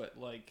timeless, but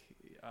like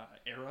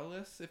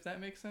era-less, if that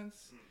makes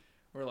sense.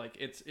 Where like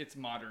it's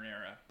modern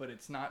era, but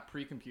it's not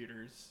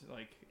pre-computers.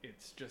 Like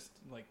it's just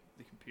like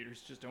the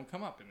computers just don't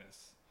come up in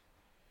this.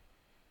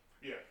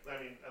 Yeah,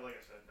 I mean, like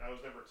I said, I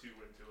was never too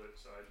into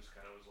it, so I just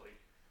kind of was like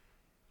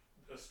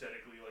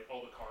aesthetically, like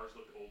all the cars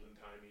looked olden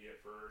timey at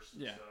first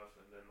and stuff,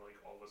 and then like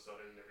all of a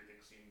sudden everything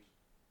seemed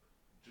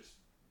just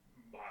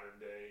modern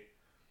day.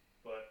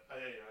 But I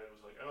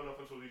was like, I don't know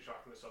if I'm supposed to be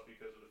chalking this up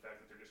because of the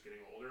fact that they're just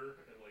getting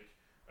older, and like,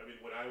 I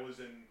mean, when I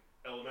was in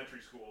elementary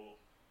school,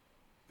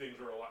 things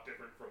were a lot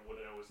different from when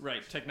I was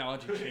right.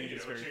 Technology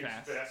changes very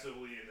fast.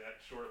 Massively in that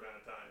short amount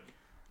of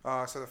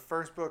time. So the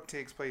first book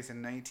takes place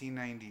in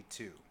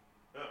 1992.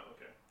 Oh,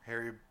 okay.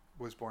 Harry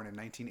was born in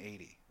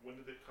 1980. When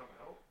did it come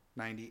out?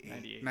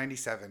 98.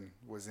 97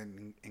 was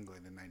in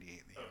England and 98 in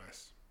the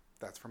US.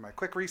 That's from my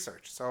quick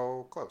research.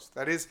 So close.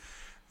 That is,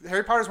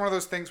 Harry Potter is one of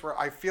those things where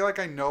I feel like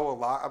I know a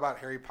lot about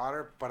Harry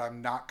Potter, but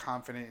I'm not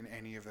confident in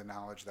any of the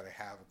knowledge that I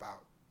have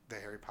about the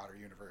Harry Potter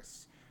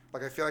universe.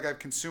 Like I feel like I've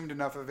consumed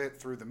enough of it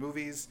through the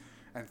movies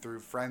and through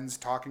friends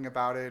talking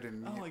about it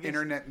and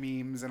internet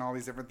memes and all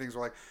these different things.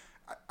 Where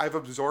like I've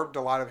absorbed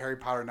a lot of Harry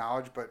Potter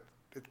knowledge, but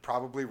it's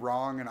probably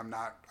wrong, and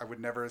I would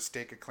never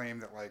stake a claim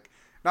that like,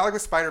 not like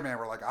with Spider-Man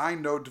where like I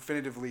know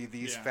definitively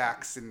these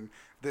facts and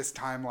this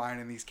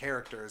timeline and these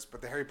characters, but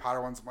the Harry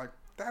Potter ones I'm like,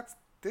 that's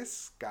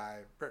this guy,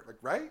 like,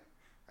 right?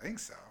 I think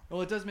so.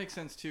 Well, it does make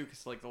sense too,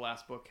 because like the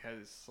last book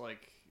has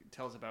like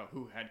tells about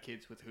who had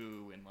kids with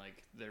who and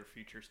like their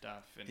future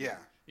stuff and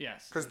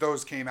yes, because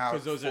those came out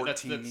 14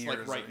 that's years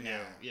like right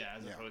now, as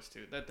yeah. opposed to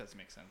that does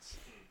make sense.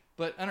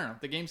 But I don't know,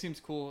 the game seems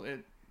cool.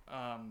 It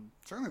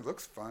certainly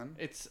looks fun.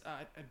 It's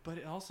but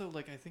it also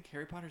like I think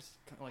Harry Potter's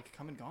like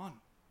come and gone.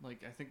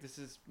 Like I think this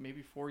is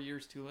maybe 4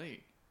 years too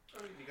late.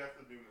 I mean, you got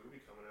the new movie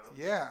coming out.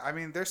 Yeah, I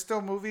mean, there's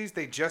still movies.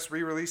 They just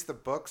re-released the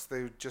books.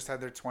 They just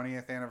had their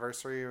 20th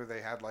anniversary where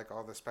they had like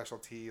all the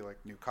specialty like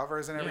new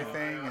covers and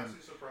everything. I'm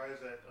honestly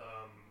surprised that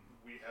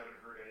we haven't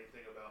heard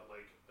anything about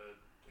like a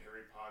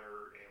Harry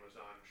Potter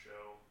Amazon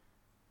show.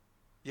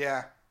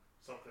 Yeah.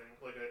 Something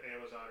like an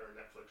Amazon or a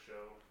Netflix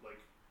show, like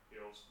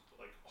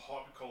like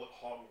call it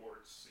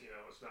Hogwarts.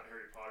 It's not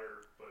Harry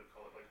Potter, but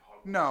call it like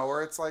Hogwarts. No,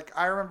 or it's like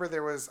I remember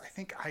there was I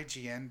think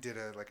IGN did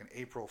an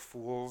April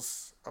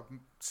Fool's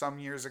some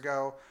years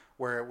ago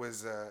where it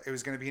was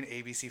going to be an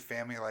ABC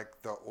Family like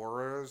the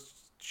Auras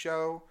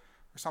show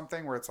or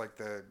something where it's like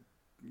the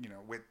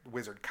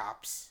wizard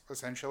cops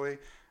essentially,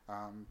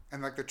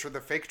 and like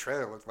the fake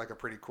trailer looked like a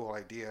pretty cool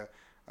idea.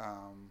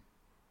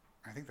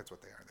 I think that's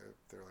what they are.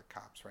 They're like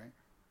cops, right?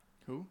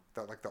 Who?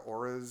 Like the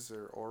Auras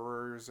or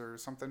Aurors or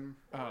something.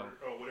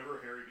 Whatever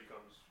Harry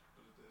becomes,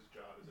 his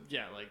job is.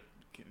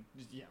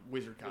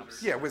 Wizard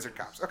cops. Wizard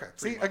cops. Okay.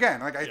 See,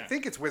 again, like I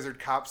think it's wizard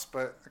cops,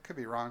 but I could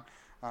be wrong.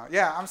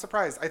 Yeah, I'm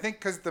surprised. I think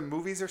because the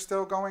movies are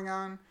still going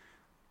on,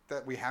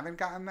 that we haven't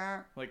gotten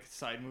that. Like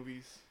side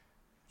movies.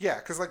 Yeah,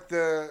 because like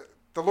the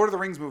Lord of the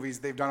Rings movies,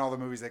 they've done all the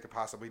movies they could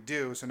possibly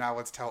do. So now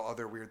let's tell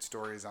other weird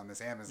stories on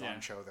this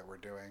Amazon show that we're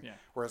doing. Yeah.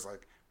 Whereas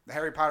like the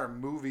Harry Potter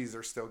movies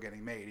are still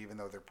getting made, even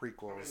though they're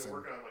prequels. I mean, they're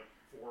working on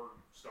like 4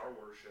 Star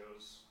Wars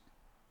shows.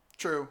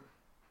 True.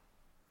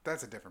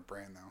 That's a different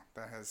brand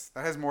though. That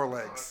has more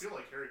legs. I feel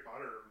like Harry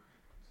Potter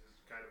has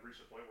kind of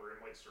reached a point where it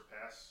might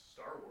surpass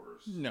Star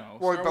Wars. No.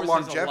 Well, Star but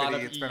Wars has a longevity, lot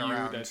of it's been EU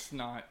around. That's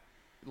not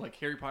like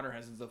Harry Potter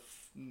has the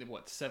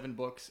 7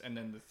 books and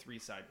then the 3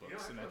 side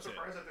books, and I'm that's it.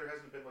 surprised that there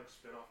hasn't been like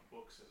spin-off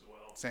books as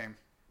well. Same.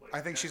 Like,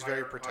 I think she's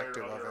very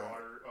protective of it.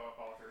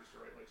 Authors to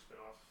write like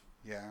spin-off.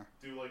 Yeah.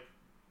 Do like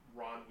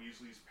Ron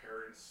Weasley's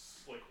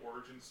parents like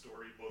origin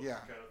story books Yeah.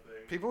 kind of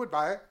thing. People would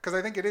buy it because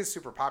I think it is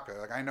super popular.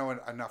 Like I know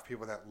enough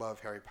people that love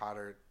Harry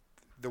Potter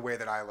the way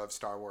that I love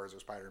Star Wars or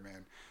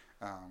Spider-Man,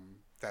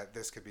 that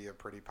this could be a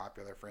pretty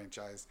popular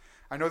franchise.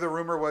 I know the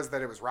rumor was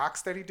that it was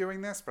Rocksteady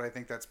doing this, but I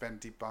think that's been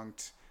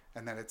debunked,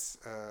 and that it's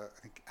I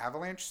think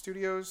Avalanche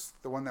Studios,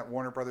 the one that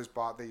Warner Brothers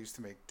bought. They used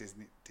to make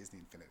Disney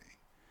Infinity.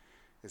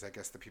 Is I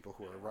guess the people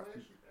who are Avalanche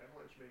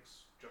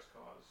makes Just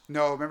Cause.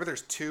 No, remember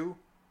there's 2.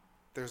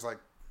 There's like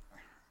I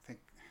think.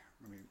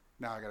 I mean,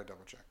 now I gotta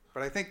double check.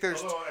 But I think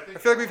there's. I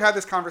feel like we've had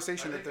this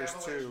conversation that there's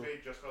Avalanche 2.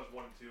 made Just Cause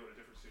 1 and 2, and a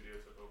different studio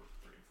took over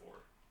 3 and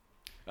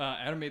 4.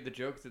 Adam made the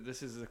joke that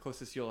this is the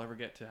closest you'll ever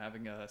get to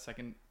having a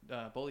second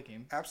bully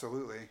game.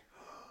 Absolutely.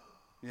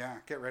 Yeah,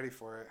 get ready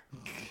for it.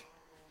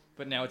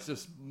 But now it's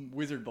just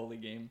Wizard bully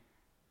game.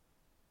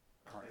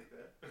 All right.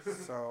 Take that. So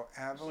Just like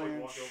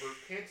Avalanche. walk over,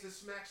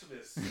 Kansas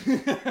Maximus.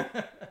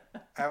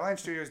 Avalanche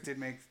Studios did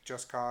make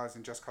Just Cause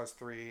and Just Cause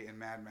 3 and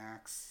Mad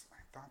Max. I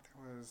thought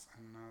there was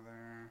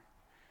another.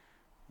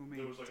 Who made?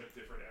 There was like a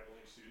different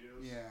Avalanche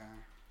Studios. Yeah,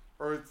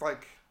 or it's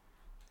like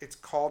it's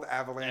called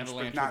Avalanche,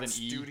 Avalanche but not with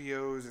an E.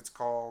 Studios. It's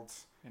called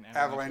And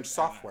Avalanche with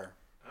Software.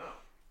 Oh.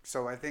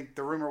 So I think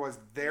the rumor was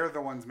they're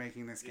the ones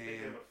making this You think they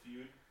game. have a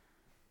feud?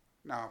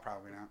 No,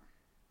 probably not.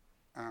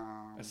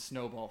 A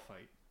snowball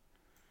fight.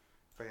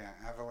 But yeah,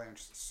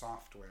 Avalanche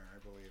Software, I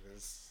believe,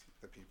 is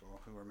the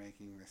people who are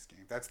making this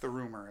game. That's the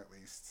rumor, at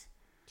least,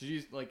 Did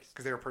you like?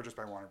 because they were purchased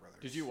by Warner Brothers.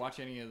 Did you watch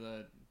any of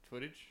the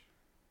footage?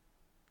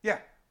 Yeah,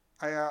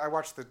 I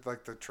watched the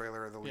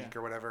trailer or the leak Yeah.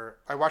 or whatever.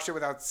 I watched it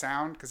without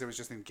sound because it was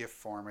just in GIF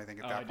form. I think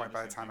at Oh, I that did point, the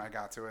by the same time thing. I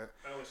got to it,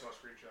 I only saw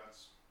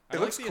screenshots. I It like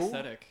looks the cool.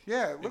 aesthetic.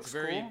 Yeah, it looks it's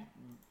very cool.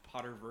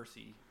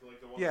 Potter-versy.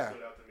 Like the one Yeah. that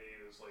stood out to me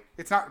is like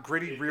It's not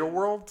gritty real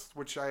world,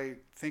 which I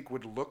think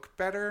would look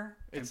better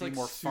and It's be like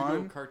more pseudo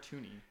fun.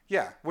 cartoony.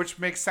 Yeah, which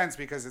makes sense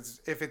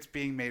because if it's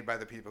being made by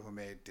the people who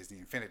made Disney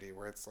Infinity,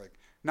 where it's like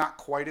not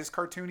quite as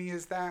cartoony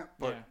as that,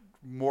 but Yeah.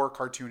 more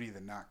cartoony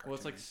than not cartoony. Well,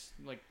 it's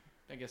like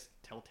I guess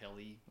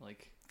Telltale-y,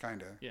 like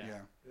Kinda.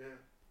 Yeah. yeah.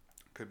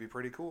 Could be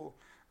pretty cool.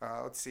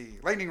 Let's see.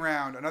 Lightning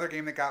Round, another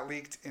game that got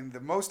leaked in the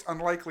most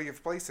unlikely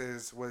of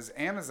places, was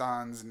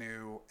Amazon's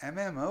new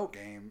MMO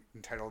game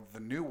entitled The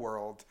New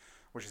World,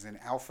 which is in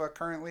alpha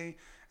currently.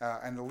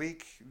 And the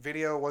leak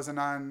video wasn't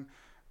on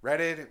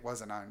Reddit, it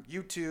wasn't on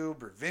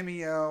YouTube or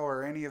Vimeo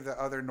or any of the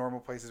other normal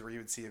places where you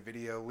would see a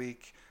video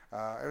leak.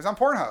 It was on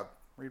Pornhub,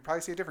 where you'd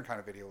probably see a different kind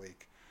of video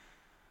leak.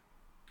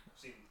 I've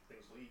seen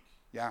things leak.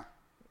 Yeah,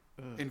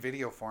 ugh. in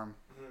video form.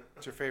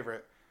 What's your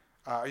favorite?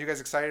 Are you guys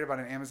excited about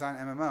an Amazon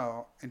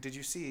MMO? And did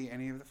you see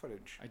any of the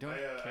footage? I don't I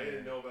care.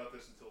 didn't know about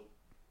this until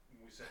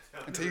we sat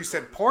down. Until to you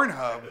said record this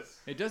Pornhub. podcast.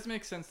 It does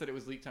make sense that it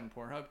was leaked on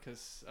Pornhub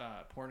because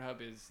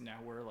Pornhub is now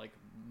where like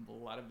a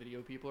lot of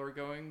video people are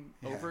going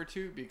Yeah. over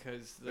to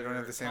because They don't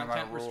have the same amount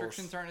content of rules.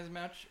 restrictions aren't as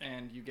much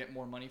and you get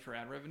more money for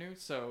ad revenue.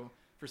 So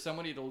for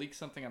somebody to leak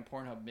something on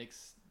Pornhub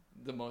makes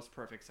the most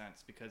perfect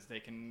sense because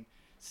they can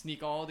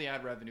sneak all the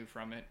ad revenue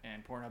from it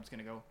and Pornhub's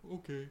gonna go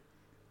okay.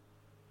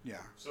 Yeah.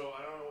 So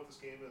I don't know what this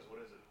game is. What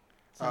is it?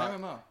 It's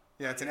an MMO.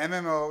 Yeah, it's an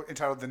MMO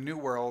entitled The New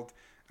World,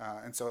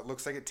 and so it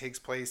looks like it takes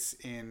place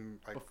in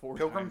like Before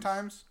Pilgrim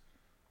times. times.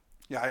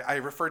 Yeah, I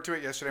referred to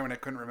it yesterday when I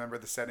couldn't remember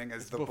the setting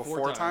as It's the before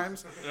before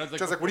times. times. And I was So I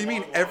was like, what do you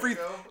mean? Long, long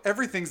ago?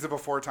 Everything's the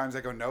before times.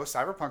 I go, no,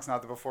 Cyberpunk's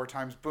not the before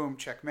times. Boom,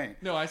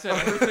 checkmate. No, I said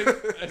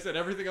everything. I said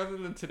everything other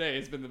than today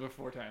has been the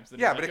before times. Then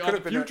Yeah, you're but like, it "Oh, could the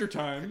have been future It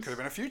times. could have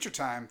been a future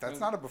time.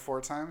 That's not a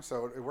before time,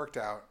 so it worked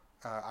out.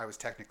 I was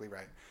technically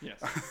right. Yes.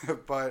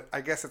 But I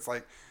guess it's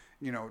like,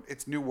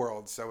 it's New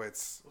World, so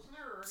it's Wasn't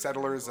there already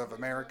settlers one of like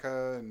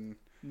America and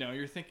No,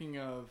 you're thinking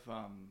of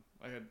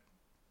I had that?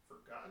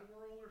 Forgotten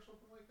World or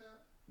something like that?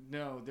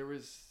 no. There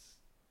was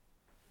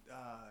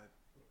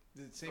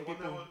the same The one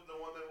people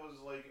that was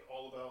like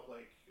all about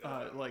like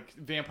like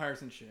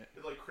vampires and shit.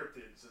 like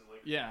cryptids and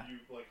like Yeah. you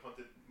like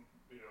hunted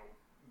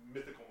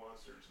mythical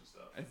monsters and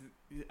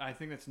stuff. I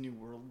think that's New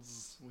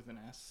Worlds with an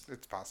S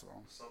it's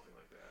possible. Something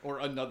like that. or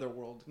Another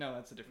World. No,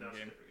 that's a No, different it's a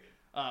game. different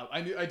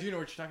game. I do know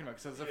what you're talking about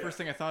because that's the Yeah. first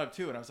thing I thought of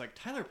too, and I was like,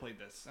 Tyler played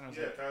this, and I was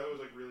Yeah, like, Tyler was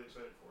like really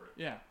excited for it.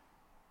 yeah,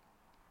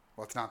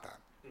 Well, it's not that.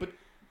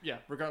 yeah.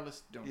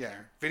 Regardless, don't Yeah,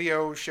 care.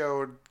 video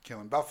showed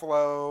killing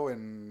buffalo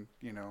and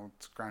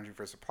scrounging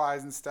for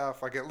supplies and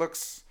stuff. Like it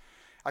looks,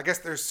 I guess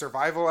there's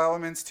survival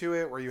elements to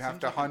it where you have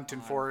Seems to like an hunt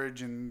and odd-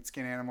 forage and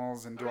skin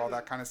animals and do all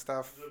that kind of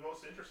stuff. The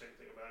most interesting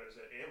thing about it is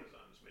that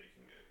Amazon is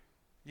making it.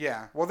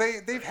 Yeah. Well,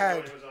 they've I didn't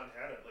had know Amazon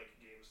had a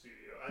game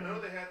studio. I know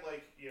they had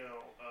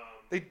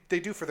they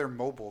do for their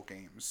mobile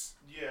games.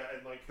 yeah,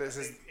 and This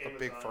I is think a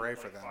big Amazon, foray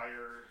for them.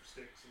 Fire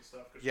sticks and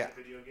stuff. Cause Yeah.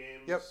 Video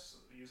games. Yep.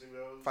 Using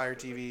those. Fire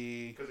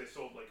TV. Because they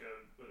sold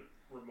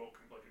a remote,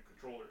 like a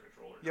controller.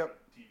 Yep. Not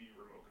a TV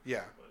remote.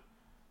 Yeah. But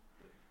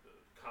the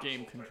console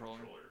Game type controller.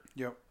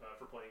 Yep.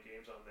 For playing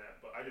games on that,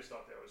 but I just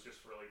thought that was just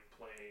for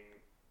playing,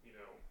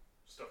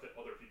 stuff that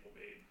other people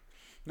made.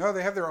 No,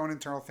 they have their own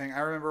internal thing. I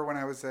remember when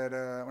I was at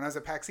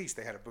PAX East,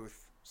 they had a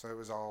booth, so it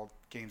was all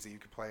games that you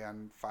could play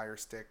on Fire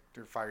Stick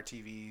or Fire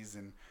TVs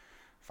and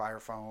Fire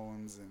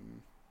phones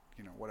and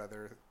what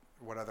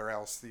other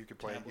else that you could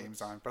play Tablets.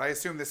 games on. But I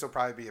assume this will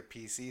probably be a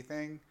PC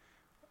thing.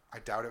 I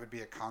doubt it would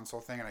be a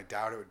console thing, and I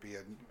doubt it would be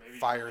a Maybe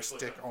Fire you can play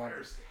Stick on only.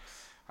 Fire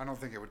Sticks. I don't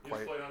think it would You quite.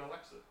 just play it on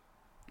Alexa.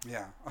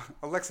 Yeah,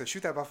 Alexa,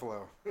 shoot that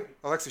buffalo.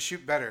 Alexa,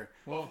 shoot better.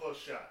 Well, Buffalo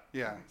shot.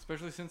 Yeah,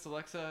 especially since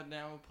Alexa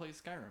now plays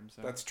Skyrim.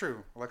 So that's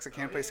true. Alexa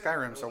can't Oh, play yeah,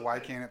 Skyrim, that so was a why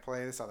thing. can't it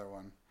play this other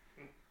one?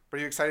 But are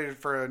you excited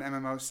for an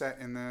MMO set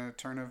in the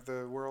turn of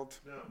the world?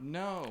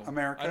 No. no,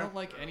 America? I don't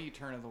like any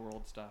turn of the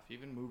world stuff,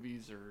 even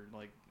movies or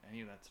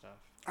any of that stuff.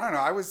 I don't know.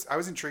 I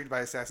was intrigued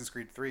by Assassin's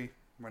Creed 3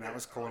 when that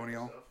was I like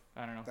colonial. stuff.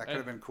 I don't know. That could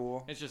have been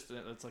cool. It's just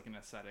it's like an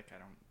aesthetic.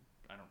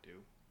 I don't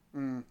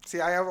do.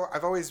 See,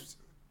 I've always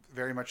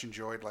very much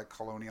enjoyed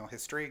colonial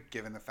history,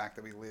 given the fact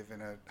that we live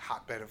in a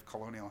hotbed of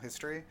colonial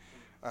history.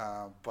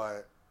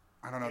 But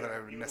I don't know that I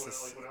would even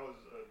necessarily when I was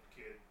a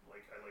kid,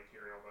 I like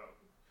hearing about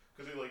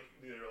because they're like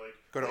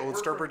go to hey, Old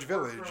we're Sturbridge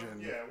from- we're Village from-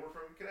 and yeah, we're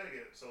from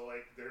Connecticut, so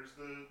there's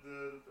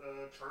the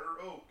Charter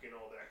Oak and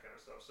all that kind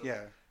of stuff. So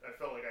yeah. I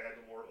felt like I had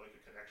more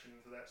a connection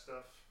to that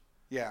stuff.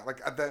 Yeah,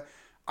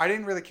 I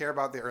didn't really care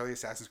about the early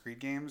Assassin's Creed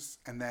games,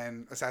 and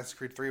then Assassin's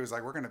Creed 3 was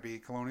like, we're going to be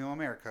colonial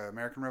America,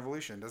 American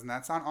Revolution. Doesn't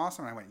that sound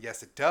awesome? And I went,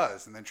 yes, it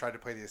does. And then tried to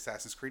play the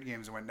Assassin's Creed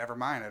games and went, never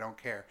mind, I don't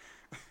care.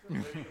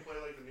 Maybe you can play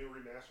the new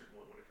remastered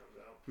one when it comes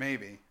out.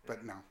 Maybe,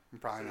 but no, I'm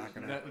probably not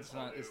going to. It's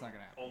not gonna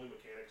happen. All new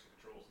mechanics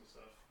and controls and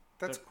stuff.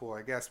 That's cool,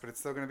 I guess, but it's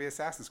still going to be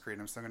Assassin's Creed.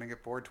 I'm still going to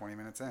get bored 20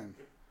 minutes in.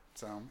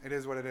 So it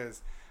is what it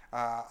is.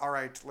 All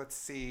right, let's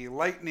see.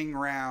 Lightning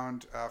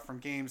round from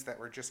games that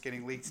were just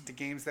getting leaked to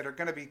games that are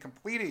going to be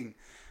completing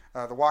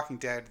The Walking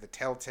Dead, the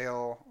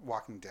Telltale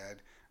Walking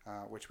Dead,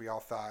 which we all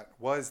thought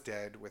was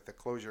dead with the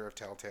closure of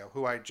Telltale,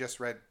 who I just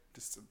read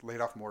just laid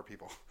off more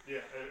people. Yeah,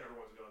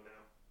 everyone's gone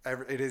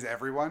now. It is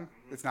everyone?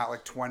 Mhm. It's not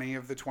like 20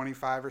 of the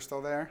 25 are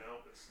still there? No,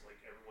 it's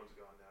everyone's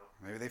gone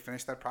now. Maybe they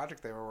finished that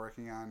project they were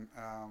working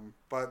on.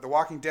 But The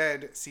Walking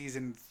Dead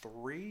Season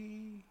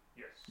 3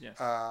 Yes.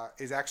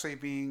 is actually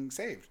being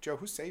saved. Joe,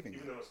 who's saving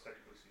Even it? though it's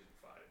technically season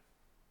 5.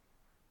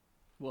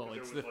 Well, 'Cause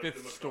it's there the was, fifth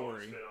the McDonald's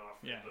story. spin-off,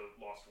 Yeah.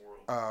 The Lost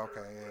World. Oh, or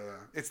okay, yeah, whatever.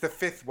 yeah. It's the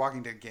 5th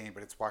Walking Dead game,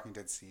 but it's Walking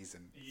Dead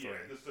Season 3. Yeah,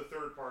 this is the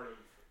third part of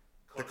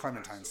The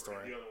Clementine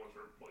story. The other ones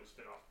were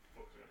spin-off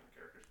focusing on different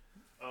characters.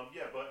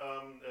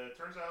 It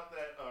turns out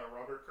that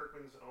Robert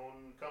Kirkman's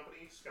own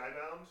company,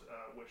 Skybound,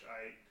 which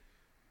I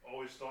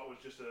always thought was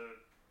just a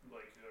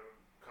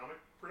comic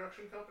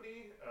production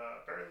company,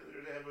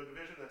 apparently they have a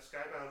division that's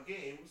Skybound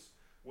Games,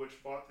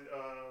 which bought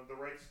the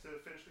rights to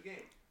finish the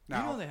game. You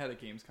know Now, they had a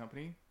games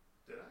company.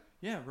 Did I?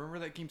 Yeah, remember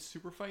that game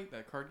Super Fight,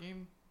 that card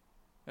game?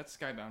 That's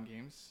Skybound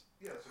Games.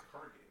 Yeah, it's a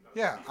card game. not a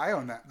yeah, video I game.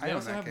 own that. They I own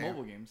also that have game.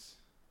 mobile games.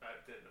 I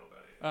didn't know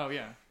about it. Oh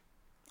yeah,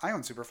 I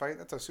own Super Fight.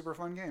 That's a super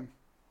fun game.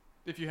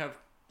 if you have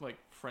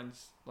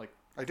friends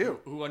I do.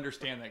 who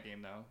understand that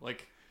game though.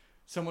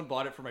 Someone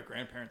bought it for my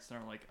grandparents and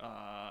they're like,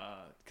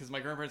 because my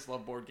grandparents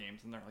love board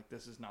games and they're like,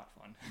 this is not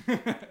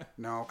fun.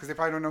 No, because they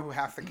probably don't know who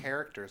half the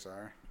characters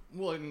are.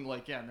 Well, and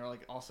and they're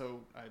like also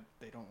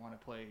they don't want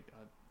to play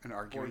An a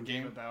arguing board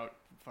game game. about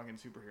fucking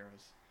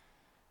superheroes.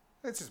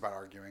 It's just about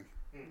arguing.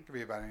 It could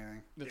be about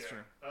anything. That's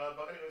true.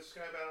 But anyway,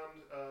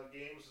 Skybound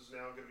Games is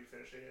now going to be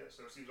finishing it,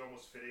 so it seems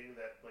almost fitting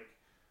that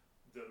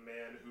the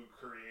man who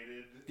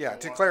created. Yeah, The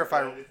to Walking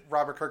clarify, Dead-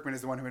 Robert Kirkman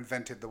is the one who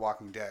invented The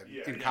Walking Dead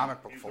in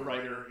comic book he's form. the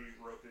writer. He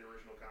wrote the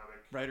original comic,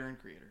 Writer and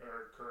creator.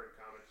 or current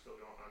comic still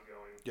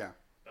ongoing. Yeah.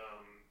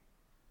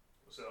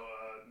 So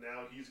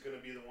now he's going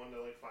to be the one to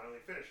finally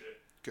finish it.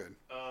 Good.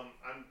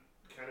 I'm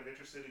kind of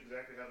interested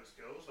exactly how this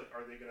goes.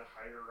 Are they going to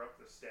hire up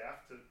the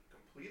staff to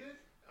complete it?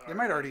 They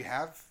might already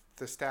have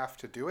the staff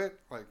to do it.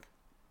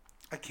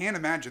 I can't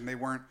imagine they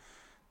weren't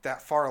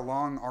that far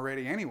along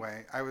already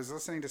anyway. I was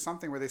listening to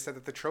something where they said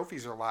that the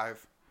trophies are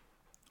live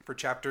for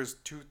chapters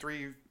 2,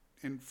 3,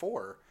 and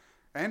 4,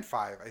 and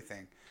 5, I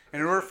think.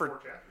 And in order for 4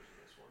 chapters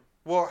in this one.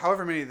 well,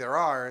 however many there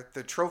are,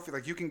 the trophy,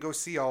 you can go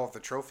see all of the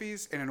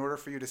trophies, and in order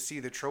for you to see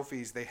the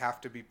trophies, they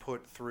have to be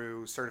put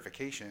through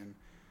certification.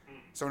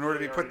 So in order to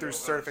They be put already through know how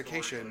the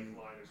certification,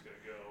 storyline is going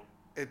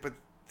to go. but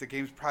the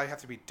games probably have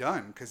to be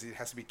done because it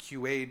has to be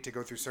QA'd to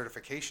go through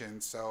certification.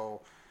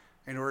 So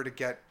in order to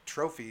get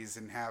trophies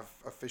and have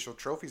official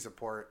trophy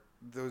support,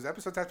 those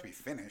episodes have to be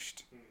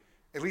finished.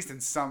 At least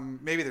in some,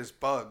 maybe there's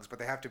bugs, but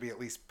they have to be at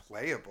least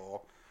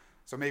playable.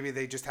 So maybe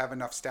they just have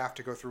enough staff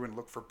to go through and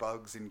look for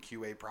bugs and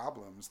QA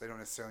problems. They don't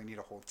necessarily need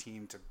a whole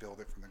team to build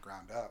it from the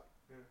ground up.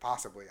 Yeah.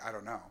 Possibly, I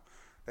don't know.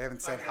 They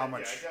haven't said how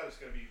much. Yeah, I doubt it's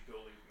going to be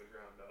building from the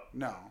ground up.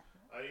 No.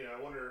 I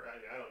wonder. I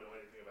don't know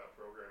anything about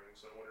programming,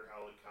 so I wonder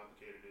how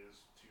complicated it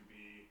is to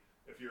be,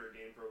 if you're a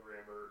game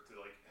programmer, to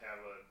like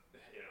have a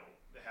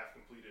half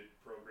completed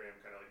program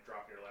kind of like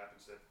drop in your lap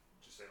and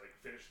just say like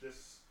finish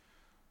this.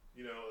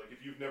 Like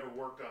if you've never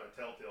worked on a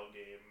Telltale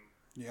game,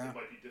 Yeah. it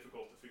might be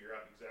difficult to figure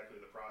out exactly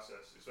the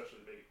process,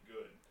 especially to make it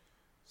good.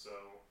 So.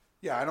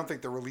 Yeah, I don't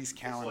think the release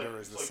calendar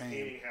is the it's like same.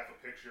 painting half a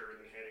picture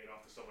and then handing it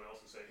off to someone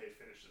else and say, "Hey,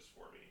 finish this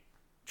for me."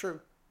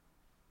 True.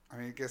 I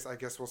mean, I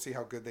guess we'll see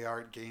how good they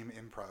are at game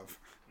improv.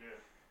 Yeah.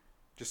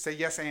 Just say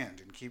yes and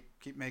keep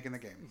making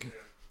the game.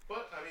 Yeah.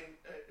 But I mean,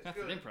 it's That's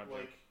good. an improv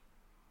Like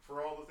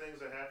for all the things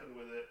that happened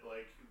with it,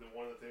 like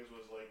one of the things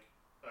was like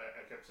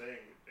I kept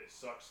saying it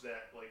sucks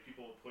that like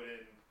people put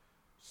in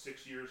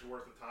 6 years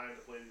worth of time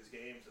to play these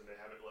games and they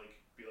have it like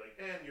be like,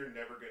 and you're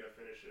never gonna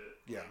finish it.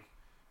 Yeah. Like,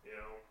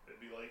 it'd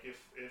be like if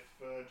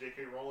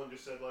J.K. Rowling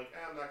just said like,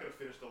 I'm not gonna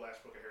finish the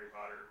last book of Harry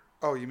Potter.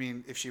 Oh, you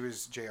mean if she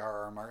was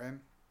J.R.R.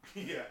 Martin?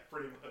 Yeah,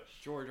 pretty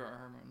much. George R.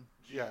 R. Martin.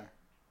 Yeah.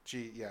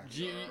 Yeah.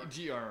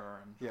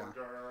 G.R.R. Yeah. George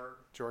R.R.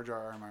 George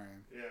R.R.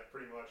 Martin. Yeah,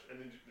 pretty much. And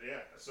then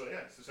so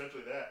it's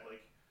essentially that.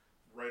 Like,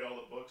 write all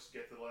the books,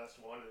 get to the last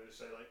one, and then just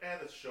say like,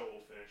 the show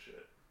will finish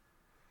it.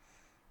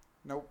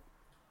 Nope.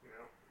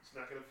 It's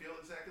not going to feel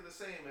exactly the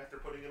same after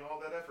putting in all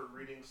that effort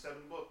reading 7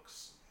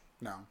 books.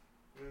 No.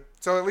 Yeah.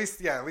 So at least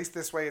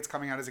this way it's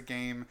coming out as a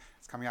game.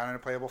 It's coming out in a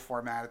playable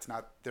format. It's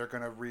not they're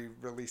going to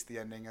re-release the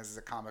ending as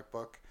a comic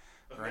book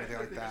or anything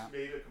like that.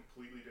 They just made a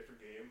completely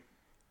different game.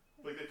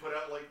 Like they put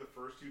out like the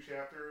first 2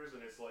 chapters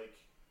and it's like,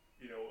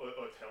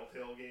 a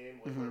Telltale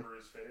game, like whenever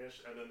it's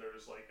finished, and then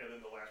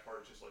the last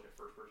part is just like a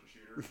first-person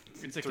shooter.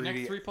 It's a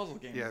Connect 3 puzzle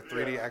game. Yeah,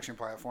 3D action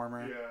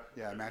platformer. Yeah.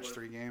 Yeah, match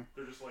 3 game.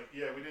 They're just like, we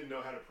didn't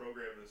know how to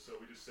program this, so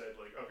we just said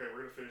like, okay,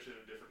 we're gonna finish it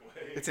in a different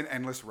way. It's an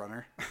endless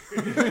runner.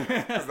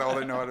 Because all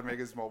they know how to make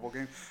is mobile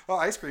game. Well,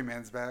 Ice Cream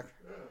Man's back.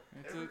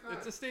 Yeah.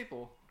 It's a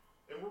staple.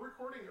 And we're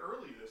recording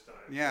early this time.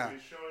 Yeah. So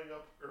he's showing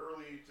up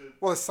early to.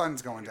 Well, the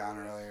sun's going down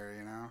earlier,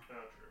 Oh, true.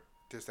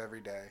 just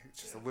every day.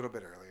 It's just a little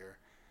bit earlier.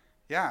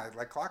 Yeah,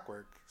 like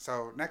clockwork.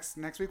 So next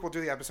week we'll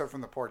do the episode from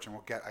the porch and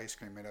we'll get ice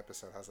cream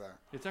mid-episode. How's that?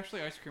 It's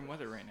actually ice cream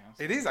weather right now.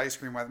 So. It is ice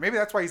cream weather. Maybe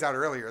that's why he's out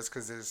earlier, is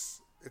because it's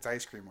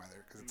ice cream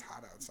weather, because it's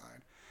hot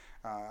outside.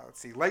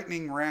 Let's see.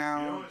 Lightning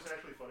round. It's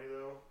actually funny,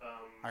 though?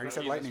 I already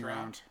said lightning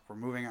round. We're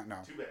moving on. No.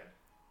 Too bad.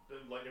 The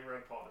lightning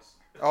round pause.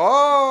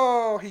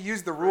 Oh, he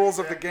used the rules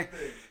of the game.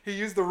 He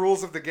used the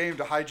rules of the game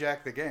to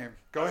hijack the game.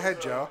 Go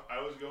ahead, Joe.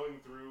 I was going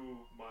through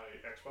my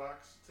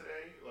Xbox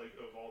today, like,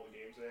 of all the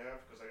games I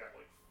have, because I got,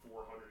 like,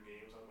 400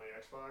 games on my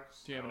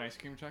Xbox. Do you have an ice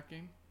cream truck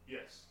game?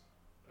 Yes.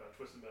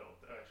 Twisted Metal.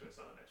 Actually, it's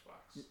not on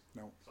Xbox.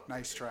 No.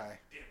 Nice try.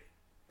 Damn it.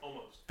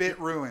 Almost. Bit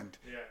ruined.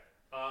 Yeah.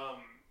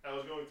 I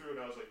was going through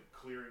and I was like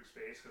clearing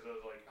space because I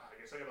was like, I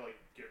guess I gotta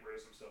like get rid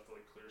of some stuff to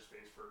like clear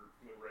space for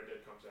when Red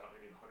Dead comes out. I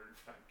need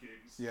 105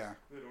 gigs. Yeah.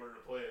 In order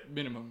to play it.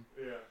 Minimum.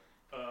 Yeah.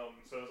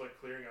 So I was like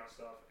clearing out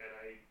stuff and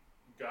I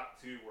got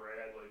to where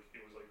I had like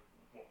it was like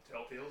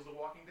Telltale's The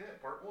Walking Dead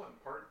Part 1,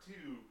 Part 2,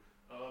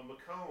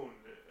 Macone,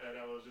 and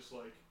I was just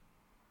like,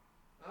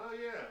 oh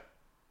yeah,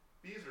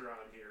 these are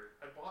on here.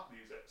 I bought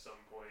these at some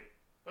point.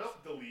 Well,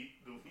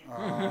 delete.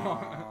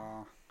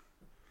 Oh.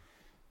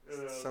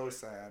 So like,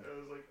 sad. I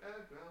was like,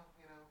 well,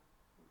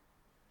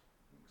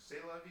 c'est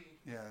la vie.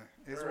 Yeah,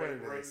 it's All what right,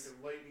 it we're is.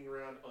 in lightning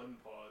round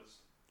unpause.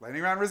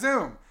 Lightning round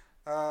resume.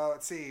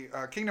 Let's see.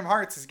 Kingdom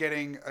Hearts is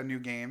getting a new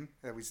game,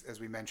 as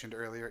we mentioned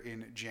earlier,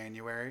 in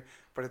January.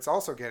 But it's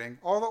also getting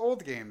all the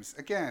old games,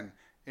 again,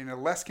 in a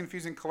less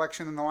confusing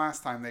collection than the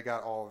last time they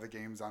got all of the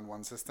games on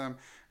one system.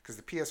 Because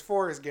the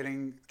PS4 is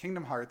getting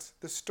Kingdom Hearts,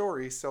 the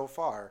story so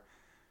far.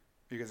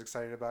 Are you guys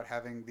excited about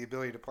having the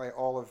ability to play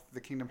all of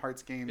the Kingdom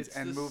Hearts games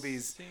and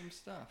movies same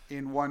stuff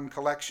in one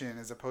collection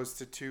as opposed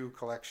to 2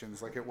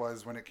 collections like it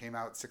was when it came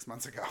out 6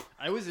 months ago?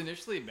 I was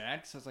initially mad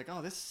because I was like,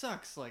 oh, this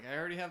sucks. Like, I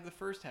already have the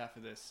first half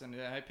of this, and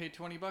I paid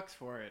 $20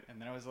 for it. And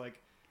then I was like,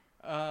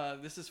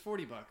 this is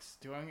 $40.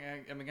 Am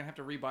I going to have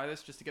to rebuy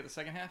this just to get the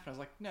second half? And I was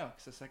like, no,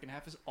 because the second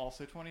half is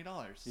also $20.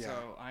 Yeah.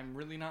 So I'm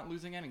really not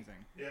losing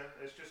anything. Yeah,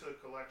 it's just a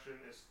collection.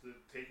 It's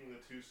taking the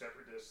 2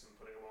 separate discs and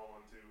putting them all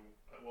onto.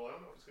 Well, I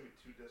don't know if it's going to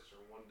be 2 discs or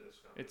 1 disc.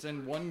 It's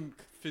in one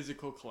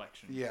physical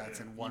collection. Yeah,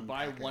 it's in one You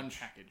buy package. one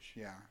package.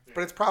 Yeah.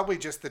 But it's probably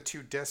just the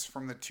 2 discs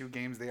from the 2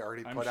 games they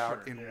already I'm put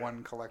out sure, in yeah.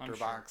 one collector I'm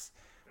sure. box,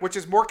 which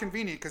is more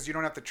convenient because you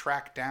don't have to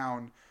track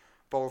down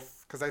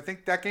both. Because I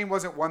think that game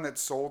wasn't one that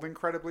sold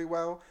incredibly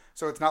well,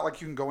 so it's not like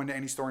you can go into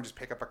any store and just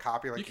pick up a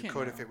copy like you can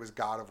could now. if it was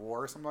God of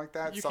War or something like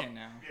that. You can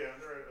now. Yeah,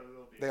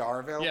 they'll be. They are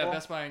available. Yeah,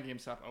 Best Buy and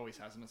GameStop always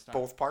has them in stock.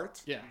 Both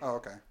parts. Yeah. Oh,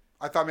 okay.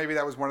 I thought maybe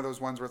that was one of those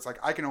ones where it's like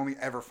I can only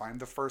ever find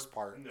the first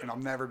part, No. and I'll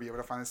never be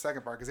able to find the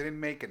second part because they didn't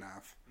make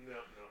enough.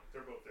 No,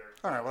 they're both there.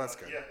 All right, well that's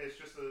good. Yeah,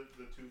 it's just the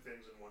 2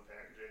 things in one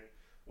packaging.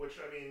 Which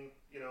I mean,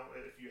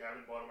 if you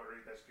haven't bought them already,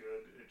 that's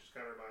good. It just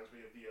kind of reminds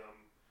me of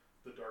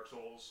the Dark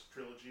Souls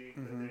trilogy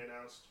that they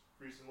announced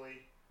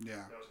recently.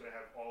 Yeah. That was going to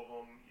have all of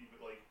them even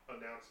like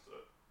announced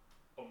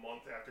a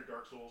month after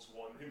Dark Souls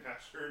 1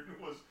 Remastered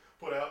was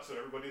put out, so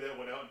everybody that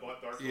went out and bought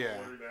Dark Souls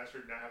 1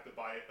 Remastered now have to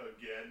buy it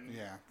again.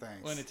 Yeah,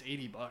 thanks. Well, and it's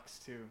 $80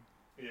 too.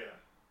 Yeah.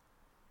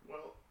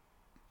 Well,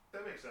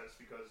 that makes sense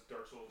because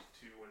Dark Souls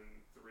 2 and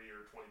 3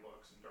 are $20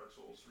 and Dark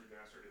Souls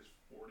Remastered is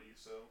 $40,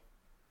 so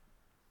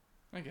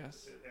I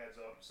guess it adds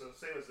up. So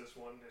same as this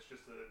one, it's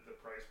just the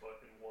price,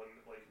 but in one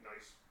like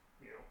nice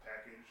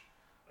package.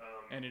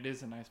 And it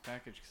is a nice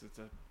package because it's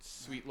a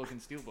sweet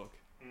looking steelbook.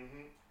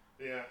 Mm-hmm.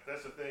 Yeah,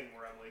 that's the thing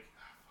where I'm like,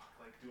 fuck,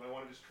 like, do I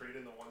want to just trade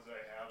in the ones that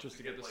I have just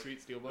to get the like, sweet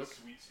steelbook?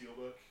 The sweet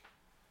steelbook,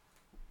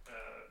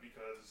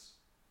 because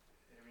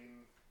I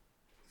mean,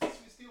 it's a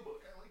sweet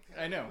steelbook. I like to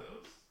have I know.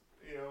 those.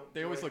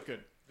 They always look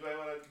good. Do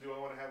I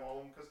want to have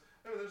all of them? Because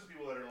there's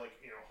people that are like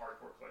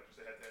hardcore collectors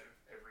that have to have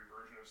every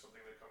version of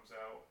something that comes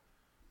out.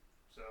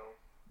 So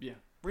yeah,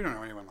 we don't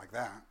know anyone like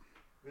that.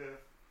 Yeah.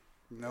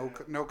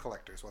 No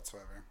collectors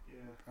whatsoever.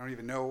 Yeah. I don't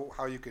even know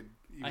how you could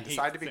even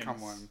decide to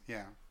become one.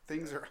 Yeah.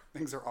 Things are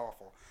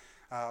awful.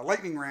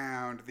 Lightning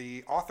round.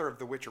 The author of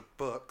the Witcher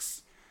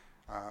books,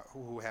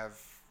 who have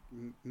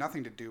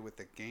nothing to do with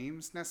the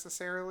games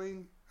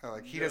necessarily.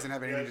 He doesn't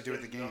have anything to do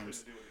with the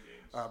games.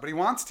 But he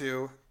wants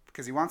to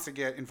because he wants to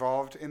get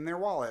involved in their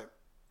wallet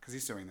because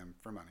he's suing them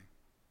for money.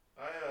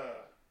 I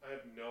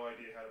have no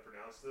idea how to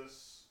pronounce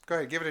this. Go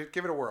ahead, give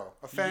it a whirl.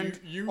 Offend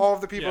all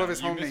of the people of his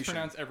home nation. You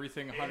mispronounce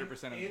everything 100% of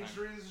the time.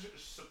 Andrzej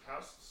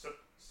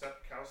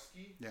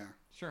Sapkowski. Yeah.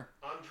 Sure.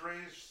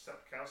 Andrzej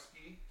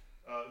Sapkowski,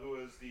 who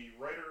is the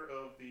writer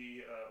of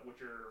the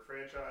Witcher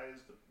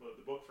franchise,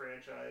 the book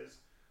franchise.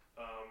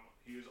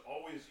 He has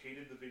always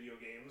hated the video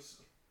games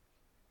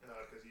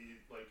because he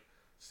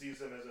sees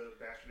them as a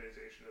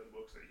bastardization of the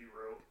books that he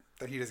wrote.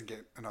 That he doesn't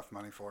get enough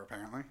money for,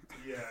 apparently.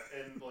 Yeah,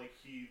 and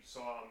he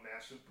saw a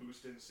massive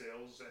boost in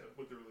sales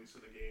with the release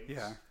of the games.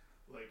 Yeah.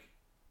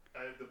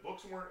 The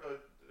books weren't a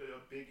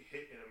big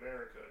hit in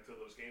America until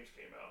those games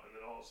came out, and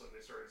then all of a sudden they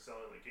started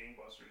selling like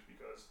gangbusters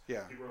because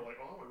people were like,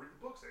 "Oh, I'm gonna read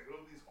the books. I go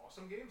to these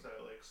awesome games that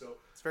I like."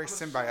 So it's very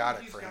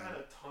symbiotic for him. He's got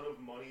a ton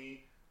of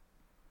money,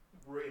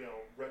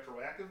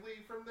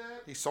 retroactively from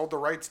that. He sold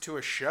the rights to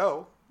a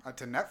show.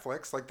 To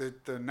Netflix,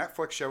 the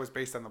Netflix show is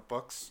based on the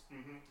books,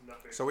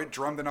 so it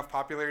drummed enough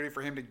popularity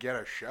for him to get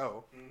a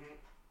show.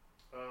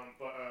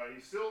 But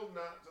he's still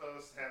not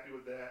happy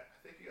with that.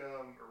 I think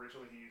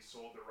originally he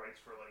sold the rights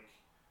for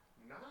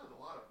not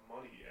a lot of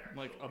money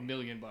actually, like $1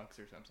 million or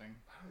something.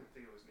 I don't even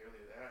think it was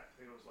nearly that. I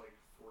think it was like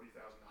 $40,000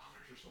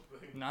 or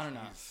something. Not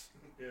enough.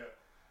 Yeah.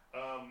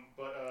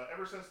 But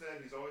ever since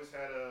then, he's always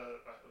had a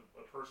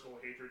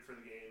personal hatred for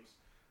the games.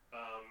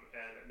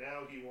 And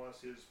now he wants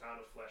his pound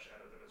of flesh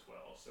out of them as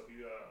well. So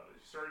he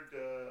started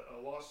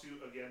a lawsuit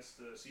against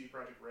the CD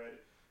Projekt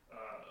Red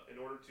in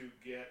order to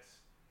get,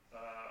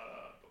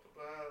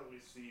 let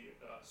me see,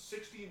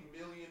 60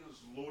 million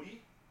zloty,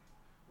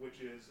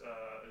 which is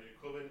the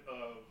equivalent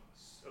of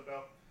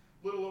about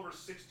a little over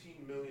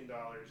 $16 million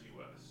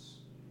US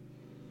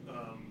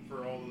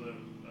for all of the.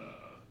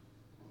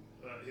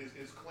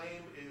 His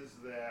claim is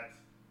that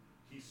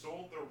he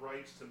sold the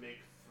rights to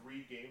make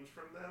 3 games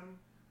from them,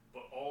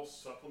 but all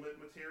supplement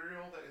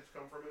material that has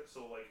come from it,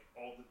 so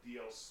all the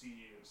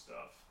DLC and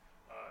stuff,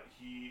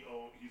 he's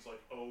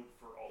owed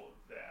for all of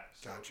that.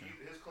 So gotcha.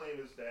 His claim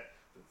is that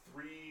the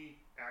 3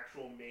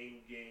 actual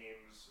main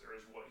games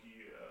is what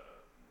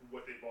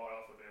they bought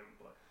off of him,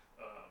 but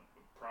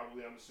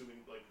probably I'm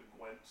assuming the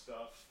Gwent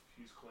stuff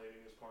he's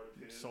claiming is part of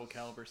his. Soul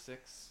Calibur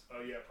 6.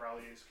 Yeah,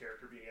 probably his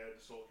character being added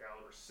to Soul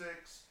Calibur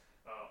 6.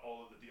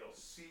 All of the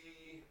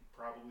DLC,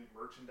 probably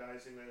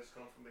merchandising that has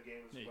come from the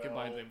game as well. You could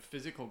buy the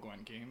physical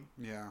Gwent game.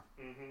 Yeah.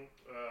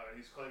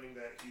 He's claiming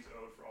that he's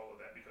owed for all of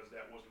that because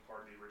that wasn't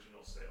part of the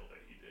original sale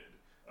that he did.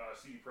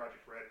 CD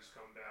Projekt Red has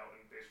come out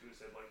and basically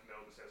said no,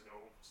 this has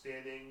no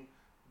standing.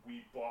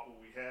 We bought what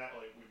we had,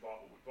 we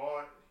bought what we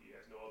bought. He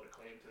has no other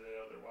claim to that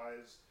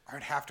otherwise. I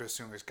would have to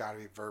assume there's got to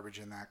be verbiage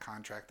in that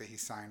contract that he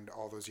signed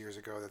all those years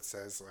ago that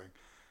says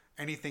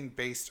anything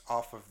based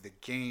off of the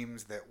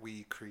games that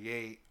we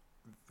create,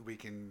 we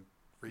can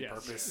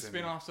repurpose. Yes,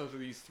 spin-offs of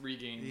these 3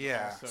 games.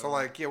 Yeah, also.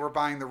 so we're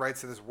buying the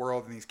rights to this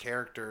world and these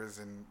characters,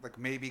 and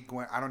maybe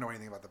Gwent. I don't know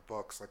anything about the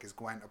books. Is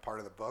Gwent a part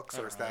of the books,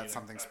 or is that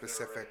something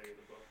specific? I've never read any of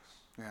the books.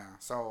 Yeah.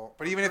 So,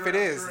 but even if it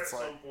is, sure it's at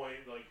some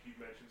point, he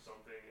mentioned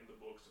something in the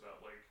books about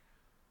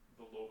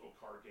the local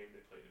card game they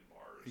played in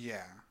Mars.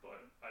 Yeah.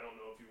 But I don't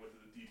know if he went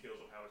into the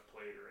details of how it's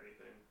played or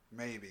anything.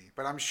 Maybe,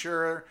 but I'm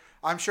sure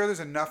there's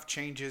enough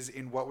changes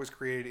in what was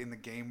created in the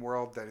game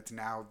world that it's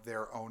now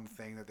their own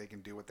thing that they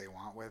can do what they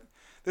want with.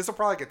 This will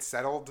probably get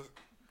settled,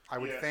 I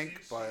would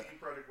think. But CD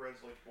Projekt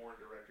Red's board of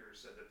directors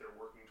said that they're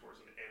working towards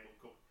an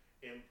amicable.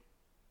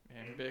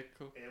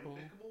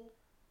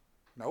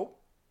 Nope.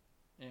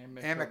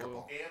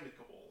 Amicable.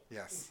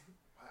 Yes.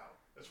 Wow,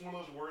 that's one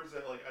of those words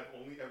that I've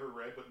only ever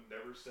read but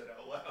never said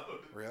out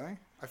loud. Really?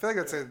 I feel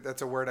like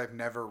that's a word I've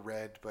never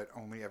read but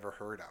only ever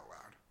heard out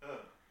loud.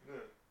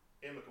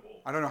 Amicable.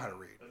 I don't know how to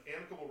read. An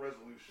amicable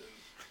resolution.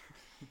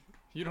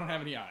 You don't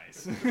have any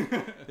eyes.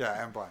 Yeah,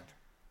 I'm blind.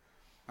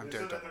 I'm They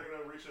said that Daredevil. they're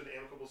going to reach an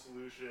amicable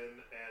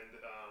solution, and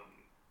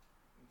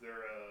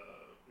they're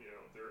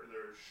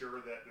they're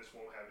sure that this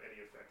won't have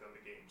any effect on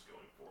the games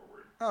going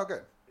forward. Oh,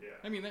 good. Yeah.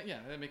 I mean,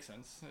 that makes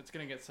sense. It's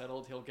gonna get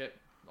settled. He'll get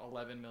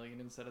 11 million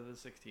instead of the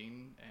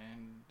 16,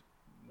 and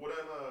What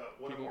I'm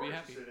People more will be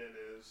happy. interested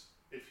in is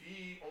if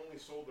he only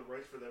sold the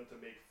rights for them to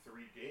make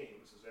 3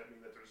 games. Does that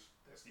mean that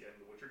that's the end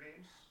of the Witcher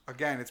games?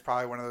 Again, it's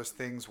probably one of those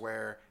things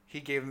where he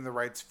gave them the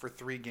rights for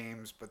 3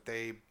 games, but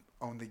they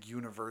own the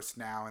universe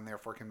now and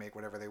therefore can make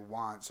whatever they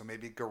want. So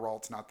maybe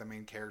Geralt's not the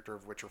main character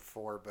of Witcher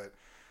 4, but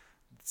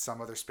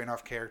some other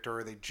spin-off character,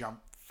 or they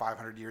jump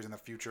 500 years in the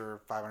future,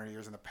 500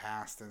 years in the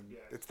past, and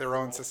it's their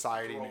own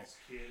society.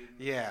 Kid in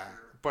the Yeah,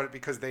 future. but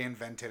because they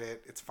invented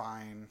it, it's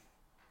fine.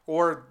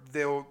 Or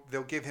they'll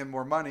give him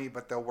more money,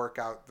 but they'll work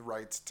out the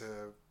rights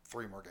to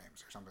 3 more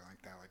games or something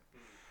like that. Like,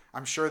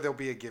 I'm sure there'll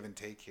be a give and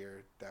take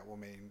here that will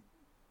mean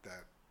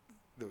that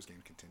those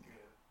games continue.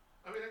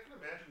 Yeah. I mean, I can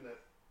imagine that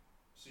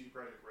CD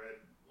Projekt Red,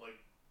 like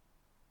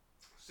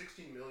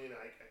 16 million.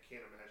 I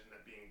can't imagine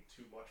that being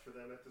too much for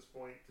them at this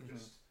point to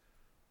just,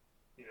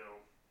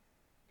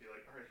 be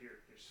like, all right,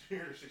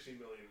 here's 16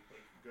 million.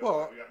 Like, good.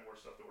 Well, we got more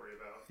stuff to worry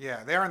about.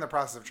 Yeah, they are in the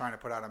process of trying to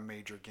put out a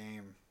major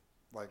game,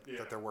 Yeah.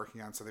 that they're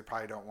working on. So they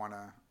probably don't want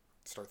to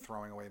start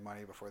throwing away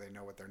money before they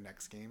know what their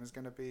next game is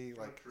going to be,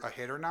 like true. a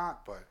hit or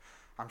not. But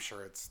I'm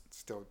sure it's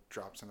still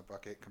drops in a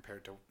bucket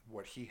compared to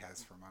what he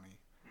has for money,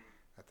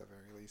 at the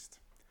very least.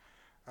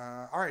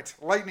 All right,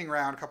 lightning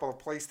round. A couple of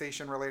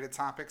PlayStation-related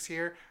topics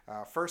here.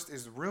 First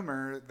is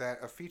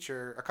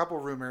a couple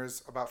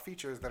rumors about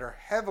features that are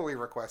heavily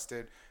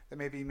requested that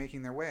may be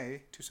making their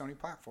way to Sony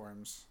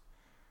platforms.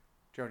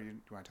 Joe, do you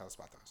want to tell us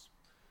about those?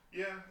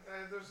 Yeah,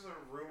 there's a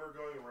rumor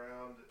going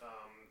around.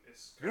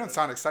 You don't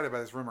sound excited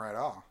by this rumor at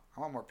all. I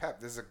want more pep.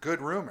 This is a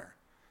good rumor.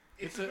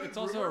 It's a good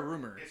also a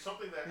rumor. It's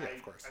something that Yeah,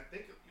 of course. I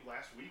think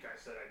last week I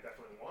said I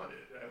definitely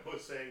wanted. I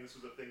was saying this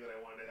was a thing that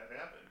I wanted to have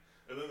happen.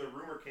 And then the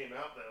rumor came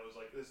out that it was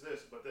like this,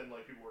 but then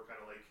like people were kind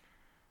of like,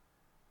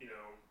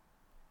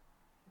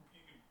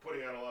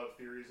 putting out a lot of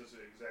theories as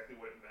to exactly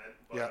what it meant.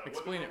 But Yeah.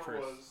 Explain it what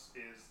the rumor first.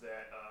 is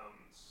that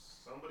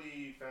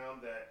somebody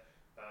found that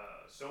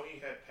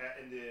Sony had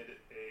patented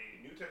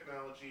a new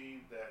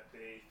technology that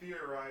they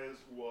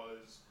theorized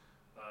was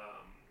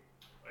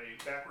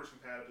a backwards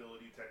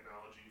compatibility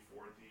technology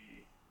for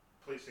the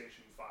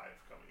PlayStation 5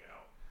 coming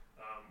out.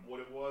 What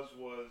it was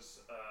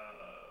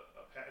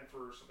a patent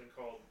for something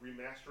called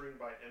remastering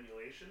by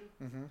emulation,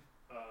 Mm-hmm.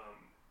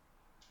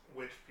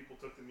 which people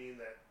took to mean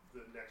that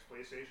the next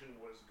PlayStation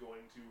was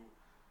going to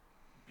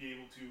be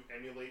able to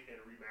emulate and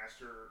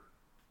remaster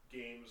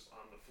games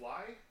on the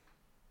fly.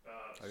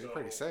 That'd be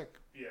pretty sick.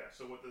 Yeah,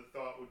 so what the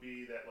thought would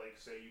be that, like,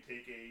 say you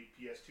take a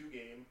PS2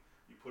 game,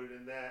 you put it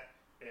in that,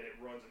 and it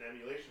runs an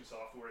emulation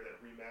software that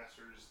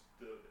remasters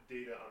the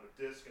data on the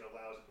disc and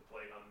allows it to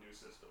play on the new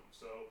system.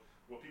 So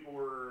what people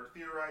were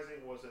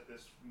theorizing was that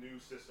this new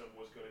system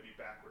was going to be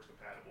backwards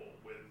compatible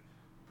with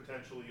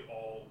potentially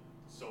all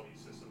Sony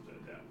systems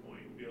at that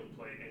point, be able to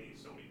play any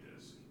Sony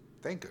disc,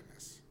 Thank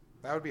goodness.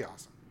 That would be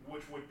awesome.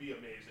 which would be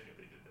amazing if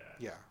they did that.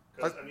 Yeah.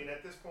 Because, I mean,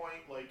 at this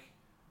point, like,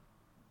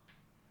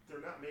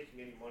 they're not making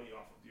any money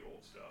off of the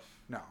old stuff.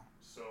 No.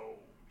 So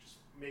just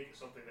make it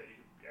something that you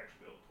can actually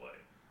be able to play.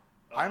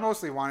 I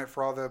mostly want it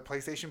for all the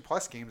PlayStation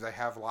Plus games I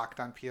have locked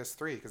on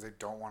PS3 because I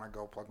don't want to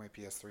go plug my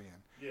PS3 in.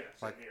 Yeah,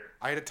 same Like, here.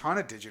 I had a ton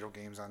of digital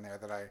games on there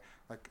that I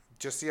like.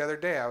 Just the other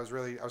day, I was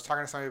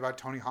talking to somebody about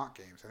Tony Hawk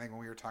games. I think when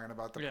we were talking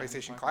about the Yeah,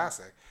 PlayStation Hawk.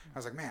 Classic, I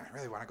was like, man, I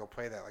really want to go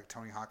play that like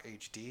Tony Hawk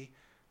HD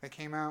that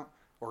came out,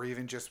 or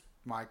even just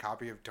my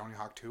copy of Tony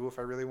Hawk 2 if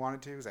I really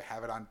wanted to, because I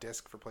have it on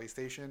disc for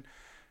PlayStation,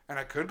 and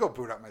I could go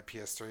boot up my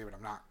PS3, but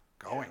I'm not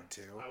going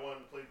to. I wanted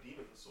to play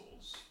Demon's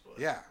Souls. But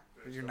Yeah,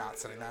 there's you're no not way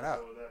setting to that up.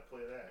 go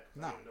play that.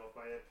 No. I don't even know if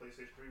my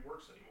PlayStation 3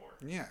 works anymore.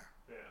 Yeah.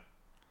 Yeah.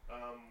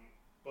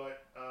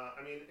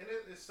 I mean, and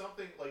it's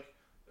something like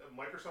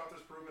Microsoft has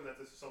proven that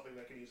this is something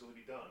that can easily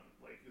be done.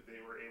 Like, they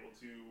were able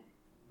to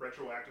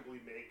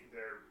retroactively make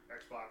their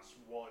Xbox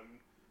One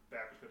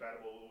backwards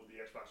compatible with the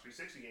Xbox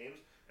 360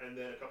 games, and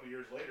then a couple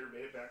years later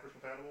made it backwards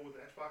compatible with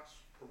the Xbox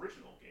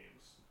original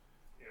games.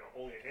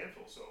 Only a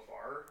handful so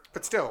far.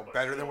 But still,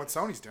 better than what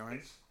Sony's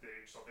doing. It's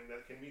something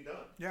that can be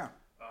done. Yeah.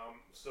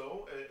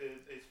 So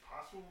it's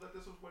possible that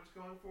this is what it's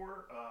going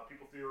for.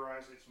 People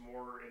theorize it's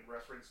more in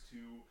reference to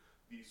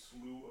the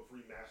slew of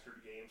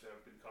remastered games that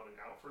have been coming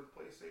out for the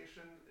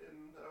PlayStation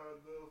in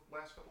the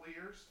last couple of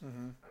years.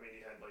 Mm-hmm. I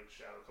mean, you had like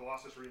Shadow of the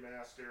Colossus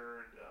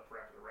remastered,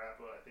 Parappa the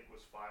Rappa, I think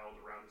was filed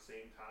around the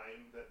same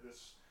time that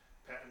this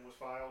patent was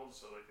filed,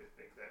 so I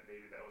think that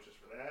maybe that was just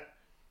for that.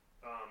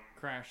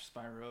 Crash,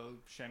 Spyro,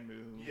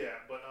 Shenmue.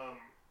 Yeah, but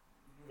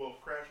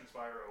Crash and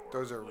Spyro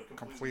Those are like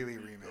completely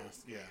rebuilt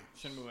remasters. Yeah.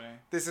 games. Shenmue A.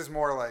 This is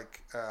more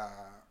like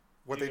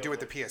what You they do know, with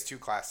the PS2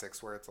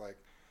 classics, where it's like,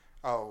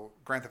 oh,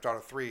 Grand Theft Auto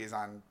 3 is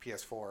on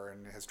PS4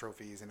 and it has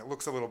trophies, and it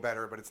looks a little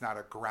better, but it's not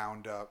a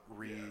ground up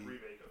remake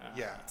of it.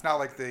 Yeah, it's not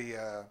like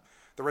the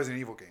Resident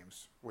Evil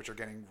games, which are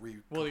getting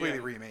completely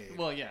remade.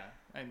 Well, yeah.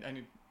 I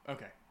knew.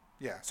 Okay.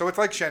 Yeah, so it's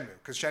like Shenmue,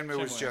 because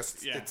Shenmue is Shenmue,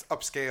 just, yeah. it's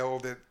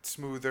upscaled, it's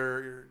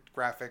smoother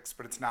graphics,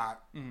 but it's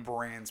not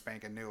brand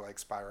spanking new like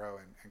Spyro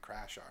and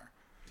Crash are.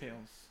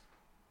 Tales.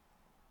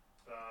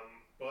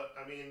 But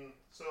I mean,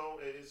 so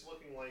it's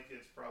looking like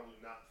it's probably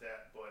not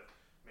that, but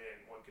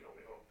man, one can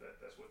only hope that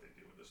that's what they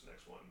do with this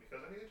next one,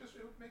 because I mean, it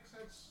would make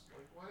sense.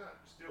 Like, why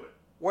not? Just do it.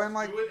 When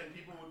Do it, and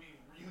people would be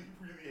really,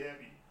 really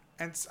happy.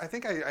 And I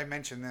think I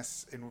mentioned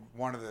this in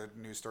one of the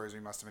news stories we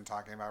must have been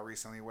talking about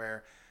recently,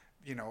 where,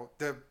 you know,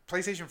 the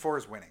PlayStation 4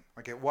 is winning.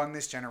 Like, it won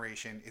this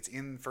generation. It's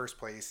in first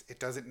place. It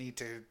doesn't need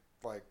to,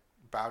 like,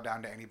 bow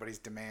down to anybody's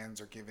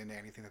demands or give in to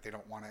anything that they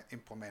don't want to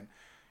implement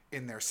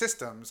in their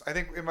systems. I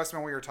think it must have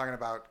been when we were talking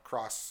about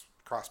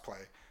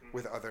cross-play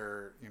with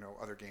other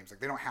games. Like,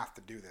 they don't have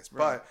to do this.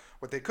 Right. But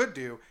what they could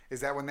do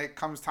is that when it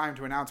comes time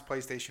to announce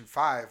PlayStation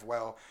 5,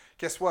 well,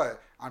 guess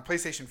what? On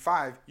PlayStation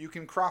 5, you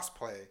can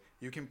cross-play.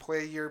 You can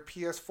play your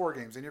PS4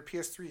 games and your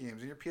PS3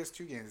 games and your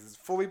PS2 games. It's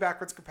fully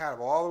backwards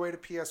compatible all the way to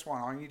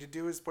PS1. All you need to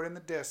do is put in the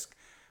disc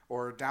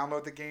or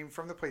download the game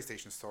from the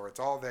PlayStation Store. It's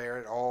all there.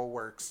 It all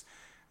works.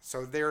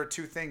 So there are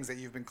two things that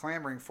you've been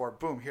clamoring for.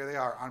 Boom, here they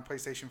are on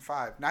PlayStation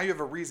 5. Now you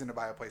have a reason to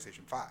buy a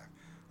PlayStation 5.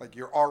 Like,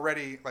 you're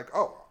already like,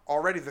 oh,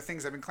 already the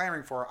things I've been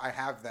clamoring for, I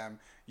have them.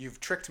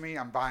 You've tricked me.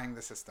 I'm buying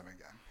the system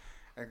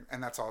again.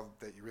 And that's all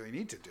that you really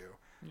need to do.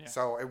 Yeah.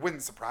 So it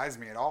wouldn't surprise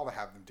me at all to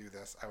have them do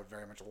this. I would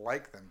very much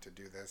like them to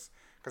do this,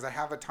 because I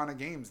have a ton of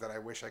games that I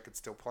wish I could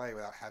still play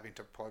without having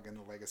to plug in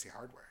the legacy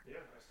hardware. Yeah,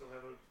 I still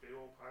have a big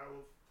old pile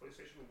of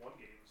PlayStation 1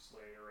 games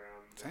laying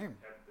around. Same.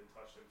 That haven't been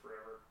touched in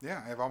forever.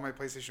 Yeah, I have all my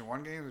PlayStation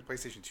 1 games,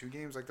 PlayStation 2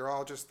 games. Like, they're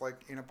all just,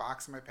 like, in a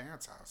box in my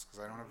parents' house,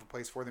 because I don't have a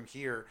place for them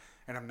here,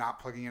 and I'm not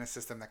plugging in a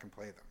system that can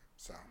play them.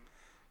 So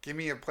give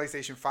me a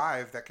PlayStation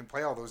 5 that can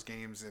play all those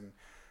games, and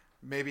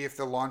maybe if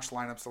the launch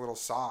lineup's a little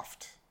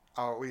soft,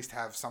 I'll at least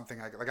have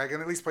something I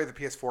can at least play the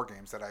PS4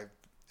 games that I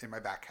in my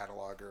back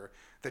catalog or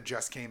that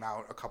just came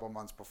out a couple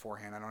months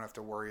beforehand. I don't have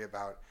to worry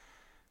about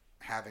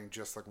having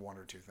just like one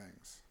or two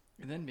things.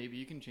 And then maybe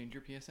you can change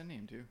your PSN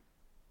name too.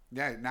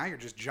 Yeah, now you're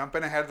just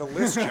jumping ahead of the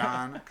list,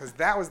 John, because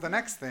that was the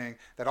next thing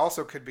that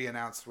also could be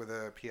announced with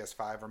a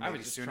PS5 or maybe I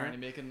was just sooner. trying to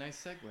make a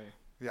nice segue.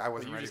 Yeah, I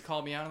wasn't You ready. just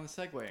called me out on the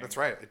segue. That's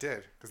right, I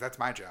did, because that's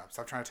my job.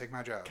 Stop trying to take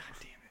my job. God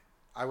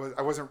damn it.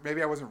 I wasn't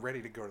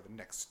ready to go to the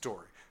next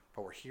story,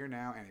 but we're here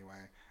now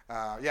anyway.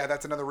 Yeah,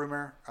 that's another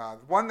rumor.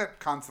 One that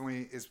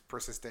constantly is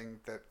persisting,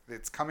 that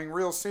it's coming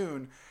real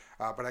soon,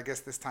 but I guess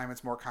this time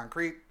it's more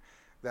concrete,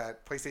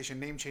 that PlayStation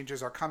name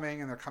changes are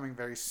coming, and they're coming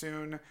very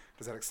soon.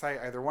 Does that excite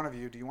either one of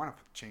you? Do you want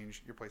to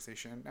change your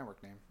PlayStation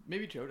Network name?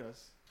 Maybe Joe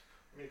does.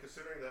 I mean,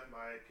 considering that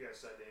my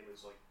PSN name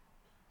is like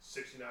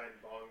 69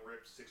 Bong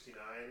Rip 69.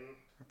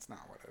 That's not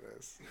what it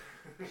is.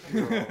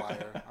 You're a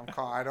liar.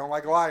 I don't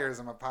like liars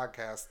on my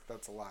podcast.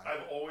 That's a lie.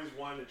 I've always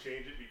wanted to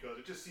change it because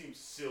it just seems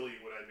silly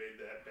when I made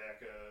that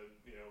back,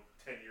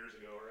 10 years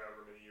ago or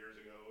however many years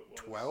ago it was.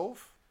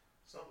 12?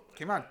 Something like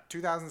Came that. out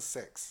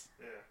 2006.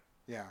 Yeah.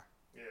 Yeah.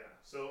 Yeah.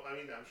 So, I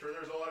mean, I'm sure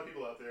there's a lot of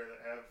people out there that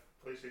have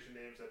PlayStation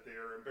names that they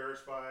are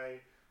embarrassed by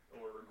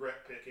or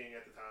regret picking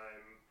at the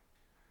time.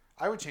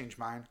 I would change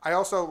mine. I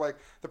also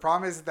the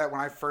problem is that when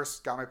I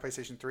first got my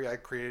PlayStation 3, I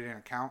created an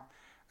account,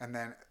 and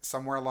then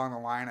somewhere along the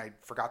line I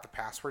forgot the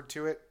password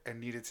to it and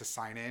needed to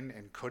sign in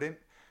and couldn't,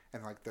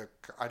 and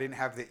I didn't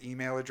have the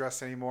email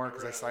address anymore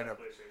because I signed up.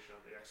 PlayStation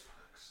on the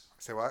Xbox.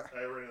 Say what?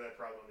 I ran into that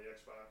problem on the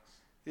Xbox.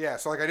 Yeah,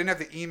 so I didn't have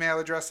the email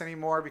address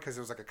anymore because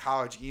it was like a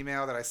college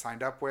email that I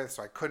signed up with,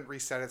 so I couldn't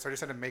reset it. So I just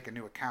had to make a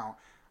new account.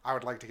 I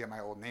would like to get my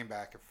old name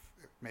back,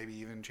 if maybe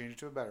even change it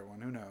to a better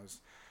one. Who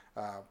knows?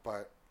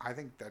 But I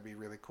think that'd be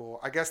really cool.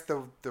 I guess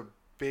the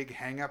big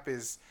hang up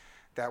is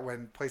that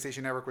when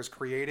PlayStation Network was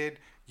created,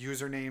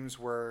 usernames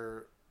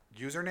were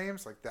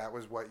usernames. Like, that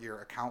was what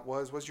your account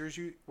was your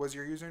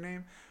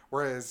username.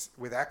 Whereas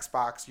with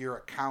Xbox, your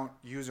account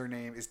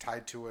username is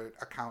tied to an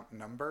account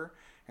number.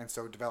 And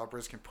so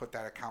developers can put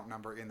that account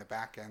number in the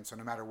back end. So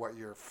no matter what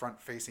your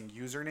front-facing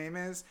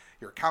username is,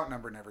 your account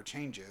number never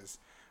changes.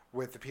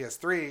 With the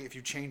PS3, if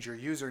you change your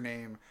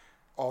username,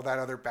 all that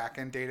other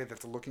back-end data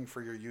that's looking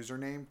for your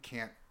username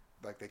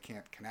they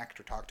can't connect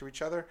or talk to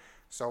each other.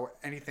 So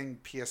anything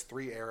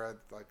PS3 era,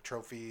 like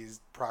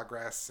trophies,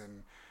 progress,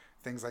 and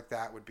things like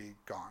that would be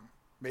gone.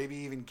 Maybe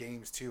even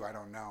games too. I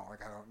don't know.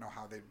 I don't know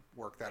how they'd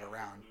work that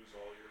around. Lose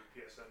all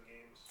your PSN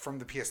games from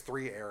the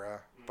PS3 era,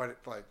 but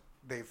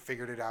they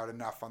figured it out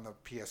enough on the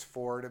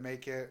PS4 to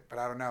make it. But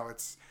I don't know.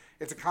 It's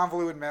a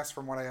convoluted mess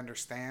from what I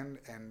understand,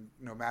 and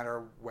no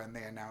matter when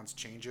they announce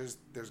changes,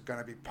 there's going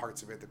to be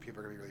parts of it that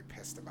people are going to be really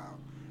pissed about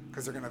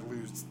because they're going to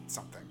lose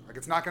something. Like,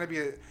 it's not going to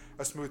be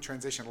a smooth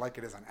transition like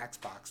it is on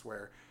Xbox,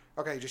 where,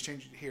 okay, just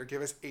change it here,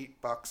 give us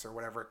 $8 or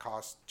whatever it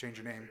costs, change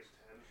your name.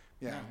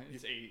 Yeah. No,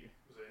 it's 8.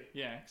 Was it 8?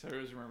 Yeah, because I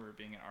always remember it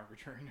being an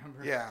arbitrary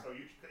number. Yeah. Oh,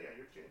 you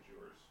changed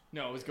yours.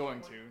 No, I was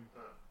going to.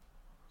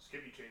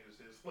 Skippy changes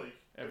his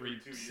Every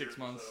 2 6 years or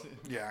months. so.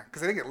 Yeah,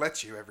 because I think it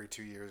lets you every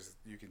 2 years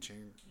you can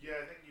change.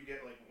 Yeah, I think you get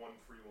one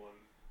free one.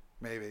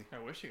 Maybe. I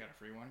wish you got a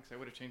free one because I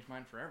would have changed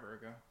mine forever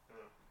ago.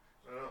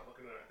 I don't know.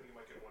 Looking at it, I think you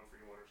might get one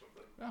free one or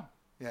something. Oh.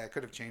 Yeah, it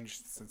could have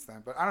changed since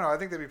then. But I don't know. I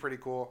think that'd be pretty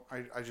cool.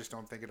 I just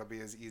don't think it'll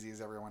be as easy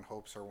as everyone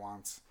hopes or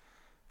wants.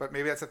 But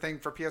maybe that's a thing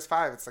for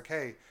PS5. It's like,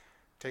 hey,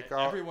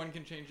 Everyone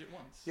can change it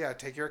once. Yeah,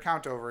 take your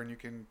account over and you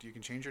can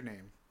change your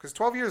name. Because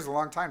 12 years is a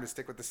long time to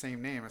stick with the same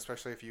name,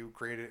 especially if you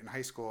created it in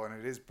high school and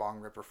it is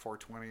Bong Ripper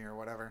 420 or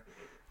whatever.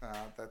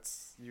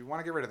 You want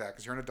to get rid of that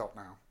because you're an adult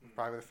now,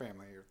 probably with a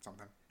family or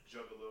something.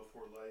 Juggalo for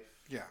life.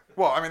 Yeah.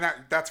 Well, I mean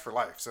that's for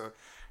life, so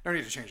no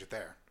need to change it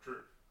there. True.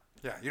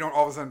 Yeah, you don't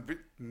all of a sudden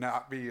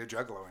not be a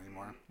juggalo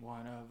anymore.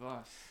 One of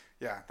us.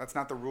 Yeah, that's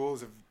not the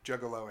rules of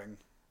juggaloing,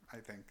 I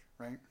think,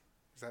 right?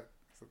 Is that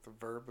the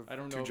verb of I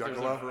don't to know if there's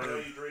a juggalo? verb. I know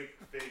you drink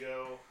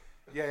Faygo.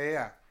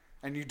 Yeah.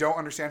 And you don't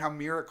understand how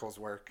miracles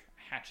work.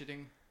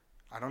 Hatcheting.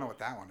 I don't know what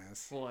that one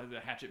is. Well, the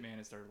Hatchet Man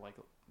is their like.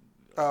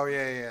 Oh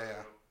yeah.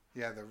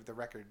 Yeah, the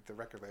record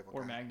label.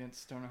 Or guy.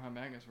 magnets. Don't know how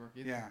magnets work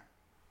either.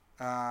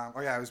 Yeah.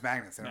 It was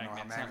magnets. I don't know how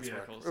Magnets, not magnets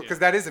work. miracles, Because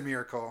yeah. that is a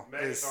miracle.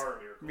 Magnets are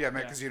a miracle. Yeah,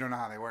 because you don't know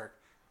how they work.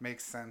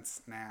 Makes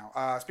sense now.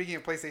 Speaking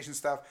of PlayStation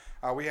stuff,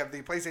 we have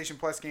the PlayStation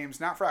Plus games,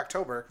 not for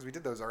October, because we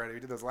did those already. We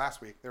did those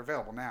last week. They're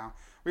available now.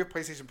 We have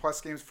PlayStation Plus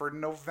games for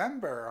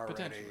November already.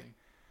 Potentially.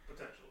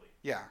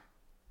 Yeah.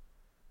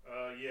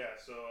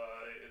 So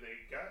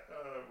they got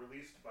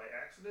released by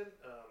accident.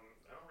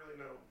 I don't really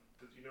know.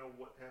 Did you know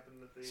what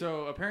happened that they...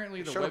 So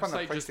apparently the showed up on the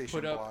website just PlayStation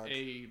put up blog.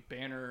 a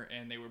banner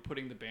and they were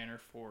putting the banner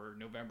for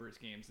November's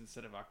games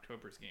instead of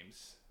October's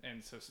games.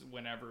 And so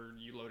whenever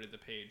you loaded the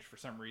page, for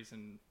some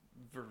reason,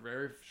 for a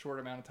very short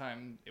amount of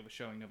time, it was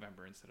showing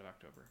November instead of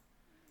October.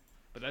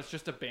 But that's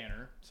just a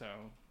banner, so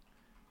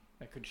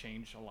that could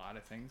change a lot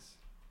of things.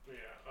 Yeah.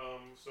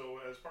 So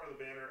as part of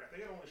the banner, I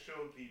think it only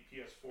showed the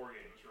PS4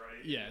 games,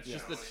 right? Yeah, it's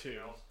just the Anything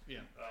two. else.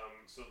 Yeah.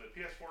 So the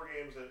PS4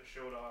 games that it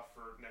showed off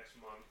for next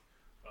month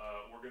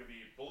were going to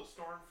be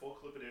Bulletstorm Full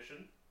Clip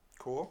Edition,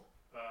 Cool.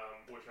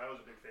 which I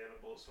was a big fan of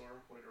Bulletstorm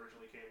when it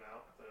originally came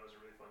out. I thought it was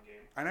a really fun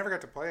game. I never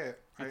got to play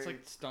it. It's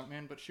like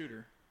Stuntman but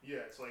shooter.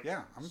 Yeah, it's like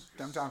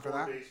I'm down for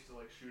that. Based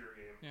like shooter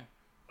game. Yeah.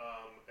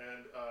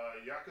 And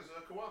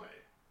Yakuza Kiwami.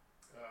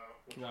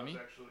 Which I Kiwami?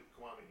 was actually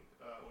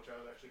which I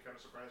was actually kind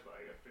of surprised by.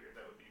 I figured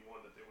that would be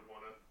one that they would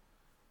want to.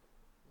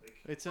 Like,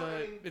 It's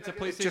I a guess-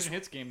 PlayStation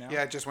Hits game now.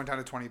 Yeah, it just went down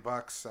to $20,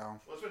 so.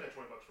 Well, it's been at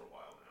 $20 for a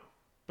while now.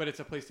 But it's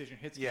a PlayStation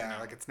Hits game Yeah, now.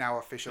 like it's now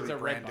officially It's a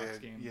branded.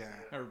 Redbox game. Yeah.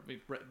 Or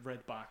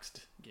red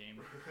boxed game.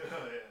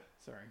 Yeah,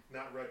 Sorry.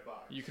 not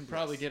Redbox. You can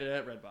probably get it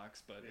at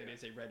Redbox, but it Yeah.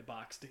 is a red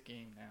boxed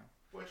game now.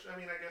 Which, I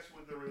mean, I guess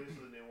with the release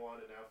of the new one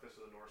and now Fist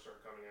of the North Star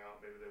coming out,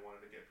 maybe they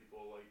wanted to get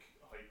people, like,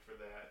 hyped for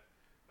that.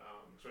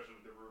 Especially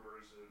with the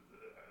rumors,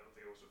 I don't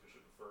think it was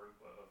officially confirmed,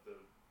 but of the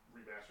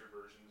remastered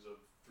versions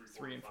of 3,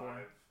 4, 3 and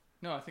 4. 5.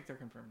 No, I think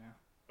they're confirmed now.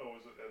 Oh,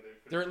 is it?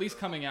 They're at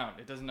least coming out.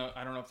 It doesn't know.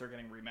 I don't know if they're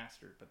getting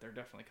remastered, but they're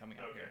definitely coming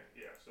out Okay,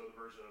 here. yeah, so the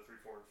version of 3,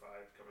 4, and 5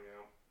 coming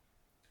out.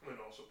 And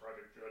also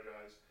Project Judge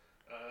Eyes.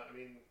 I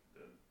mean,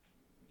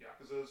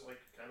 Yakuza's, like,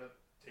 kind of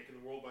taken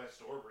the world by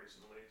storm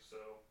recently, so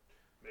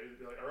maybe they'd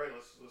be like, all right,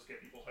 let's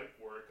get people hyped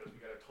for it because we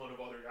got a ton of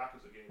other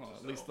Yakuza games Well, to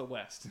at sell. least the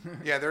West.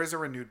 Yeah, there is a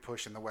renewed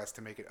push in the West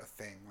to make it a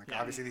thing. Like, Yeah.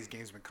 obviously, these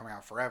games have been coming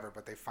out forever,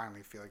 but they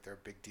finally feel like they're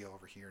a big deal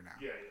over here now.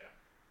 Yeah.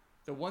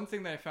 The one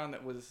thing that I found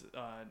that was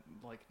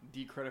like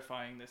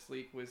decredifying this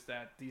leak was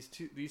that these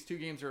two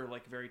games are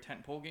like very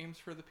tentpole games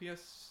for the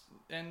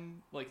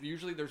PSN. Like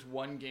usually there's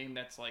one game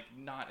that's like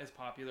not as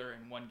popular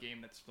and one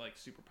game that's like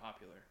super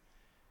popular,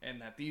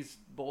 and that these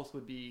both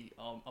would be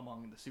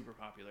among the super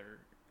popular.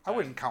 I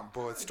wouldn't count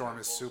Bulletstorm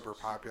as super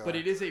popular. But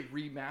it is a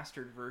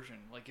remastered version.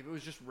 Like if it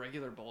was just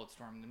regular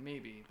Bulletstorm, then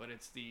maybe. But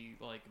it's the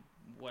like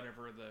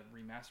whatever the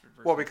remastered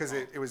version. Well, because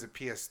is it was a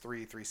PS3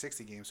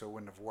 360 game, so it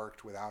wouldn't have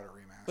worked without a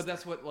remaster. But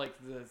that's what like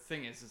the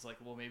thing is like,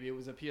 well, maybe it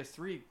was a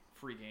PS3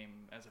 free game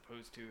as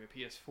opposed to a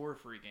PS4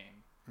 free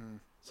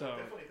game. So I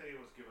definitely think it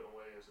was given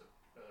away as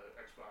a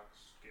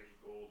Xbox Games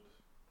with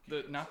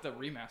Gold. not the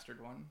remastered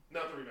one.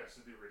 Not the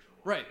remastered, the original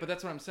one. Right, but that's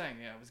what I'm saying.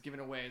 Yeah, it was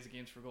given away as a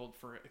Games for Gold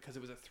because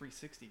it was a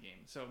 360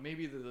 game. So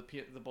maybe the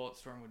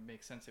Bulletstorm would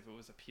make sense if it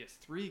was a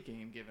PS3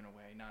 game given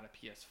away, not a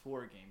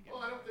PS4 game given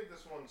Well, I don't away. think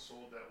this one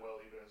sold that well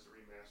even as the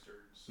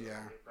remastered. So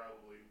Yeah. it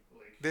probably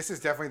like. This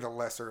is definitely the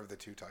lesser of the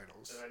two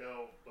titles. And I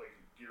know like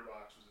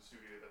Gearbox was the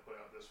studio that put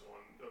out this one.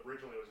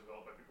 Originally, it was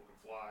developed by People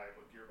Can Fly,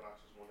 but Gearbox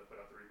was the one that put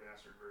out the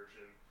remastered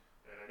version.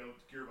 And I know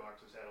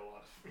Gearbox has had a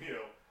lot of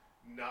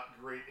not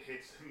great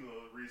hits in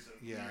the recent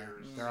Yeah,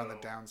 years. they're on the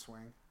so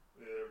downswing.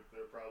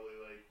 They're probably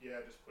like,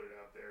 yeah, just put it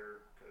out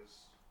there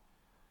because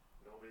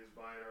nobody's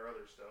buying our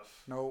other stuff.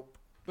 Nope.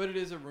 But it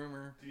is a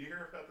rumor. Do you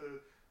hear about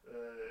the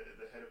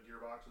head of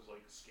Gearbox was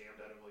like scammed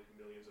out of like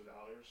millions of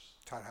dollars?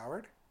 Todd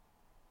Howard?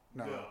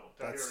 No, Todd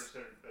that's Howard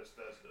said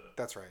Bethesda.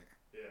 that's right.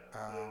 Yeah,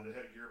 the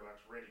head of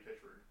Gearbox, Randy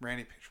Pitchford.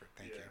 Randy Pitchford,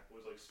 thank you.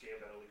 Was like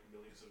scammed out of like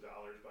millions of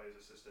dollars by his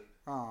assistant.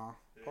 Aw,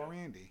 Yeah. poor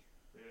Randy.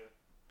 Yeah,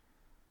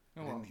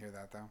 Oh, I well. didn't hear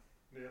that though.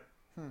 yeah.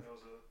 That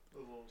was a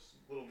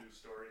little news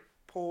story.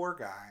 Poor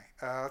guy.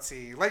 Let's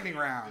see. Lightning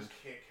round.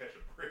 Just can't catch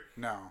a break.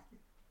 No.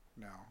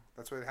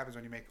 That's what happens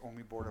when you make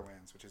only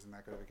Borderlands, which isn't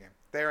that good of a game.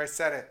 There, I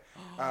said it.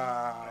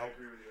 I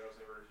agree with you. I was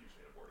never a huge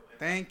fan of Borderlands.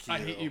 Thank you. I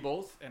hate you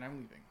both, and I'm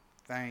leaving.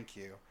 Thank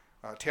you.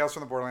 Tales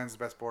from the Borderlands is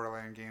the best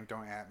Borderland game.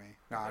 Don't at me.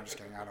 No, I'm just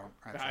kidding. I don't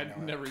actually I've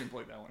know never it. even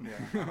played that one.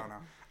 Yeah, I don't know.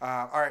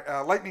 All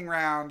right, lightning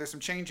round. There's some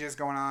changes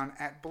going on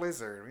at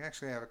Blizzard. We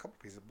actually have a couple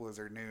pieces of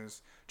Blizzard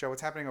news. Joe,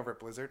 what's happening over at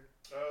Blizzard?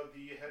 The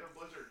head of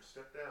Blizzard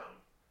stepped down.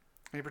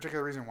 Any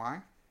particular reason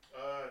why?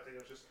 I think it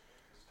was just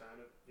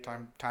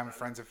time to Time with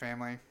friends and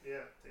family. Yeah,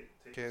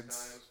 take Kids,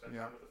 his time, spend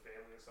yeah. time with the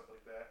family and stuff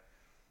like that.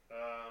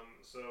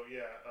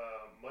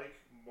 Mike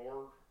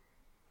Moore.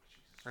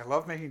 I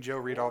love making Joe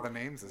read all the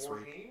names this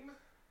week.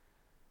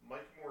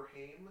 Mike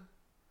Morhaime.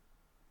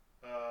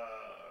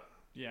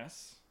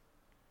 Yes.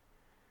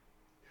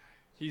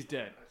 He's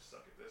dead. I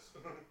suck at this.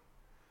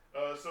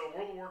 So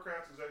World of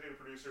Warcraft's executive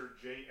producer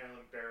J.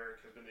 Allen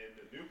Barrick has been named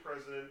the new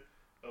president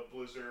of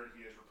Blizzard.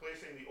 He is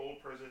replacing the old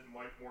president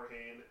Mike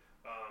Morhaime.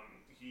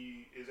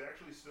 He is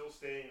actually still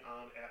staying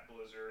on at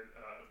Blizzard,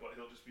 but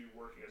he'll just be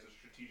working as a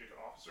strategic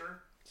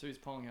officer. So he's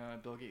pulling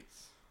Bill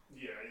Gates.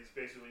 Yeah, he's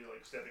basically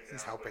like stepping down.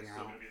 He's helping but he's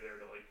still out. gonna be there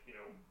to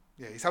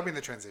Yeah, he's helping the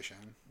transition.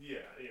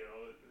 Yeah,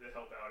 to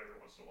help out every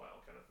once in a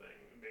while, kind of thing,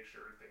 and make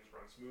sure things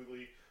run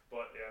smoothly.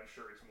 But yeah, I'm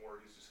sure it's more.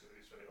 He's just gonna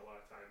be spending a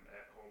lot of time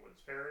at home with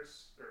his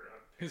parents or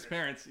His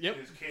parents. Yep.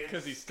 his kids.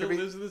 Because he still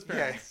lives with his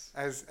parents.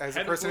 Yeah, as a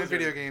Head of person in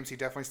Blizzard. video games, he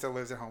definitely still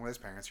lives at home with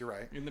his parents. You're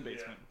right. In the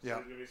basement. Yeah, Yeah.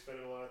 so he's gonna be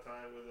spending a lot of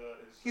time with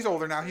his. He's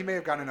older now. He may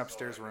have gotten an all that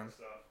upstairs kind of room.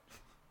 stuff.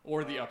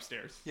 Or the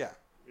upstairs. Yeah.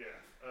 Yeah,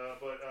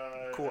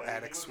 Cool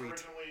attic suite.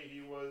 Originally,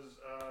 he was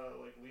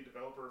like lead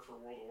developer for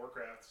World of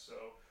Warcraft, so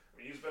I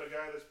mean, he's been a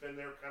guy that's been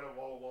there kind of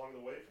all along the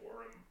way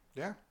for him.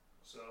 Yeah.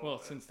 So. Well,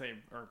 since they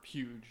are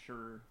huge,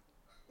 or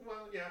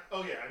Well, yeah.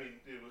 Oh, yeah. I mean,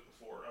 it was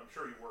before. I'm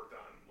sure he worked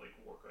on like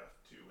Warcraft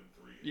 2 and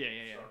 3, and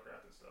Yeah.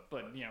 Starcraft and stuff.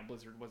 but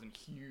Blizzard wasn't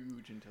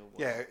huge until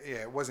Yeah,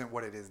 it wasn't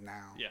what it is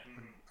now. Yeah.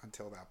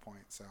 Until that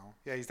point. So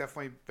yeah, he's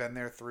definitely been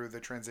there through the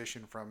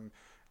transition from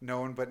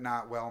known but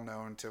not well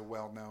known to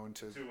well known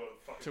to to a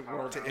fucking To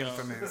powerhouse. to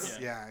infamous.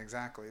 Yeah. Yeah,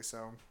 exactly.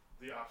 So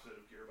The opposite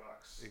of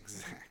Gearbox.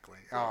 exactly.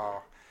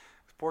 Oh,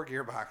 poor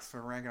Gearbox. We're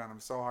ranking on them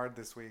so hard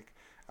this week.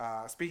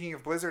 Speaking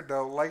of Blizzard,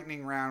 though,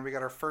 lightning round. We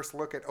got our first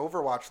look at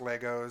Overwatch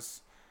Legos.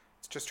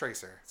 It's just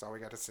Tracer. That's all we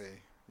got to see.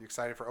 You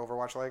excited for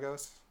Overwatch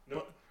Legos?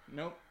 Nope.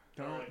 Nope.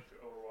 I Don't. like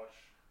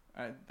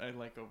Overwatch. I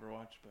like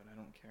Overwatch, but I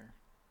don't care.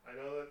 I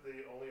know that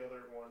the only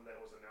other one that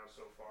was announced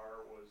so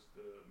far was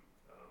the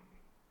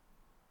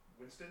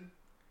Winston.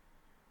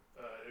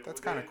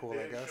 That's kinda cool, they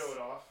I didn't guess. show it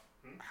off.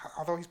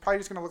 Although he's probably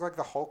just going to look like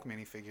the Hulk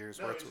minifigures.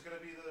 No, where he's it's, going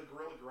to be the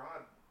Gorilla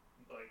Grodd.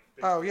 Like,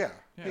 big oh, thing yeah.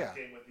 Yeah. Yeah.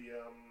 Came with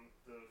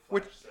the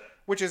Which- Flash set.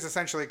 Which is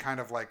essentially kind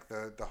of like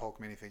the Hulk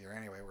minifigure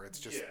anyway, where it's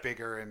just Yeah.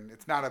 bigger and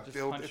it's not a Just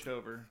build. hunched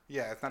over.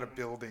 Yeah, it's not a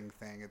building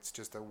thing. It's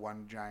just a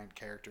one giant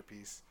character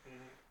piece. Mhm.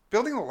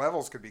 Building the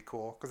levels could be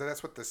cool because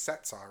that's what the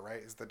sets are,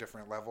 right? Is the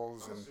different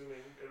levels I'm and assuming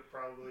it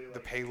probably the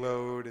like,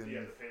 payload and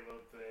the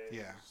payload thing.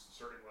 Yeah.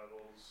 Certain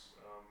levels.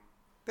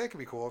 that could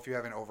be cool if you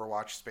have an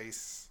Overwatch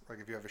space, like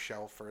if you have a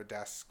shelf or a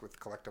desk with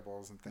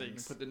collectibles and That you can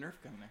things. put the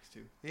Nerf gun next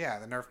to. Yeah,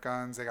 the Nerf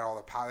guns. They got all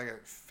the pop. They got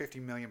 50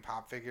 million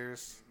pop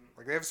figures. Mhm.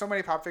 Like they have so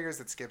many pop figures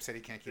that Skip said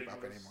he can't keep up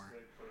Figmas, anymore. They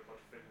put a bunch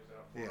of figures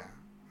out for Yeah,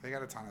 him. they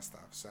got a ton of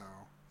stuff. So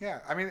yeah,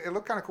 I mean, it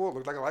looked kind of cool. It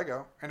looked like a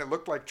Lego, and it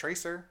looked like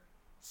Tracer.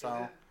 So And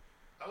then,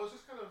 I was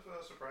just kind of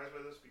surprised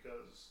by this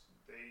because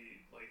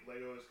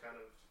Lego has kind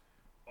of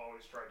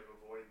always tried to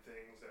avoid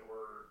things that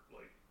were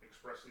like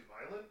expressly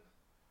violent.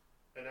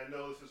 And I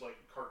know this is like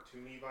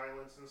cartoony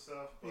violence and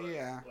stuff, but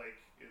Yeah. like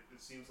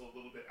it seems a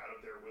little bit out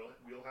of their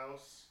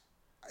wheelhouse.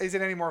 is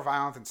it any more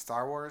violent than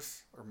Star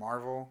Wars or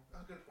Marvel Oh,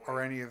 good point.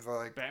 or any of the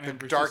like Batman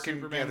the vs dark and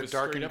Superman yeah the was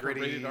dark straight and up a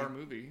gritty rated R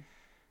movie.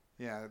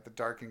 yeah the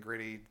dark and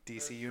gritty DC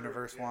That's true.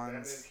 Universe Yeah,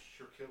 ones? Batman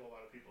sure killed a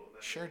lot of people in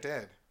that Sure movie.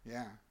 did.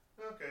 Yeah.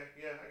 Okay,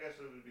 yeah, I guess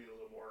it would be a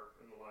little more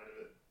in the line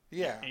of it.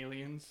 Yeah.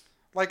 Aliens.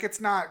 Like it's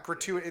not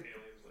gratuitous.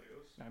 Aliens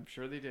Legos. I'm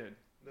sure they did.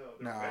 No,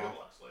 No. they're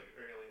Megablox like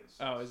aliens.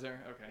 Oh, is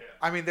there? Okay. Yeah.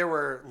 I mean, there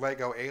were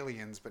Lego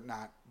aliens, but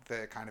not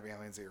the kind of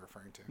aliens that you're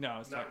referring to. No,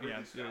 it's Not not. Yeah,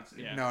 Ridley Scott's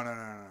yeah.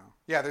 No.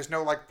 Yeah, there's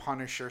no like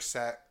Punisher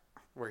set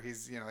where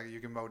he's like you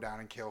can mow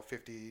down and kill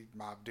 50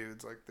 mob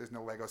dudes. Like there's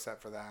no Lego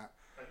set for that.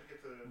 I think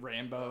it's a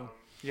Rambo.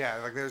 Yeah,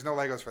 like there's no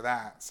Legos for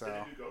that. So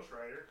They do Ghost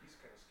Rider. He's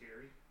kind of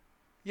scary.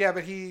 yeah,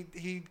 but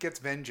he gets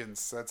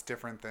vengeance. So that's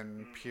different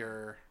than Mm.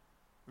 pure.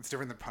 It's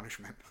different than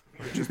punishment.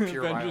 It's just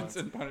pure Vengeance violence.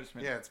 and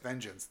punishment. Yeah, it's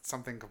vengeance. It's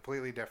something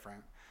completely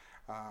different.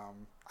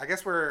 I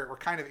guess we're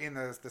kind of in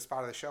the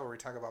spot of the show where we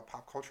talk about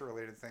pop culture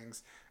related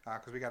things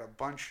because we got a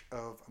bunch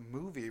of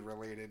movie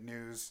related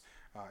news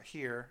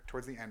here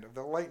towards the end of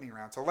the lightning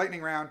round. So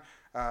lightning round,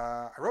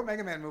 I wrote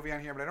Mega Man movie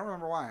on here, but I don't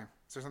remember why.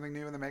 Is there something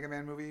new in the Mega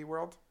Man movie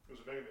world? There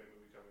was a Mega Man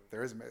movie coming.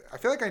 There is. I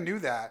feel like I knew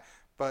that,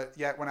 but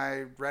yet when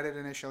I read it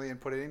initially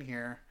and put it in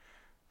here,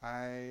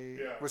 I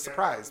was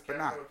surprised, but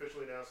not. Capcom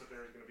officially announced that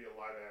there's going to be a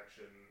live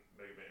action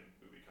Mega Man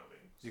movie coming.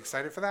 You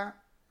excited for that?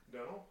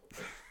 No.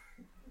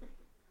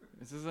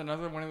 This is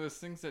another one of those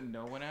things that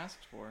no one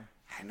asked for.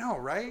 I know,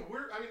 right?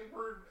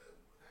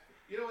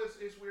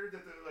 It's weird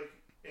that like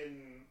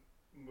in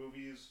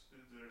movies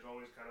there's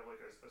always kind of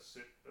like a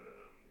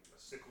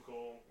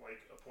cyclical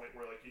like a point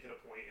where like you hit a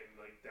point and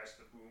like that's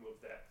the boom of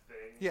that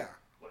thing. Yeah.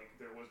 Like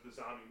there was the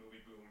zombie movie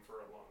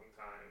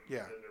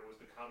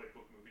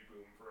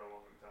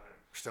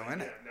still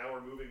And in it. Now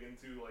we're moving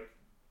into like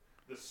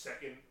the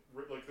second,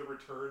 like the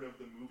return of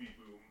the movie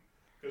boom,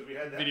 because we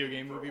had that Video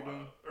game for a movie while.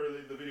 boom? Or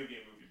the video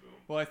game movie boom.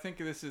 Well, I think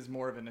this is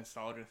more of a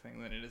nostalgia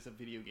thing than it is a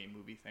video game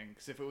movie thing.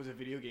 Because if it was a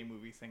video game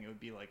movie thing, it would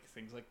be like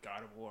things like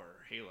God of War or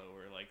Halo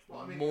or like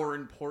more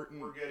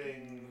important. We're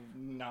getting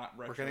not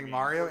retro. We're getting games.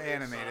 Mario We're getting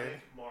animated.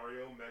 Sonic,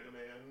 Mario, Mega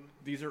Man.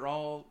 These are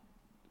all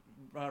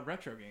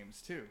retro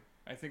games too.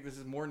 I think this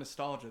is more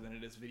nostalgia than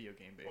it is video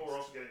game based. Well, we're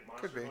also getting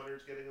Could be. Monster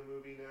Hunter's getting a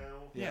movie now.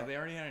 Yeah, they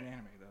already had an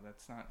anime though.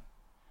 That's not.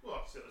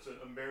 Well, it's an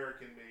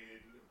American-made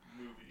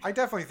movie. I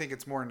definitely think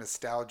it's more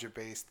nostalgia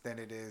based than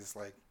it is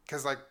like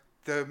because like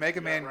the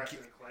Mega Man. Ratchet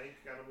and Clank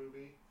got a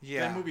movie.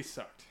 Yeah. That movie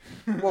sucked.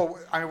 Well,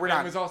 I mean, we're And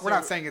not it was also- we're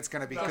not saying it's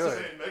going to be Not good.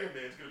 saying Mega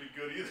Man's gonna be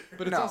good either.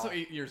 But it's No. also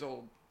 8 years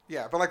old.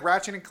 Yeah, but like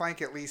Ratchet and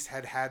Clank at least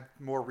had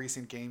more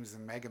recent games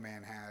than Mega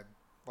Man had.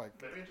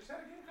 Like Mega Man just had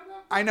a game come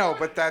out. I know,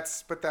 but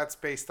that's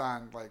based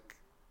on like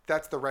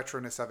that's the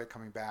retroness of it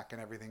coming back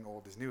and everything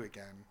old is new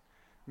again.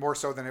 More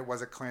so than it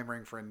was a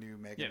clamoring for a new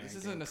Mega Yeah, Man. this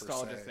is game a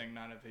nostalgia per se. thing,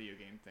 not a video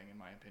game thing, in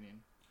my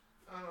opinion.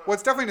 Well,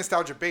 it's definitely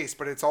nostalgia based,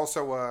 but it's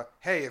also a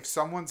hey, if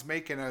someone's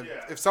making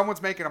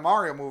a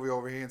Mario movie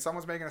over here and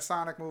someone's making a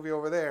Sonic movie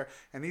over there,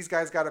 and these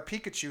guys got a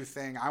Pikachu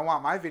thing, I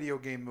want my video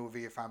game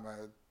movie if I'm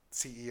a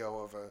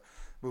CEO of a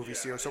movie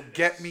studio. So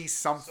get me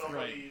something.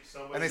 Somebody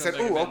And they So said,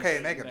 Mega "Ooh, Man's okay,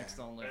 Mega next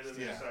Man." on the And list. then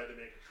they Yeah. decided to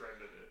make a trend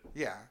of it.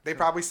 Yeah, they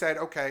probably said,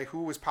 okay,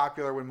 who was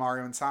popular when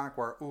Mario and Sonic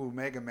were? Ooh,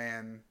 Mega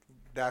Man.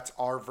 That's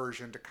our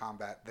version to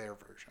combat their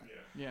version. Yeah.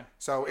 Yeah.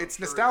 So it's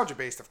sure nostalgia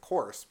based, of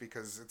course,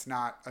 because it's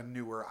not a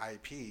newer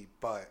IP,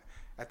 but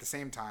at the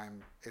same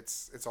time,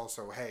 it's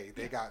also hey,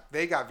 they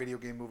got video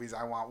game movies.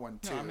 I want one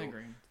too. No, I'm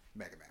agreeing.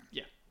 Mega Man.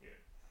 Yeah.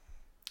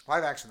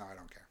 Live action though, I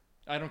don't care.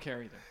 I don't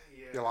care either.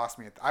 Yeah. You lost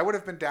me. I would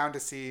have been down to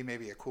see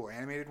maybe a cool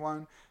animated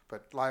one,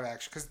 but live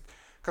action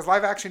because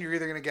live action you're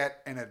either gonna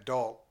get an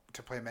adult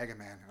to play Mega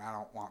Man, and I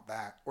don't want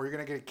that, or you're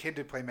gonna get a kid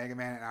to play Mega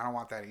Man, and I don't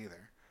want that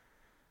either.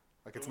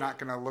 Like it's not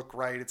gonna look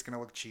right. It's gonna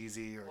look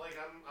cheesy. Or, Like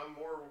I'm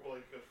more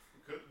like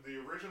the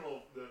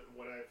original.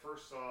 When I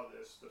first saw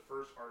this, the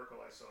first article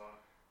I saw,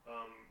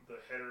 the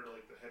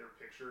header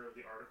picture of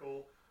the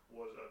article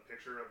was a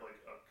picture of like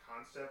a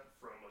concept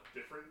from a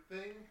different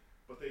thing,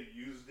 but they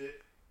used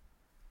it.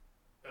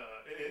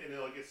 And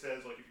like it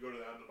says, like if you go to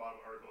the bottom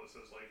of the article, it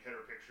says like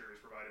header picture is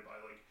provided by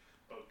like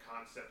a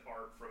concept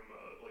art from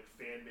a like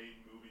fan made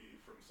movie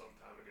from some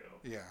time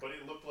ago. Yeah. But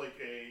it looked like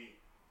a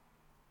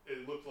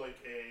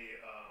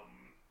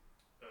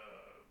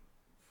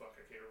fuck,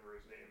 I can't remember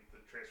his name.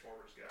 The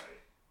Transformers guy.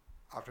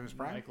 Optimus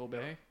Prime. Michael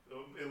Bay.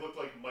 It looked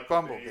like Michael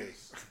Bumblebee.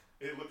 Bay's.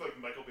 It looked like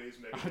Michael Bay's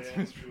Mega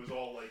Optimus Man. It was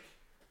all like,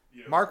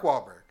 you know, Mark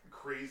Wahlberg.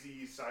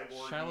 crazy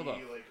cyborg, Shia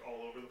LaBeouf. like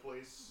all over the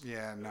place.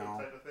 Yeah, no.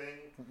 Type of thing.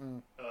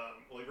 Mm-mm.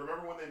 Like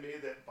remember when they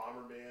made that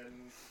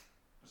Bomberman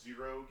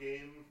Zero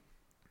game?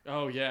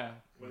 Oh yeah.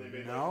 When they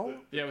made No.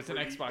 like, the Yeah, it was an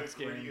gritty- Xbox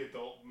the gritty game.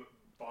 adult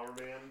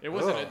Bomberman. It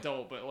wasn't Ugh.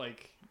 adult, but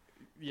like,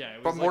 yeah.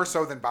 It But was more like,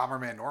 so than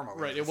Bomberman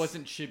normally. Right. It is.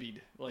 wasn't chibied.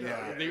 Like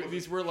Yeah. it was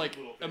these a were cute like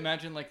little thing.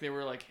 imagine like they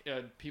were like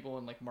people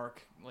in like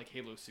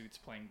Halo suits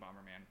playing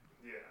Bomberman.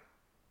 Yeah.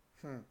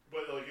 Hmm.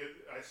 But like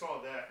I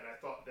saw that and I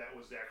thought that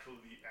was actually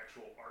the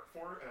actual art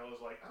for it, and I was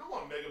like, I don't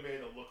want Mega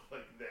Man to look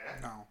like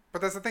that. No,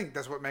 but that's the thing.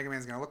 That's what Mega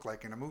Man's gonna look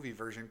like in a movie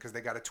version because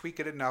they got to tweak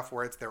it enough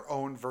where it's their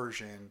own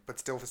version, but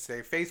still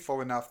stay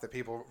faithful enough that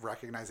people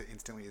recognize it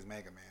instantly as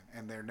Mega Man,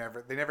 and they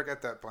never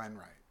get that blend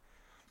right.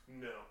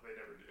 No, they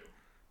never do.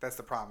 That's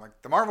the problem.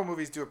 Like the Marvel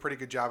movies do a pretty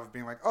good job of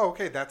being like, oh,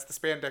 okay, that's the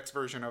spandex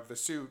version of the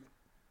suit,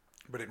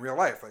 but in real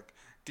life, like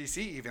DC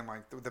even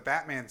like the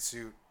Batman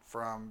suit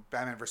from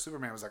Batman vs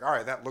Superman was like, all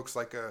right, that looks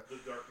like a The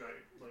Dark Knight,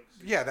 like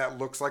yeah, that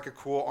looks like a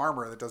cool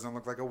armor that doesn't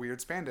look like a weird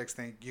spandex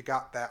thing. You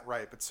got that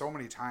right. But so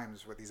many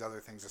times with these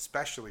other things,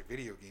 especially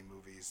video game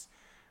movies,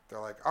 they're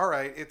like, all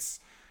right, it's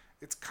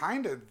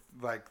kind of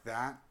like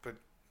that, but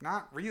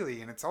not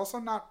really. And it's also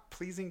not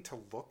pleasing to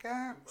look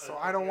at. So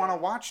I don't want to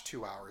watch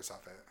 2 hours of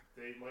it.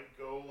 they might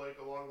go like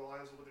along the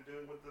lines of what they're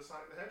doing with the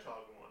Sonic the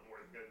Hedgehog one, where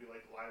it's gonna be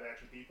like live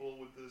action people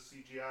with the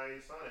CGI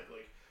Sonic.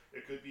 Like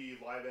it could be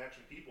live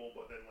action people,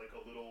 but then like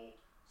a little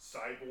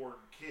cyborg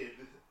kid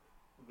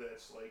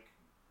that's like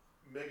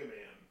Mega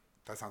Man.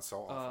 That sounds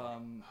so awful.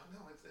 No,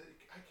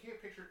 I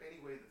can't picture any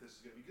way that this is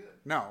gonna be good.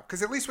 No,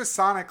 because at least with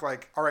Sonic,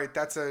 like, all right,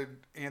 that's an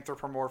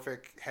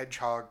anthropomorphic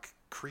hedgehog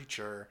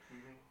creature.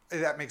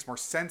 Mm-hmm. That makes more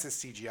sense as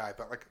CGI.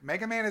 But like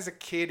Mega Man is a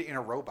kid in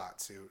a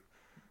robot suit,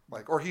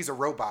 like, or he's a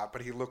robot,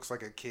 but he looks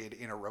like a kid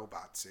in a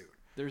robot suit.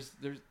 There's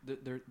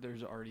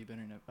already been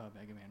a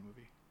Mega Man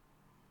movie.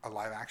 A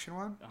live action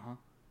one Uh-huh.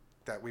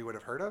 that we would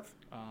have heard of.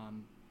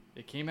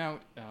 It came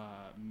out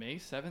May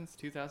 7th,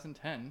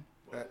 2010,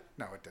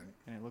 No, it didn't.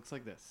 and it looks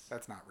like this.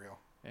 That's not real.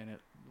 And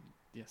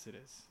yes, it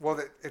is. Well,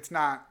 it's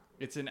not.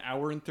 It's an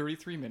hour and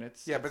 33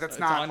 minutes. Yeah, but that's it's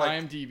not on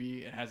like-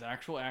 IMDb. It has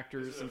actual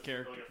actors and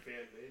characters. Like a fan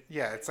made.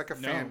 Yeah, it's like a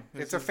No, fan.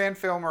 this It's a is- fan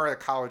film or a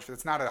college.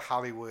 It's not a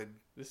Hollywood.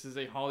 This is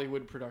a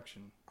Hollywood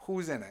production.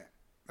 Who's in it?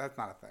 That's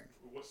not a thing.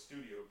 What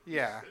studio?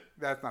 Yeah, produced it?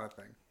 that's not a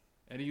thing.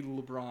 Eddie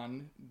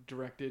LeBron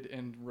directed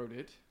and wrote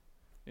it.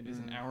 It is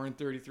an hour and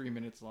 33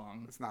 minutes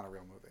long. It's not a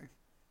real movie.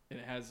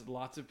 It has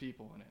lots of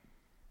people in it.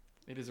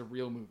 It is a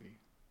real movie.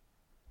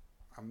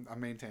 I'm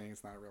maintaining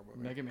it's not a real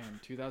movie. Mega Man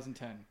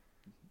 2010.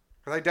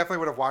 Because I definitely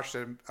would have watched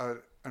an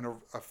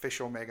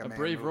official Mega Man A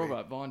brave movie.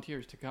 robot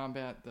volunteers to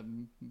combat the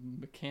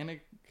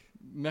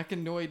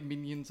mechanoid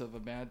minions of a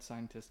mad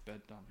scientist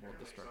bent on world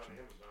destruction.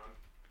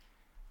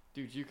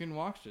 Dude, you can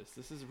watch this.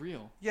 This is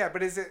real. Yeah,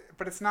 but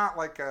it's not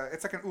like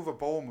it's like an Uwe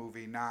Boll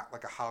movie, not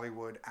like a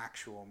Hollywood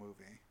actual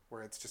movie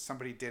where it's just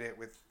somebody did it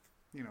with,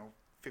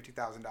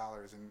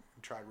 $50,000 and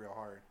tried real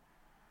hard.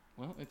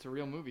 Well, it's a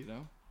real movie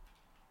though.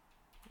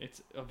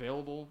 It's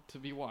available to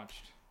be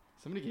watched.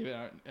 Somebody gave it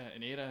out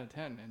an 8 out of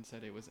 10 and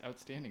said it was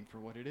outstanding for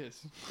what it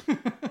is.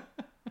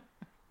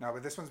 No,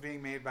 but this one's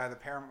being made by the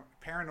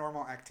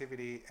Paranormal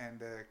Activity and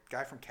the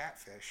guy from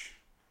Catfish.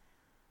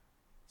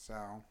 So.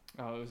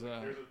 Oh, it was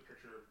There's a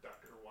picture of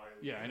Dr. Wily.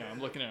 Yeah, I know. I'm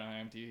looking at it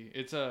on IMDb.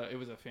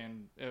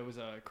 It was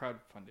a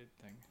crowdfunded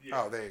thing.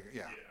 Yeah. Oh, there you go.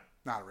 Yeah.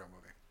 Not a real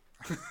movie.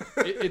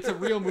 It's a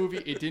real movie.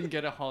 It didn't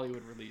get a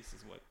Hollywood release,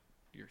 is what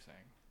you're saying.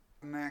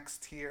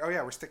 Next here. Oh,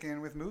 yeah, we're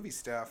sticking with movie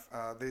stuff.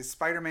 The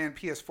Spider-Man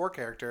PS4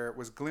 character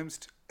was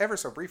glimpsed ever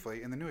so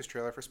briefly in the newest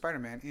trailer for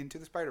Spider-Man Into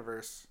the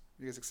Spider-Verse.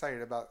 You guys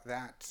excited about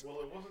that? Well,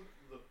 it wasn't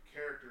the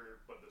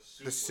character, but the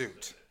suit. The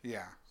suit,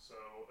 yeah. So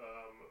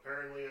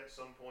apparently, at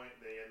some point,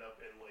 they end up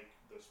in like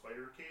the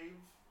Spider Cave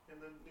in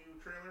the new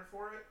trailer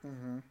for it,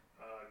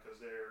 because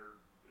they're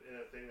in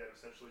a thing that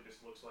essentially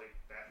just looks like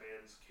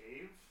Batman's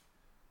cave.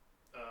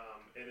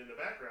 And in the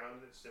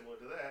background, it's similar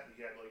to that.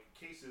 You had like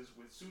cases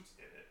with suits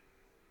in it,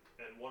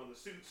 and one of the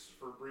suits,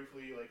 for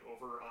briefly, like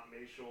over Aunt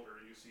May's shoulder,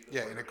 you see the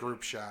in a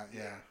group shot.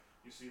 Yeah.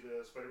 You see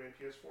the Spider-Man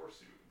PS4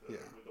 suit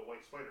with the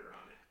white spider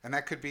on it. And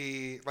that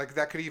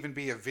could even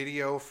be a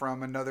video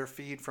from another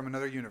feed from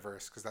another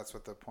universe, because that's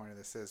what the point of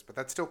this is. But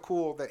that's still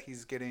cool that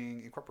he's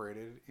getting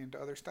incorporated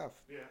into other stuff.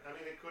 Yeah, I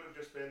mean, it could have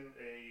just been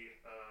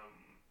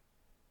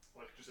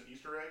just an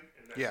Easter egg,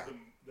 and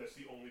that's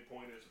the only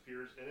point it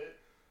appears in it.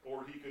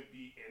 Or he could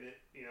be in it,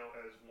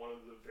 as one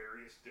of the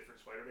various different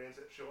Spider-Mans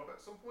that show up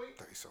at some point.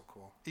 That'd be so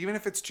cool. Even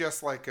if it's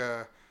just like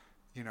a,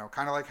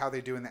 kind of like how they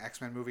do in the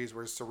X-Men movies,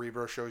 where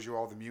Cerebro shows you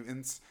all the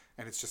mutants,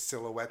 and it's just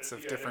silhouettes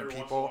of different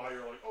people. Once in a while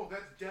you're like, oh,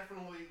 that's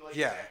definitely like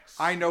X.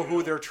 I know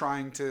who they're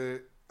trying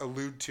to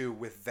allude to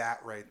with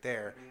that right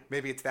there. Mm-hmm.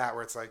 Maybe it's that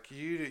where it's like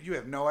you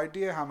have no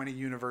idea how many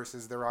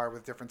universes there are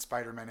with different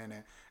Spider-Men in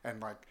it, and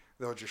like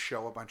they'll just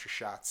show a bunch of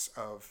shots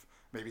of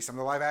maybe some of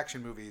the live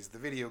action movies, the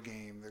video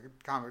game,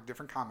 the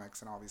different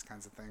comics, and all these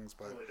kinds of things.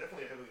 But they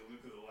definitely heavily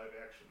allude to the live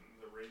action,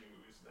 the Raimi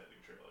movies in that new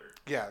trailer.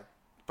 Yeah,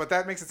 but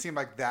that makes it seem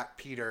like that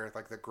Peter,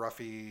 like the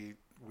gruffy,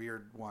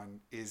 weird one,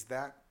 is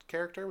that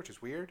character, which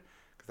is weird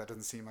because that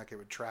doesn't seem like it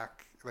would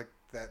track. Like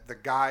that, the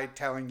guy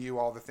telling you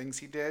all the things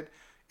he did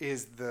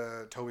is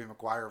the Tobey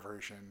Maguire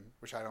version,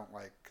 which I don't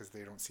like because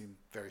they don't seem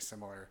very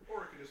similar.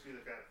 Or it could just be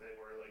the kind of thing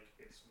where like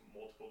it's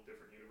multiple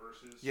different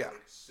universes. Yeah. So,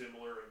 like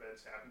similar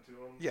events happen to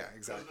him. Yeah,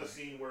 exactly. Because the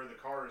scene where the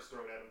car is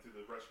thrown at him through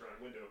the restaurant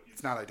window,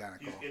 it's not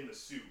identical. He's in the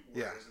suit,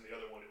 whereas in the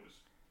other one it was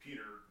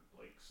Peter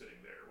like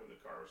sitting there when the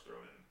car was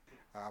thrown in.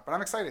 But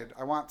I'm excited.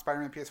 I want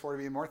Spider-Man PS4 to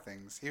be in more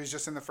things. He was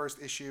just in the first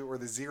issue or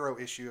the 0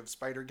 issue of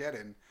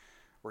Spider-Geddon,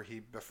 where he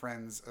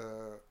befriends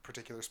a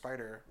particular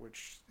spider,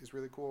 which is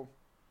really cool.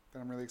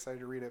 And I'm really excited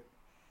to read it.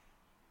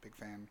 Big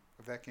fan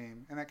of that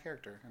game and that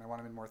character, and I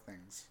want him in more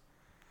things.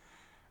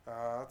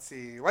 Let's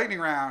see. Lightning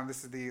round.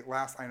 This is the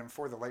last item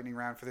for the lightning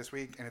round for this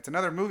week, and it's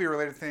another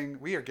movie-related thing.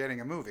 We are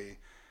getting a movie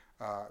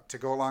to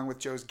go along with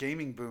Joe's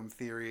gaming boom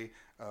theory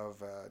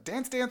of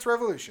Dance Dance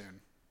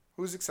Revolution.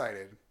 Who's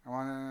excited? I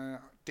want to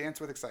dance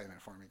with excitement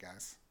for me,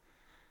 guys.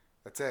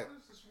 That's it. How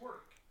does this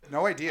work?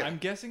 No idea. I'm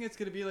guessing it's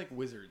gonna be like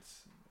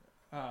Wizards,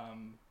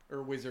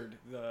 or Wizard,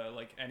 the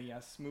like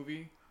NES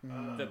movie,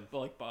 the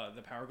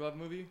Power Glove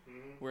movie,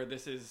 where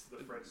this is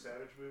the Fred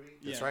Savage movie.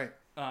 That's right.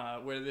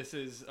 Where this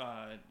is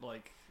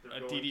like a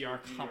DDR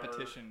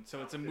competition.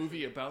 So it's a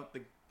movie about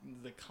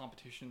the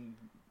competition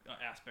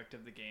aspect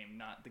of the game,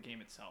 not the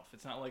game itself.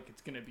 It's not like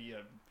it's gonna be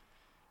a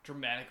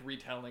dramatic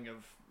retelling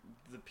of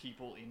the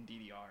people in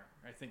DDR.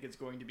 I think it's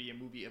going to be a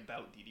movie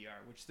about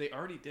DDR, which they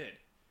already did.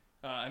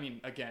 I mean,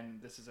 again,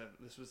 this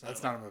was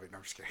That's not a movie. No,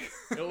 I'm just kidding.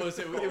 It was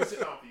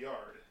Stomp the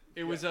Yard.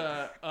 It was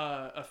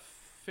a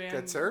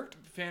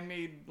fan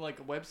made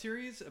like web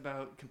series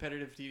about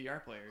competitive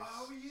DDR players.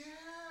 Oh yeah,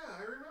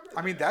 I remember.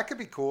 I mean, that could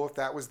be cool if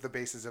that was the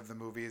basis of the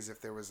movies. If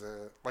there was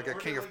a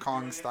King of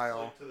Kong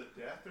style. To the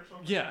death or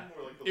something? Yeah,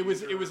 or,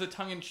 like, it was a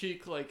tongue in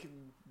cheek like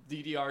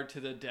DDR to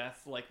the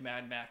death, like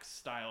Mad Max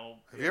style.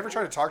 Have you ever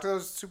tried to talk to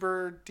those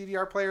super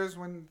DDR players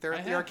when they're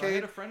at the arcade? I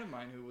had a friend of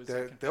mine who was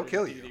a they'll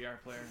kill you.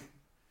 DDR player.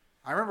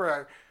 I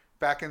remember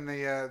back in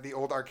the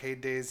old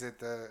arcade days at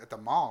the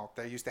mall,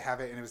 they used to have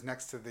it, and it was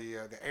next to the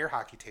air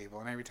hockey table.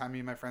 And every time me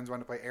and my friends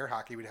wanted to play air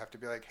hockey, we'd have to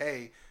be like,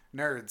 "Hey,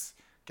 nerds,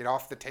 get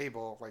off the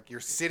table! Like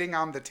you're sitting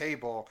on the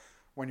table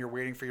when you're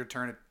waiting for your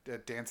turn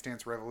at Dance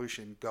Dance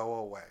Revolution. Go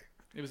away."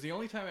 It was the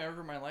only time ever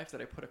in my life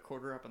that I put a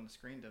quarter up on the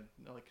screen to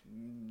like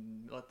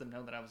let them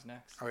know that I was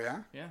next. Oh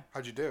yeah? Yeah.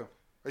 How'd you do?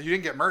 Well, you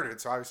didn't get murdered,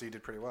 so obviously you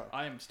did pretty well.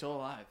 I am still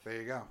alive. There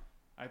you go.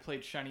 I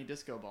played Shiny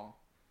Disco Ball.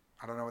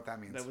 I don't know what that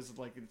means. That was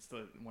like it's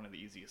one of the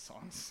easiest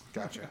songs.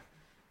 Gotcha.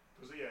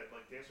 Because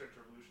like Dance Dance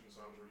Revolution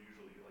songs were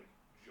usually like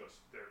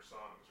just their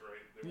songs,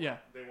 right?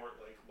 They weren't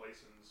like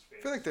licensed.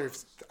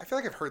 I feel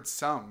like I've heard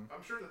some.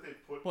 I'm sure that they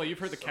put. Well, you've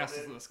heard the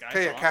Castles in the Sky.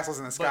 Okay, song, yeah, Castles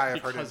in the Sky.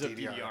 I've heard because in of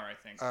DDR. I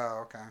think.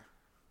 Oh, okay.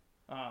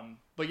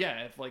 But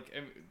yeah, if like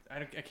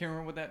I can't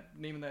remember what that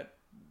name of that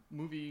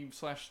movie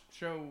 /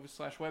 show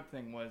 / web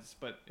thing was,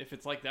 but if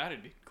it's like that,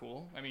 it'd be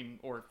cool. I mean,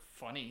 or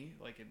funny.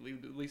 Like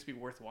it'd at least be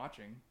worth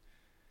watching.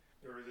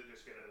 Or is it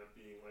just gonna end up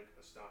being like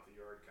a stomp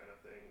the yard kind of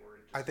thing? Where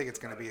I think it's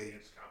gonna be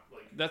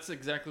that's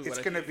exactly what it's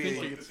I gonna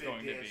think be it's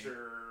going to be.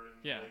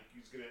 Yeah. Like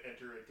he's gonna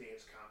enter a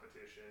dance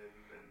competition.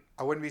 And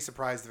I wouldn't be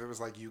surprised if it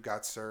was like You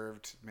Got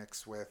Served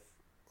mixed with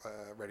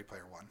Ready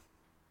Player One.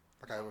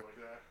 Like I would. Like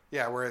that.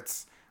 Yeah, where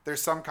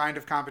there's some kind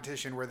of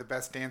competition where the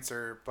best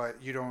dancer,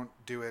 but you don't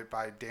do it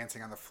by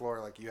dancing on the floor.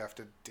 Like you have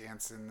to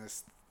dance in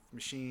this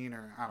machine,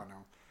 or I don't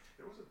know.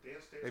 There was a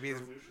Dance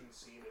Revolution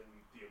scene in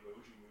the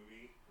Emoji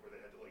Movie where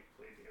they had to like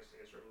play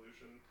Dance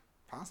Revolution.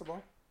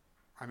 Possible.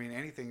 I mean,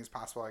 anything is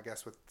possible, I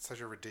guess, with such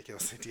a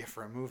ridiculous idea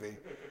for a movie.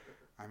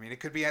 I mean,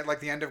 it could be at like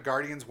the end of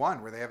Guardians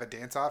 1 where they have a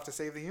dance-off to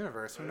save the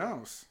universe. Who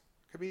knows?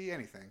 Could be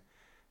anything.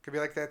 Could be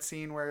like that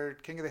scene where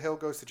King of the Hill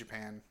goes to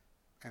Japan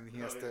and he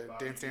has to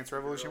Dance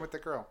Revolution with the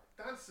girl.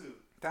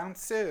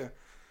 Dansu.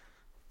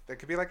 That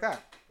could be like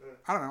that.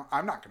 I don't know.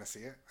 I'm not going to see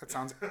it. That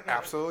sounds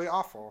absolutely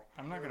awful.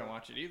 I'm not going to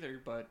watch it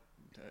either, but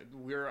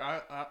we're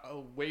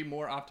way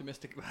more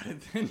optimistic about it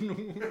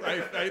than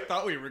I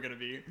thought we were going to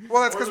be.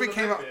 Well, that's because we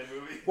came up.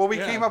 Well, we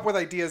came up with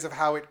ideas of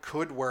how it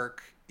could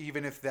work,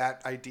 even if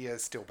that idea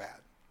is still bad.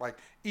 Like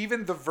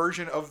even the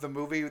version of the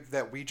movie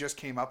that we just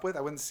came up with,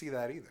 I wouldn't see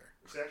that either.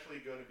 It's actually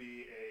going to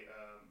be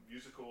a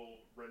musical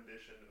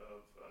rendition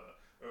of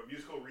a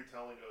musical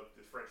retelling of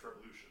the French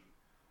Revolution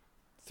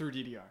through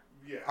DDR.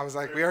 Yeah, I was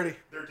like, they're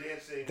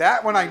dancing.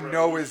 That one I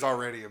know is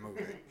already a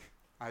movie.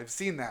 I've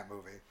seen that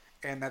movie,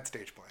 and that's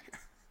stage play.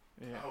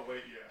 Yeah. Oh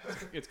wait, yeah.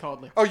 It's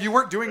called. Oh, you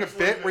weren't doing a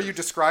bit where you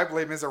described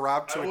Les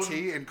Miserables to a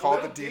T and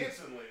called the D.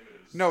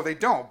 No, they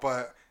don't.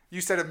 But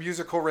you said a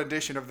musical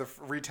rendition of the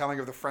retelling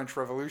of the French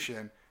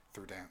Revolution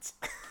through dance.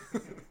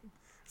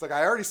 It's like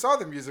I already saw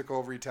the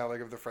musical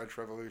retelling of the French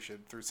Revolution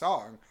through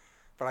song,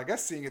 but I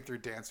guess seeing it through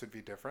dance would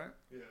be different.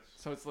 Yes.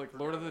 So it's like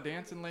Lord of the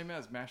Dance and Les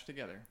Mis mashed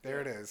together.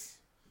 There it is.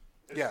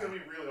 It's going to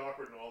be really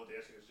awkward, and all the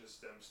dancing is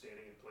just them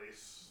standing in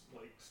place,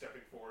 like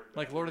stepping forward.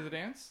 Like Lord of the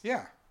Dance?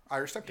 Yeah.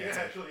 Irish step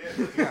dancing. Yeah, actually,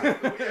 yeah.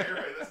 Oh, yeah, you're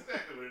right. That's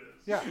exactly what it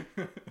is. Yeah.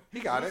 He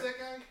got Who's it.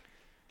 that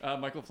guy?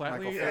 Michael Flatley.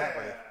 Michael Yeah,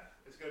 Flatley.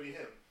 it's going to be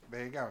him.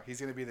 There you go. He's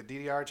going to be the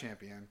DDR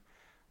champion.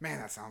 Man,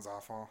 that sounds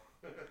awful.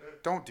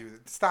 Don't do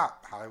that.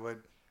 Stop,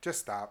 Hollywood. Just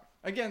stop.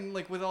 Again,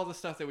 like with all the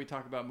stuff that we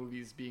talk about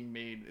movies being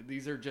made,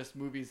 these are just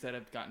movies that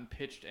have gotten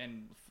pitched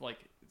and like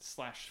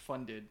 /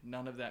 funded.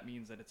 None of that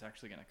means that it's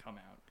actually going to come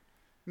out.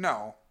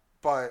 No,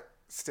 but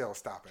still,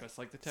 stop it. Just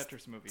like the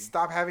Tetris movie.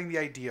 Stop having the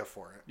idea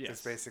for it. Yes.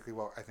 That's basically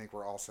what I think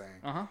we're all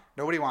saying. Uh-huh.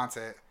 Nobody wants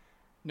it.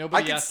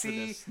 Nobody asked for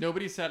this.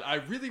 Nobody said, I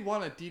really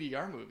want a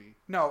DDR movie.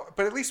 No,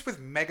 but at least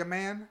with Mega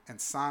Man and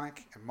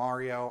Sonic and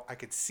Mario, I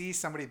could see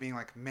somebody being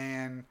like,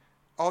 man,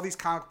 all these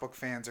comic book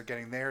fans are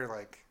getting their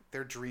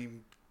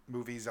dream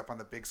movies up on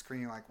the big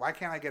screen. Like, why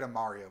can't I get a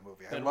Mario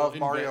movie? I love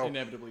Mario.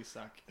 Inevitably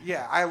suck.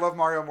 Yeah, I love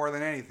Mario more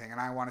than anything, and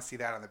I want to see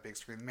that on the big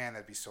screen. Man,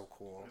 that'd be so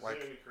cool. It's like,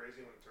 going to be crazy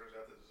when it turns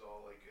out that it's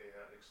all like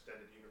an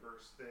extended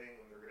universe thing,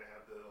 and they're going to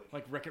have the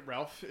like Wreck-It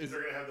Ralph. They're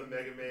going to have the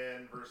Mega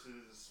Man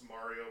versus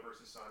Mario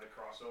versus Sonic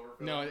crossover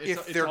film. No,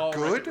 if it's they're all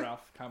good, Wreck-It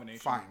Ralph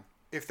combination. Fine.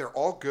 If they're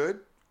all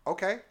good,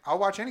 okay, I'll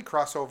watch any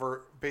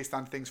crossover based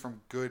on things from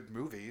good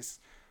movies.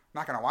 I'm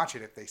not going to watch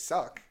it if they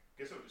suck.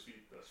 I guess it would just be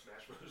the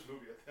Smash Brothers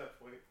movie at that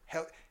point.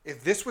 Hell,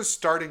 if this was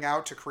starting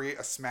out to create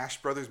a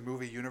Smash Brothers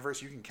movie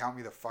universe, you can count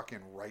me the fuck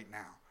in right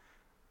now.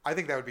 I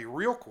think that would be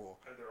real cool.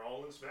 And they're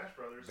all in Smash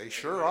Brothers. They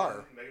sure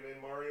are. Mega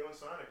Man, Mario, and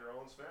Sonic are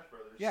all in Smash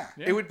Brothers. Yeah.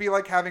 It would be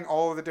like having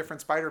all of the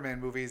different Spider-Man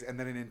movies and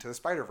then an Into the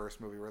Spider-Verse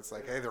movie where it's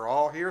like, hey, they're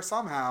all here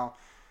somehow.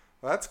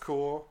 Well, that's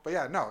cool. But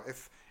yeah, no,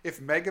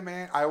 if Mega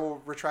Man, I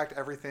will retract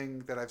everything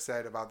that I've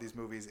said about these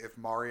movies. If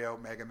Mario,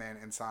 Mega Man,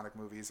 and Sonic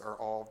movies are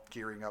all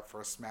gearing up for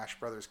a Smash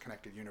Brothers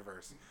connected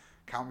universe,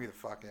 count me the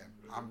fuck in.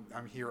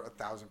 I'm here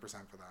 1,000%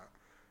 for that.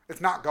 It's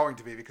not going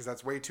to be because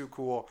that's way too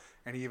cool.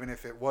 And even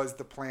if it was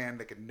the plan,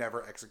 they could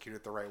never execute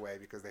it the right way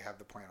because they have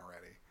the plan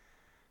already.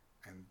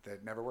 And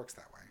that never works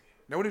that way.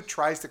 No one who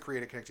tries to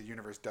create a connected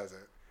universe does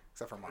it,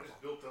 except for Marvel. I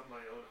just built up my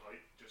own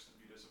hype just to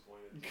be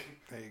disappointed.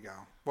 There you go.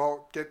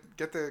 Well,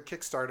 get the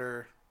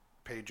Kickstarter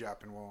page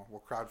up and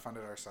we'll crowdfund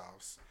it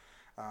ourselves.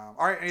 All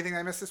right, anything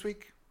I missed this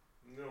week?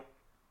 No.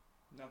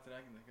 Not that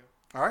I can think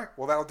of. All right,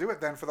 well, that'll do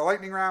it then for the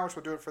lightning round, which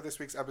will do it for this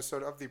week's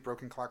episode of the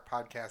Broken Clock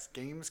Podcast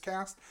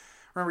Gamescast.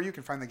 Remember, you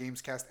can find the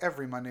Gamescast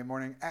every Monday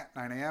morning at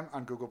 9 a.m.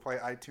 on Google Play,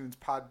 iTunes,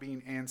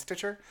 Podbean, and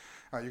Stitcher.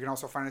 You can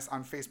also find us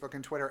on Facebook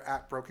and Twitter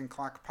at Broken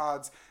Clock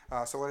Pods.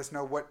 So let us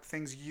know what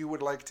things you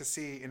would like to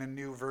see in a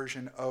new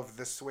version of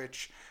the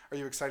Switch. Are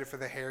you excited for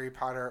the Harry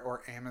Potter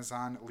or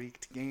Amazon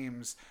leaked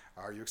games?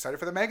 Are you excited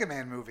for the Mega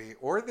Man movie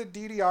or the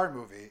DDR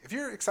movie? If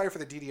you're excited for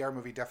the DDR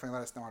movie, definitely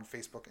let us know on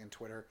Facebook and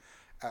Twitter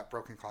at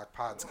Broken Clock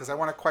Pods, because I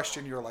want to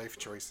question your life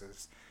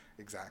choices.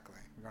 Exactly.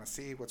 We're going to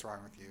see what's wrong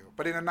with you.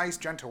 But in a nice,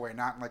 gentle way,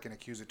 not in like an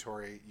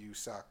accusatory, you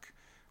suck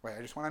way.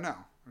 I just want to know.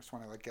 I just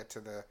want to like get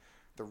to the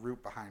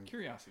root behind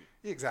Curiosity.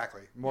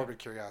 Exactly. Morbid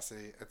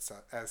curiosity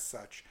as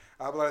such.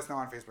 But let us know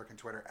on Facebook and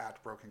Twitter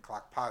at Broken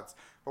Clock Pods.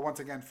 But once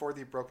again, for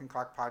the Broken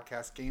Clock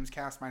Podcast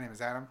Gamescast, my name is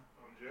Adam.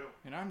 I'm Joe.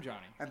 And I'm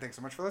Johnny. And thanks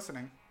so much for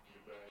listening.